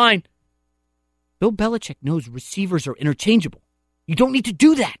 worked out fine. Bill Belichick knows receivers are interchangeable. You don't need to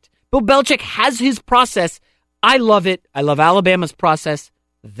do that. Bill Belichick has his process. I love it. I love Alabama's process.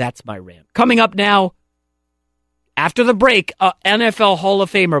 That's my rant. Coming up now, after the break, NFL Hall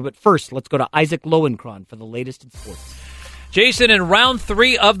of Famer. But first, let's go to Isaac Lowenkron for the latest in sports. Jason, in round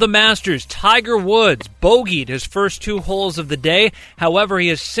 3 of the Masters, Tiger Woods bogeyed his first 2 holes of the day. However, he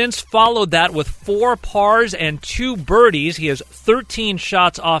has since followed that with 4 pars and 2 birdies. He has 13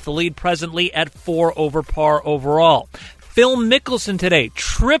 shots off the lead presently at 4 over par overall. Phil Mickelson today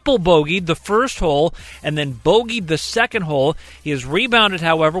triple bogeyed the first hole and then bogeyed the second hole. He has rebounded,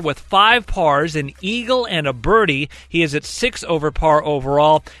 however, with 5 pars, an eagle, and a birdie. He is at 6 over par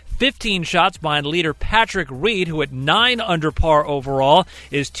overall. 15 shots behind leader Patrick Reed, who at 9 under par overall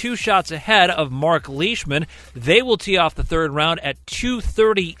is 2 shots ahead of Mark Leishman. They will tee off the third round at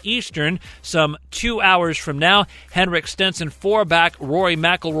 2:30 Eastern, some 2 hours from now. Henrik Stenson 4 back, Rory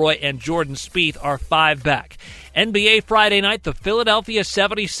McIlroy and Jordan Spieth are 5 back. NBA Friday night, the Philadelphia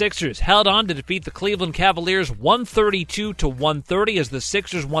 76ers held on to defeat the Cleveland Cavaliers 132-130 as the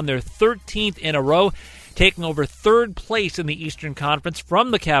Sixers won their 13th in a row, taking over third place in the Eastern Conference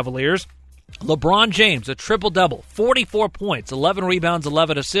from the Cavaliers. LeBron James, a triple-double, 44 points, 11 rebounds,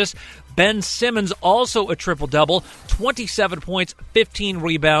 11 assists. Ben Simmons, also a triple-double, 27 points, 15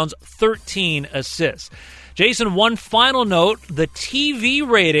 rebounds, 13 assists. Jason, one final note, the TV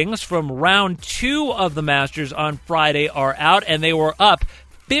ratings from round 2 of the Masters on Friday are out, and they were up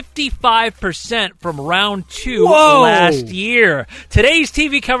 55% from round 2 last year. Today's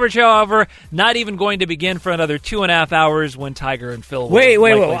TV coverage, however, not even going to begin for another 2.5 hours when Tiger and Phil will Wait,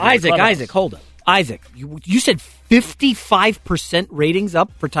 Isaac, hold up. Isaac, you said 55% ratings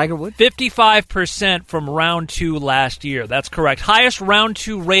up for Tiger Woods? 55% from round 2 last year. That's correct. Highest round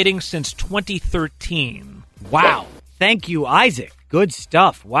 2 rating since 2013. Wow. Thank you, Isaac. Good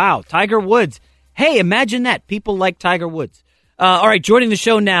stuff. Wow. Tiger Woods. Hey, imagine that. People like Tiger Woods. All right, joining the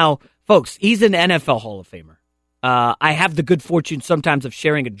show now, folks, he's an NFL Hall of Famer. I have the good fortune sometimes of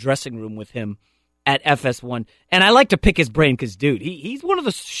sharing a dressing room with him at FS1, and I like to pick his brain because, dude, he's one of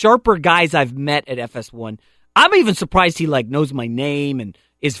the sharper guys I've met at FS1. I'm even surprised he, knows my name and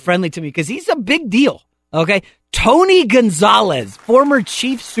is friendly to me because he's a big deal, okay? Tony Gonzalez, former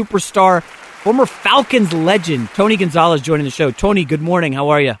Chiefs superstar, former Falcons legend, Tony Gonzalez joining the show. Tony, good morning. How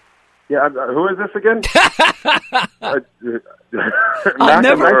are you? Yeah, who is this again? Nice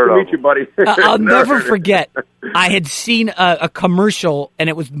to meet you, buddy. I'll never forget. I had seen a commercial, and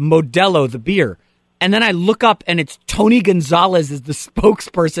it was Modelo, the beer. And then I look up, and it's Tony Gonzalez as the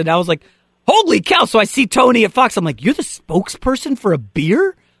spokesperson. I was like, holy cow. So I see Tony at Fox. I'm like, you're the spokesperson for a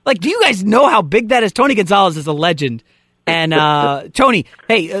beer? Do you guys know how big that is? Tony Gonzalez is a legend. And Tony,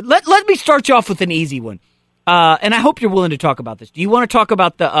 hey, let me start you off with an easy one. And I hope you're willing to talk about this. Do you want to talk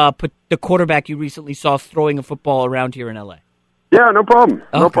about the quarterback you recently saw throwing a football around here in L.A.? Yeah, no problem.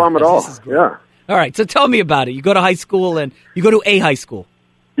 No problem at all. Yeah. All right, so tell me about it. You go to high school, and you go to a high school.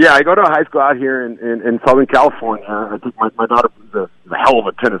 Yeah, I go to a high school out here in Southern California. I think my daughter is a hell of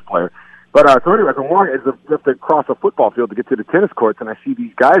a tennis player. But so anyway, I'm walking, I have to cross a football field to get to the tennis courts, and I see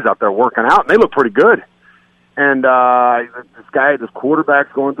these guys out there working out, and they look pretty good. And this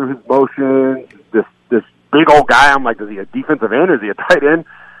quarterback's going through his motions, this big old guy. I'm like, is he a defensive end or is he a tight end?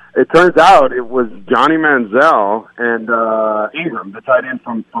 It turns out it was Johnny Manziel and Ingram, the tight end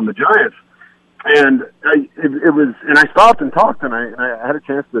from the Giants. And I stopped and talked, and I had a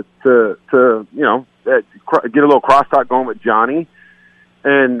chance to get a little crosstalk going with Johnny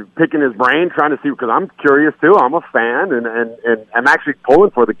and picking his brain, trying to see, because I'm curious too. I'm a fan, and I'm actually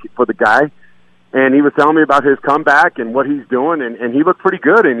pulling for the guy. And he was telling me about his comeback and what he's doing, and he looked pretty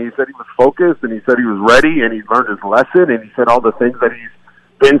good. And he said he was focused, and he said he was ready, and he learned his lesson, and he said all the things that he's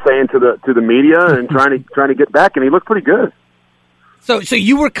been saying to the media and trying to get back, and he looked pretty good. So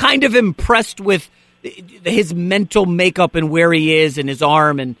you were kind of impressed with his mental makeup and where he is and his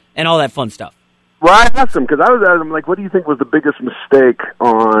arm and all that fun stuff. Well, I asked him, because I was asking him, what do you think was the biggest mistake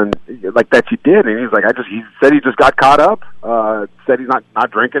that you did? And he's like, he said he just got caught up. Said he's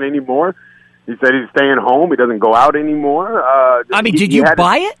not drinking anymore. He said he's staying home. He doesn't go out anymore. Did you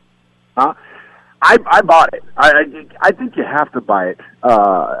buy it? Huh? I bought it. I think you have to buy it.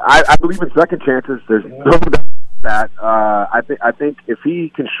 I believe in second chances. There's no doubt that. I think if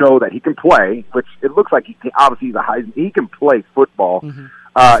he can show that he can play, which it looks like he can, obviously he can play football. Mm-hmm.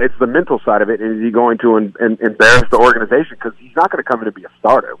 It's the mental side of it. Is he going to embarrass the organization? Because he's not going to come in and be a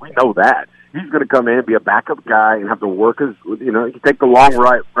starter. We know that. He's going to come in and be a backup guy and have to work he can take the long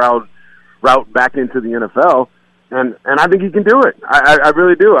route back into the NFL. And I think he can do it. I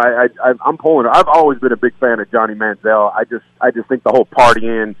really do. I'm pulling it. I've always been a big fan of Johnny Manziel. I just think the whole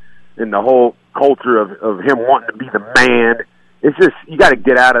partying and the whole culture of him wanting to be the man, it's just, you got to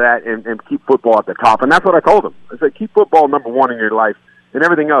get out of that and keep football at the top. And that's what I told him. I said, keep football number one in your life and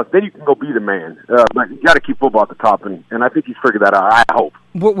everything else. Then you can go be the man. But you got to keep football at the top. And I think he's figured that out. I hope.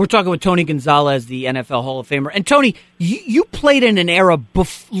 We're talking with Tony Gonzalez, the NFL Hall of Famer. And Tony, you played in an era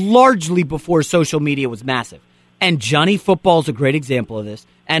largely before social media was massive. And Johnny Football's a great example of this.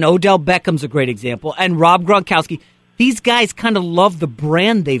 And Odell Beckham's a great example. And Rob Gronkowski. These guys kind of love the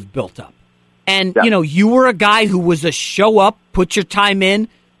brand they've built up. And, you were a guy who was a show up, put your time in,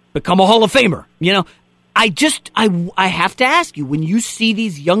 become a Hall of Famer. I have to ask you, when you see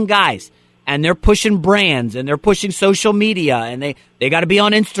these young guys and they're pushing brands and they're pushing social media and they got to be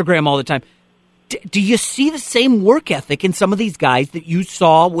on Instagram all the time, do you see the same work ethic in some of these guys that you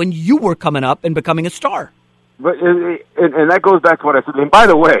saw when you were coming up and becoming a star? But and that goes back to what I said. And by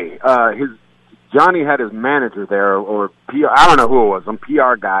the way, Johnny had his manager there, or PR, I don't know who it was, some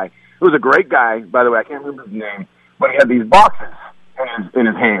PR guy. It was a great guy, by the way. I can't remember his name, but he had these boxes in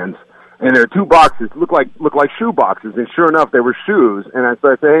his hands, and there are two boxes look like shoe boxes, and sure enough, they were shoes. And I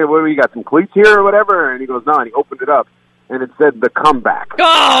said, "Hey, what do you got? Some cleats here or whatever?" And he goes, "No." And he opened it up, and it said "The Comeback."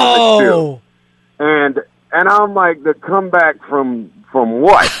 Oh! And I'm like, the comeback from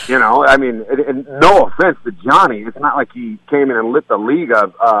what? I mean, and no offense to Johnny, it's not like he came in and lit the league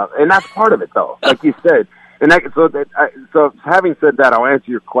up, and that's part of it, though, like you said. And so having said that, I'll answer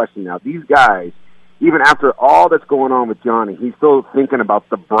your question now. These guys, even after all that's going on with Johnny, he's still thinking about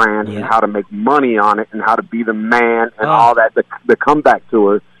the brand and how to make money on it and how to be the man and all that, the comeback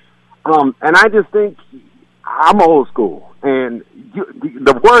tour. And I just think I'm old school, and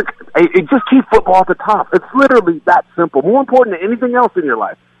the work, it just keep football at the top. It's literally that simple. More important than anything else in your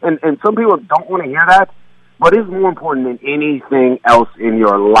life. And some people don't want to hear that, but it's more important than anything else in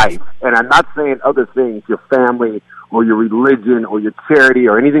your life. And I'm not saying other things, your family or your religion or your charity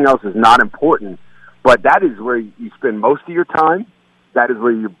or anything else is not important, but that is where you spend most of your time. That is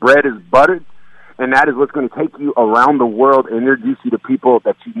where your bread is buttered. And that is what's going to take you around the world and introduce you to people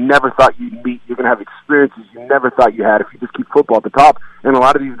that you never thought you'd meet. You're going to have experiences you never thought you had if you just keep football at the top. And a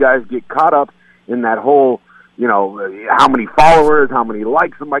lot of these guys get caught up in that whole, how many followers, how many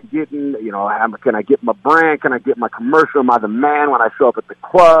likes am I getting? Can I get my brand? Can I get my commercial? Am I the man when I show up at the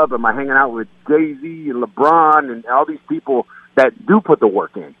club? Am I hanging out with Jay-Z and LeBron and all these people that do put the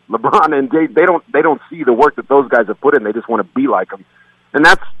work in? LeBron and Jay, they don't see the work that those guys have put in. They just want to be like them. And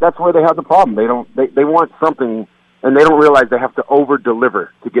that's where they have the problem. They want something, and they don't realize they have to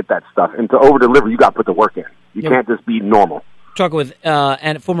over-deliver to get that stuff. And to over-deliver, you got to put the work in. You can't just be normal. Talking with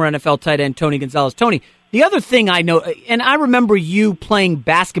former NFL tight end Tony Gonzalez. Tony, the other thing I know, and I remember you playing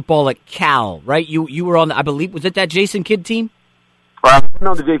basketball at Cal, right? You were on, I believe, was it that Jason Kidd team? We're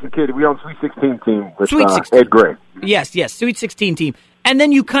on the Jason Kidd. We were on Sweet 16 team with Ed Gray. Yes, Sweet 16 team. And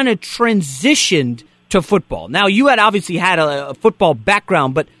then you kind of transitioned to football. Now, you had obviously had a football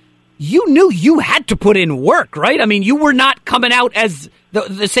background, but you knew you had to put in work, right? I mean, you were not coming out as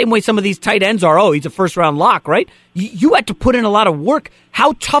the same way some of these tight ends are. Oh, he's a first-round lock, right? You had to put in a lot of work.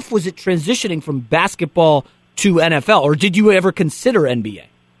 How tough was it transitioning from basketball to NFL, or did you ever consider NBA?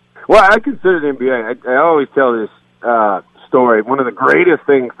 Well, I considered NBA. I always tell this story. One of the greatest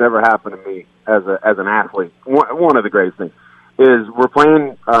things that ever happened to me as an athlete, one of the greatest things, is we're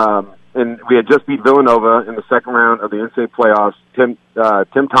playing and we had just beat Villanova in the second round of the NCAA playoffs.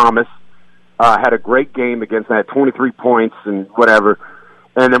 Tim Thomas had a great game against that, 23 points and whatever.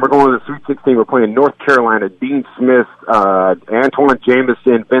 And then we're going to the Sweet 16. We're playing North Carolina, Dean Smith, Antoine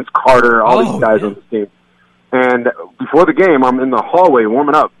Jameson, Vince Carter, all these guys on this team. And before the game, I'm in the hallway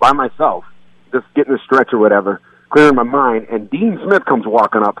warming up by myself, just getting a stretch or whatever, clearing my mind. And Dean Smith comes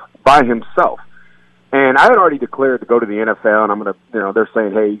walking up by himself. And I had already declared to go to the NFL, and I'm going to, they're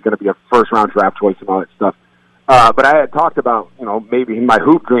saying, hey, you're going to be a first-round draft choice and all that stuff. But I had talked about, maybe my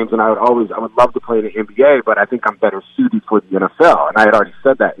hoop dreams, and I would love to play in the NBA, but I think I'm better suited for the NFL. And I had already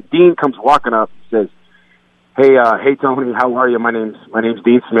said that. Dean comes walking up and says, hey, Tony, how are you? My name's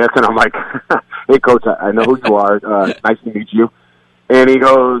Dean Smith. And I'm like, hey, Coach, I know who you are. Nice to meet you. And he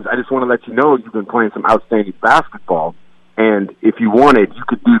goes, I just want to let you know you've been playing some outstanding basketball. And if you wanted, you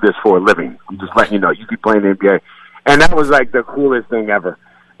could do this for a living. I'm just letting you know. You could play in the NBA. And that was like the coolest thing ever.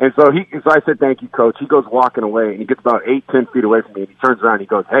 And so I said, thank you, Coach. He goes walking away, and he gets about 8-10 feet away from me, and he turns around and he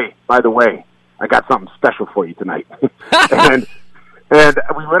goes, hey, by the way, I got something special for you tonight. and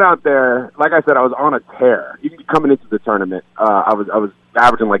we went out there. Like I said, I was on a tear. Even coming into the tournament, I was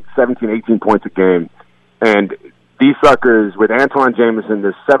averaging like 17, 18 points a game. And these suckers with Antoine Jameson,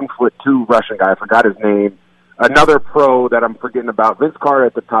 this 7'2" Russian guy, I forgot his name, another pro that I'm forgetting about, Vince Carter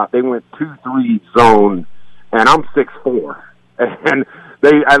at the top, they went 2-3 zone, and I'm 6'4". And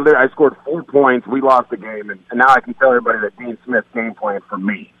I scored 4 points. We lost the game, and now I can tell everybody that Dean Smith game planned for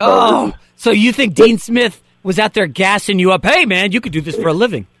me. So you think Dean Smith was out there gassing you up? Hey, man, you could do this for a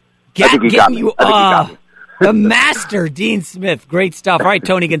living. I think he got me. The master, Dean Smith. Great stuff. All right,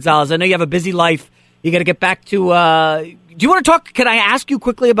 Tony Gonzalez, I know you have a busy life. You got to get back to do you want to talk? Can I ask you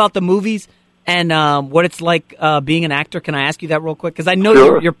quickly about the movies and what it's like being an actor? Can I ask you that real quick? Because I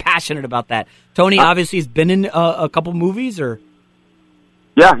know you're passionate about that. Tony obviously has been in a couple movies, or...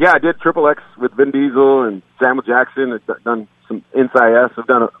 Yeah, I did Triple X with Vin Diesel and Samuel Jackson. I've done some NCIS. I've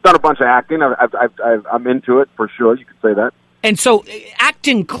done a bunch of acting. I'm into it for sure. You could say that. And so,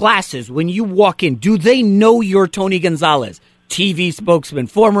 acting classes, when you walk in, do they know you're Tony Gonzalez, TV spokesman,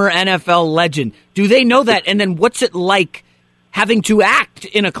 former NFL legend? Do they know that? And then what's it like having to act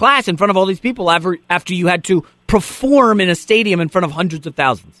in a class in front of all these people after you had to perform in a stadium in front of hundreds of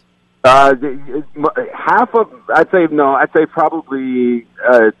thousands? I'd say probably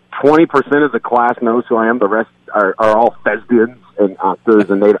 20% of the class knows who I am. The rest are all thespians and actors,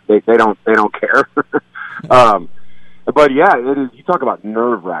 and they don't care. But yeah, it is. You talk about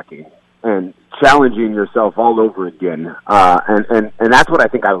nerve-wracking and challenging yourself all over again, and that's what I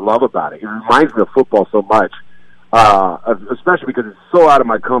think I love about it. It reminds me of football so much, especially because it's so out of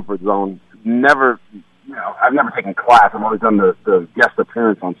my comfort zone. I've never taken class. I've always done the guest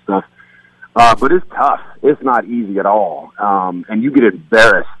appearance on stuff. But it's tough. It's not easy at all. And you get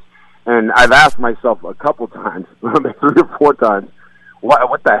embarrassed. And I've asked myself a couple times, 3 or 4 times,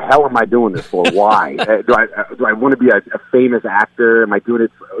 what the hell am I doing this for? Why? Do I want to be a famous actor? Am I doing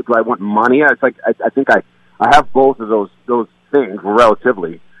it? Do I want money? It's like, I think I have both of those things,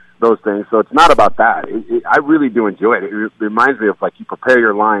 relatively, those things. So it's not about that. I really do enjoy it. It reminds me of, like, you prepare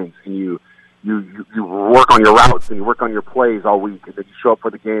your lines and you work on your routes and you work on your plays all week, and then you show up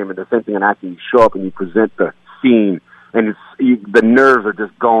for the game, and the same thing in acting. You show up and you present the scene, and the nerves are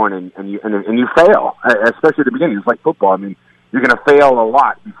just going, and you fail, especially at the beginning. It's like football. I mean, you're going to fail a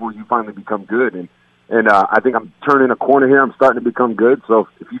lot before you finally become good, and I think I'm turning a corner here. I'm starting to become good. So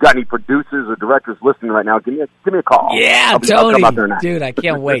if you got any producers or directors listening right now, give me a call. Yeah, Tony, dude, I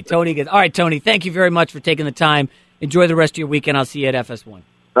can't wait. Tony, all right, Tony, thank you very much for taking the time. Enjoy the rest of your weekend. I'll see you at FS1.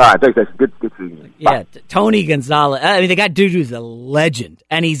 All right, thanks. Good seeing you. Yeah, Tony Gonzalez. I mean, the guy, dude, is a legend,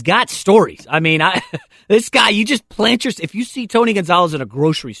 and he's got stories. I mean, this guy, you just plant your. If you see Tony Gonzalez at a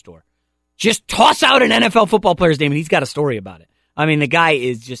grocery store, just toss out an NFL football player's name, and he's got a story about it. I mean, the guy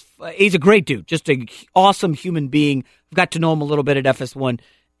is just—he's a great dude, just an awesome human being. I've got to know him a little bit at FS1,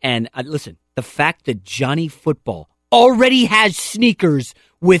 and listen, the fact that Johnny Football already has sneakers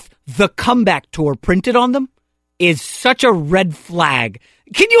with the Comeback Tour printed on them is such a red flag.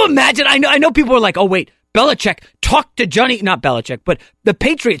 Can you imagine? I know people are like, oh, wait, Belichick talked to Johnny, not Belichick, but the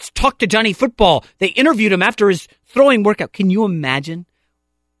Patriots talked to Johnny Football. They interviewed him after his throwing workout. Can you imagine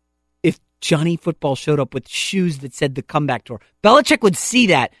if Johnny Football showed up with shoes that said the Comeback Tour? Belichick would see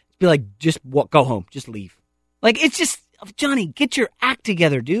that, be like, just go home, just leave. Like, it's just, Johnny, get your act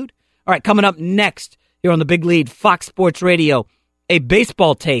together, dude. All right, coming up next here on The Big Lead, Fox Sports Radio, a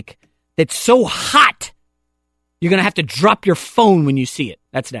baseball take that's so hot, you're going to have to drop your phone when you see it.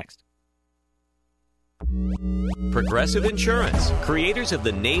 That's next. Progressive Insurance, creators of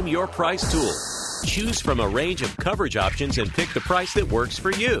the Name Your Price tool. Choose from a range of coverage options and pick the price that works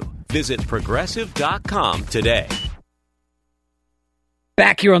for you. Visit Progressive.com today.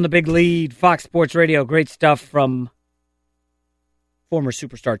 Back here on The Big Lead, Fox Sports Radio. Great stuff from former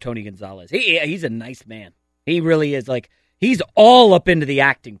superstar Tony Gonzalez. He's a nice man. He really is. Like, he's all up into the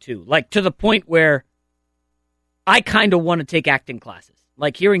acting, too. Like, to the point where I kind of want to take acting classes.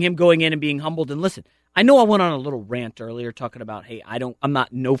 Like hearing him going in and being humbled. And listen, I know I went on a little rant earlier talking about, hey, I'm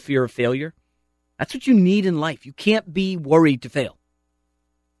not no fear of failure. That's what you need in life. You can't be worried to fail.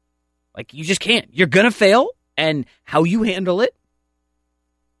 Like, you just can't. You're going to fail, and how you handle it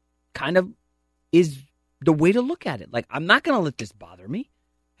kind of is the way to look at it. Like, I'm not going to let this bother me.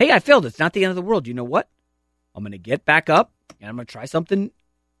 Hey, I failed. It's not the end of the world. You know what? I'm going to get back up, and I'm going to try something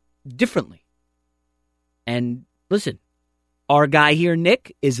differently. And listen, our guy here,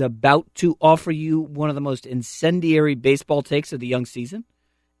 Nick, is about to offer you one of the most incendiary baseball takes of the young season,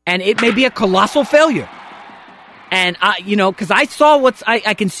 and it may be a colossal failure. And, because I saw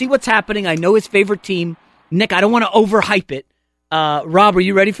I can see what's happening. I know his favorite team. Nick, I don't want to overhype it. Rob, are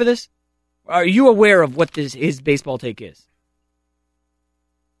you ready for this? Are you aware of what his baseball take is?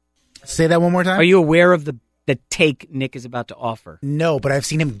 Say that one more time. Are you aware of the take Nick is about to offer? No, but I've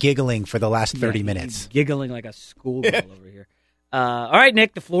seen him giggling for the last 30 minutes. He's giggling like a schoolgirl over here. All right,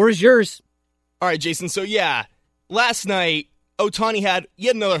 Nick, the floor is yours. All right, Jason. So, last night, Ohtani had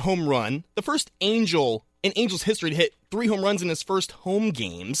yet another home run. The first Angel in Angels history to hit 3 home runs in his first home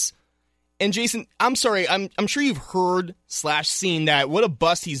games. And, Jason, I'm sorry, I'm sure you've heard / seen that what a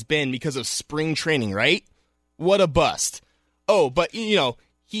bust he's been because of spring training, right? What a bust. Oh, but,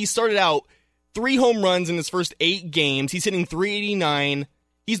 he started out 3 home runs in his first 8 games. He's hitting .389.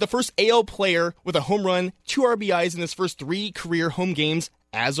 He's the first AL player with a home run, 2 RBIs in his first 3 career home games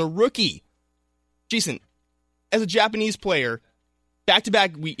as a rookie. Jason, as a Japanese player,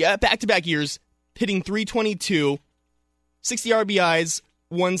 back-to-back years, hitting .322, 60 RBIs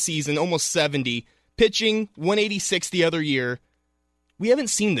one season, almost 70, pitching 186 the other year. We haven't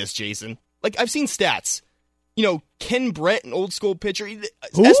seen this, Jason. Like, I've seen stats. Ken Brett, an old school pitcher.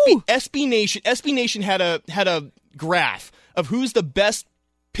 SB Nation had a graph of who's the best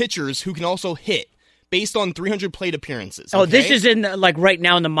pitchers who can also hit based on 300 plate appearances. Oh, this is in right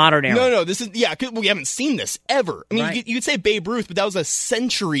now in the modern era. No, this is 'cause we haven't seen this ever. I mean, right. you could say Babe Ruth, but that was a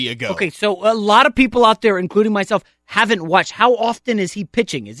century ago. Okay, so a lot of people out there, including myself, haven't watched. How often is he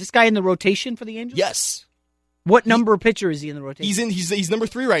pitching? Is this guy in the rotation for the Angels? Yes. What number of pitcher is he in the rotation? He's number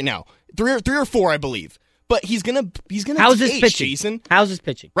 3 right now. 3 or 4, I believe. But he's gonna How's DH, his pitching? Jason. How's his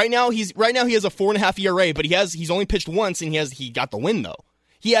pitching? Right now he has a 4.5 ERA, but he's only pitched once and he got the win though.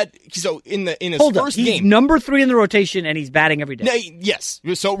 He had in his first he's game, number 3 in the rotation and he's batting every day. No, yes.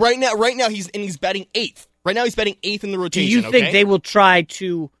 So right now he's batting 8th. Right now he's batting 8th in the rotation. Do you think they will try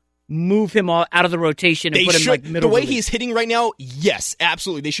to move him out of the rotation and put him middle? The way relief? he's hitting right now, yes,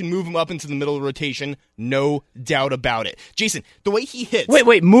 absolutely. They should move him up into the middle of the rotation, no doubt about it. Jason, the way he hits.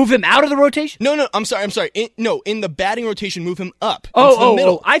 Wait, move him out of the rotation? No, I'm sorry. In the batting rotation, move him up into the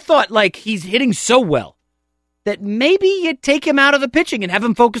middle. I thought he's hitting so well that maybe you take him out of the pitching and have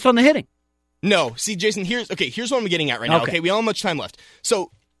him focus on the hitting. No, see, Jason, here's what I'm getting at right now. Okay, we don't have much time left.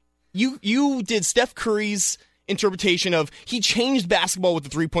 So you did Steph Curry's interpretation of he changed basketball with the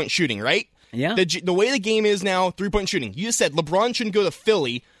 3-point shooting, right? Yeah. The way the game is now, 3-point shooting. You just said LeBron shouldn't go to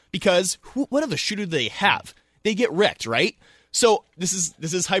Philly because what other shooter do they have? They get wrecked, right? So this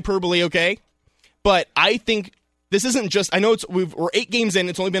is hyperbole, okay? But I think this isn't just. I know we're 8 games in.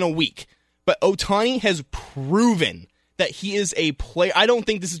 It's only been a week, but Ohtani has proven that he is a player. I don't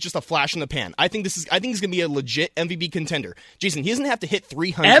think this is just a flash in the pan. I think he's going to be a legit MVP contender. Jason, he doesn't have to hit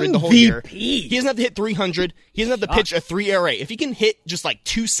 300 the whole year. He doesn't have to hit 300. He doesn't have to pitch a 3 ERA. If he can hit just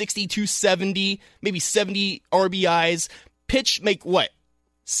 260, 270, maybe 70 RBIs, make what?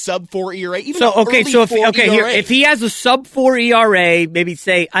 Sub 4 ERA. If he has a sub 4 ERA, maybe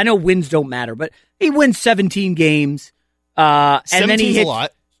say, I know wins don't matter, but he wins 17 games, and then he hits a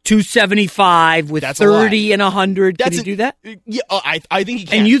lot. 275 with 30 and 100. Can he do that? Yeah, I think he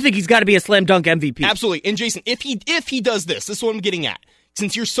can. And you think he's got to be a slam dunk MVP? Absolutely. And Jason, if he does this is what I'm getting at.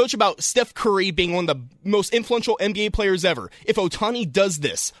 Since you're such about Steph Curry being one of the most influential NBA players ever, if Ohtani does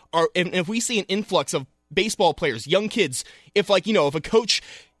this, and if we see an influx of baseball players, young kids, if a coach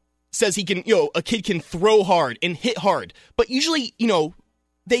says he can, a kid can throw hard and hit hard, but usually,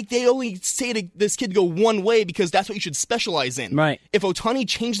 they only say to this kid to go one way because that's what you should specialize in. Right. If Ohtani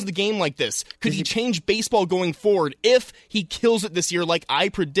changes the game like this, could he change baseball going forward if he kills it this year like I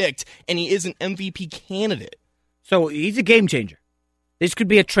predict and he is an MVP candidate? So he's a game changer. This could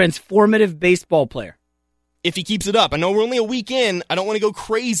be a transformative baseball player. If he keeps it up. I know we're only a week in. I don't want to go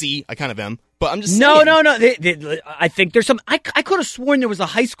crazy. I kind of am. But I'm just saying. No. I think there's some. I could have sworn there was a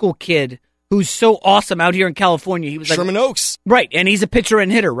high school kid who's so awesome out here in California. He was Sherman Oaks. Right, and he's a pitcher and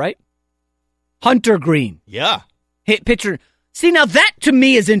hitter, right? Hunter Green. Yeah. Hit pitcher. See, now that to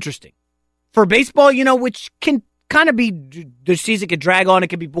me is interesting. For baseball, which can kind of be, the season could drag on, it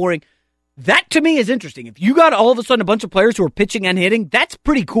can be boring. That to me is interesting. If you got all of a sudden a bunch of players who are pitching and hitting, that's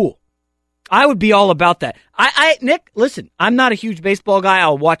pretty cool. I would be all about that. Nick, listen, I'm not a huge baseball guy.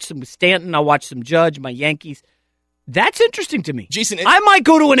 I'll watch some Stanton. I'll watch some Judge, my Yankees. That's interesting to me. Jason, I might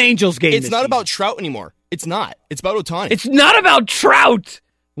go to an Angels game. It's not about Trout anymore. It's not. It's about Ohtani. It's not about Trout.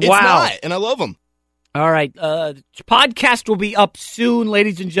 It's not, and I love him. All right. The podcast will be up soon,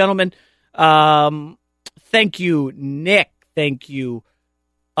 ladies and gentlemen. Thank you, Nick. Thank you,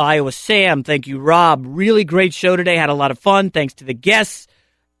 Iowa Sam. Thank you, Rob. Really great show today. Had a lot of fun. Thanks to the guests.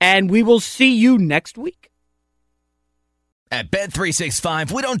 And we will see you next week. At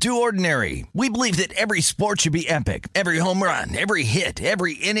Bet365, we don't do ordinary. We believe that every sport should be epic. Every home run, every hit,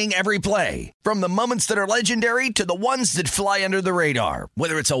 every inning, every play. From the moments that are legendary to the ones that fly under the radar.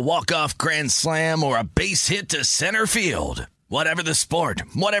 Whether it's a walk-off grand slam or a base hit to center field. Whatever the sport,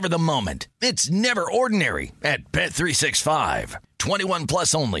 whatever the moment. It's never ordinary at Bet365. 21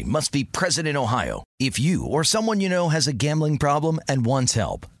 plus only. Must be present in Ohio. If you or someone you know has a gambling problem and wants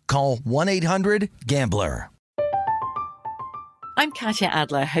help, call 1-800-GAMBLER. I'm Katya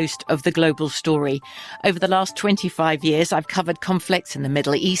Adler, host of The Global Story. Over the last 25 years, I've covered conflicts in the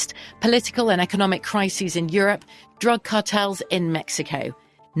Middle East, political and economic crises in Europe, drug cartels in Mexico.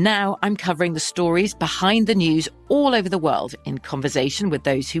 Now I'm covering the stories behind the news all over the world in conversation with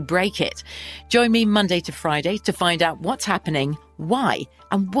those who break it. Join me Monday to Friday to find out what's happening, why,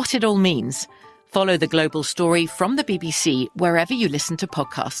 and what it all means. Follow The Global Story from the BBC wherever you listen to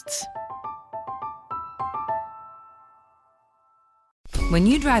podcasts. When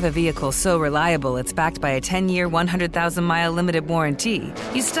you drive a vehicle so reliable it's backed by a 10-year, 100,000-mile limited warranty,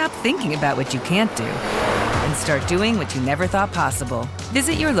 you stop thinking about what you can't do and start doing what you never thought possible.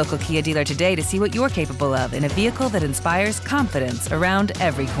 Visit your local Kia dealer today to see what you're capable of in a vehicle that inspires confidence around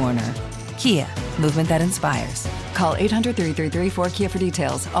every corner. Kia, movement that inspires. Call 800-333-4KIA for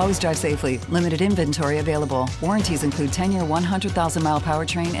details. Always drive safely. Limited inventory available. Warranties include 10-year 100,000-mile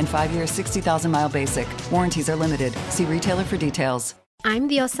powertrain and 5-year 60,000-mile basic. Warranties are limited. See retailer for details. I'm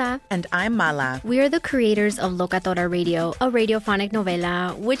Diosa. And I'm Mala. We are the creators of Locatora Radio, a radiophonic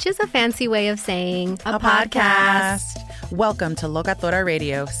novela, which is a fancy way of saying a podcast. Welcome to Locatora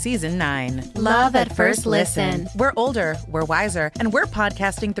Radio, Season 9. Love at first listen. We're older, we're wiser, and we're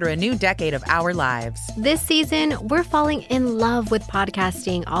podcasting through a new decade of our lives. This season, we're falling in love with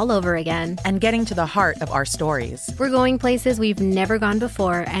podcasting all over again. And getting to the heart of our stories. We're going places we've never gone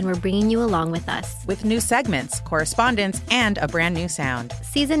before, and we're bringing you along with us. With new segments, correspondence, and a brand new sound.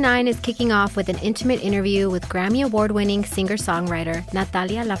 Season 9 is kicking off with an intimate interview with Grammy Award-winning singer-songwriter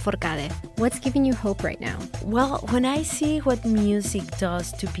Natalia Lafourcade. What's giving you hope right now? Well, when I see what music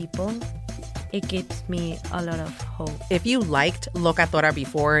does to people, it gives me a lot of hope. If you liked Locatora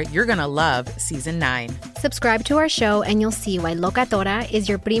before, you're going to love Season 9. Subscribe to our show and you'll see why Locatora is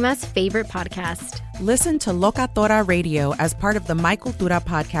your prima's favorite podcast. Listen to Locatora Radio as part of the My Cultura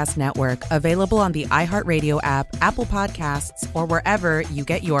Podcast Network, available on the iHeartRadio app, Apple Podcasts, or wherever you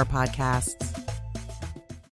get your podcasts.